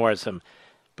or ignores him.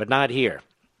 But not here.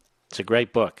 It's a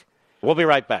great book. We'll be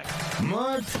right back.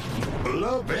 Mark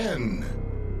Levin.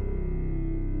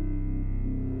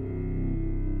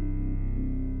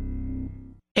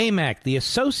 AMAC, the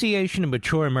Association of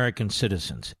Mature American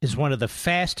Citizens, is one of the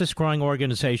fastest-growing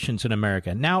organizations in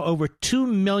America. Now over 2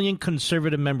 million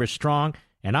conservative members strong,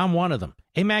 and I'm one of them.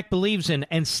 AMAC believes in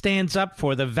and stands up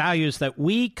for the values that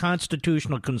we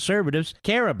constitutional conservatives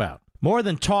care about. More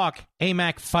than talk,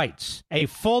 AMAC fights. A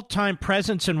full-time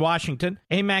presence in Washington,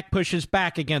 AMAC pushes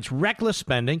back against reckless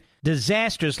spending,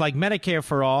 disasters like Medicare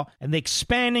for All, and the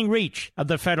expanding reach of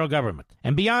the federal government.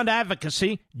 And beyond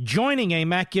advocacy, joining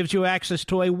AMAC gives you access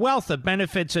to a wealth of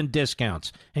benefits and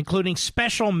discounts, including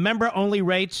special member-only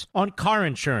rates on car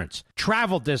insurance,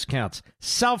 travel discounts,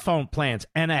 cell phone plans,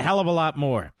 and a hell of a lot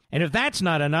more. And if that's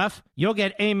not enough, you'll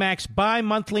get AMAC's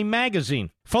bi-monthly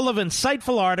magazine, full of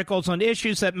insightful articles on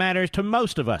issues that matter to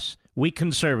most of us, we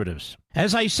conservatives.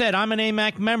 As I said, I'm an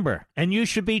AMAC member, and you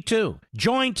should be too.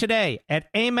 Join today at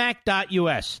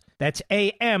amac.us. That's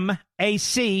AMAC.us.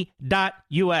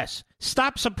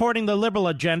 Stop supporting the liberal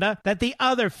agenda that the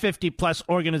other 50-plus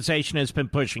organization has been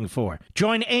pushing for.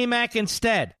 Join AMAC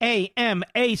instead.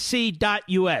 AMAC.us.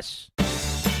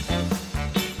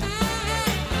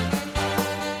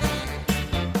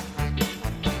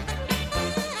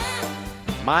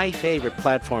 My favorite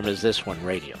platform is this one,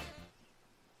 radio.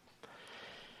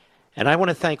 And I want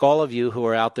to thank all of you who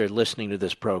are out there listening to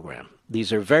this program.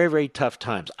 These are very, very tough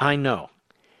times. I know.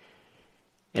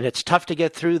 And it's tough to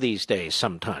get through these days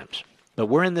sometimes. But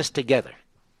we're in this together.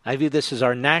 I view this as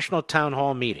our national town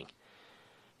hall meeting,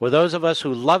 where those of us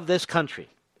who love this country,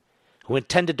 who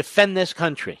intend to defend this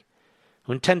country,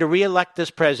 who intend to re-elect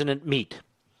this president meet.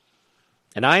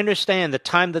 And I understand the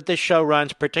time that this show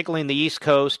runs, particularly in the East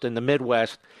Coast and the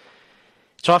Midwest,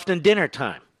 it's often dinner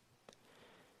time.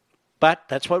 But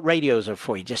that's what radios are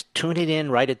for. You just tune it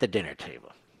in right at the dinner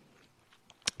table.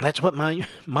 That's what my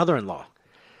mother-in-law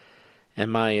and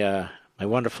my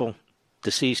wonderful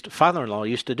deceased father-in-law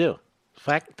used to do. In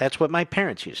fact, that's what my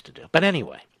parents used to do. But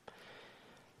anyway,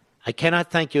 I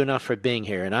cannot thank you enough for being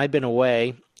here. And I've been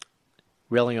away,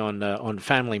 really, on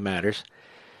family matters.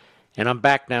 And I'm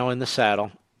back now in the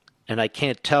saddle, and I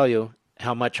can't tell you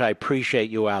how much I appreciate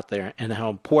you out there and how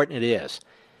important it is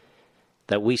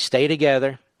that we stay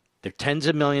together. There are tens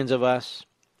of millions of us,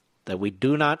 that we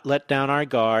do not let down our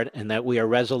guard, and that we are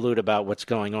resolute about what's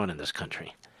going on in this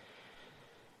country.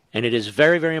 And it is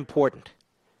very, very important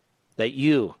that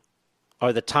you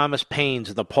are the Thomas Paines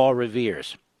and the Paul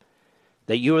Reveres,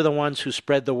 that you are the ones who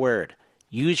spread the word.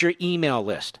 Use your email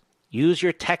list. Use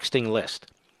your texting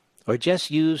list. Or just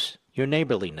use your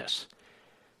neighborliness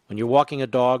when you're walking a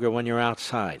dog or when you're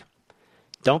outside.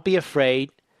 Don't be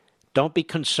afraid. Don't be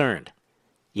concerned.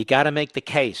 You got to make the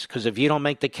case, because if you don't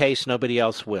make the case, nobody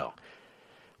else will.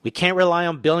 We can't rely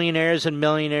on billionaires and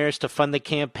millionaires to fund the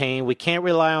campaign. We can't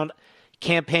rely on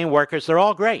campaign workers. They're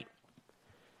all great.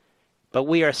 But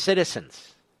we are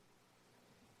citizens.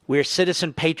 We are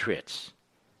citizen patriots.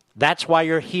 That's why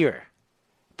you're here.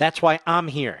 That's why I'm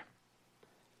here.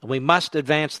 And we must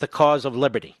advance the cause of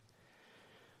liberty.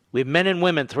 We have men and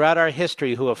women throughout our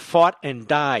history who have fought and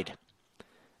died.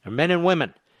 There are men and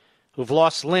women who've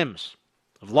lost limbs,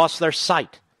 have lost their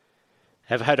sight,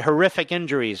 have had horrific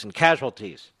injuries and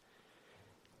casualties.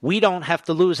 We don't have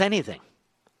to lose anything,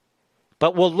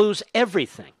 but we'll lose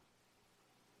everything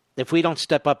if we don't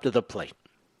step up to the plate.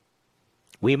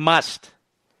 We must.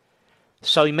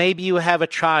 So maybe you have a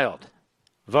child,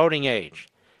 voting age.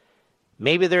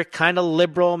 Maybe they're kind of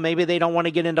liberal. Maybe they don't want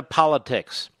to get into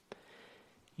politics.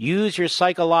 Use your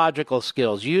psychological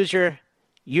skills. Be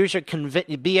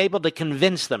able to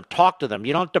convince them. Talk to them.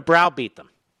 You don't have to browbeat them.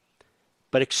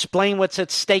 But explain what's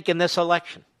at stake in this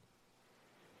election.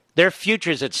 Their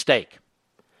future's at stake.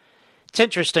 It's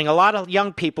interesting. A lot of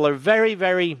young people are very,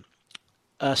 very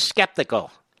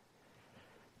skeptical,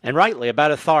 and rightly, about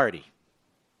authority.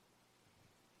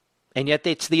 And yet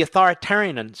it's the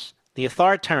authoritarians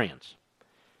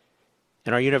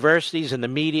in our universities and the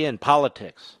media and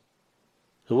politics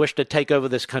who wish to take over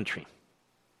this country.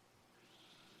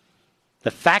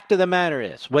 The fact of the matter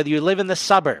is, whether you live in the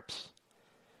suburbs,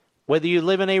 whether you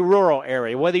live in a rural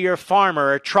area, whether you're a farmer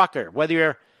or a trucker, whether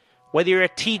you're a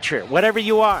teacher, whatever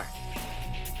you are,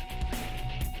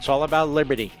 it's all about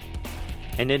liberty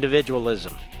and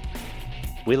individualism.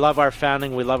 We love our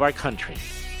founding, we love our country,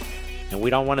 and we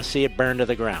don't want to see it burn to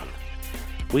the ground.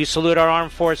 We salute our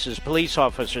armed forces, police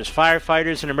officers,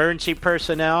 firefighters, and emergency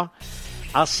personnel.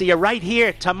 I'll see you right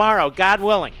here tomorrow, God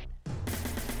willing,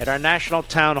 at our National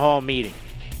Town Hall meeting.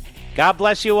 God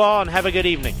bless you all and have a good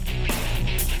evening.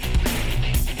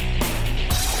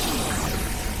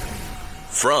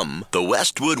 From the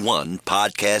Westwood One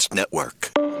Podcast Network.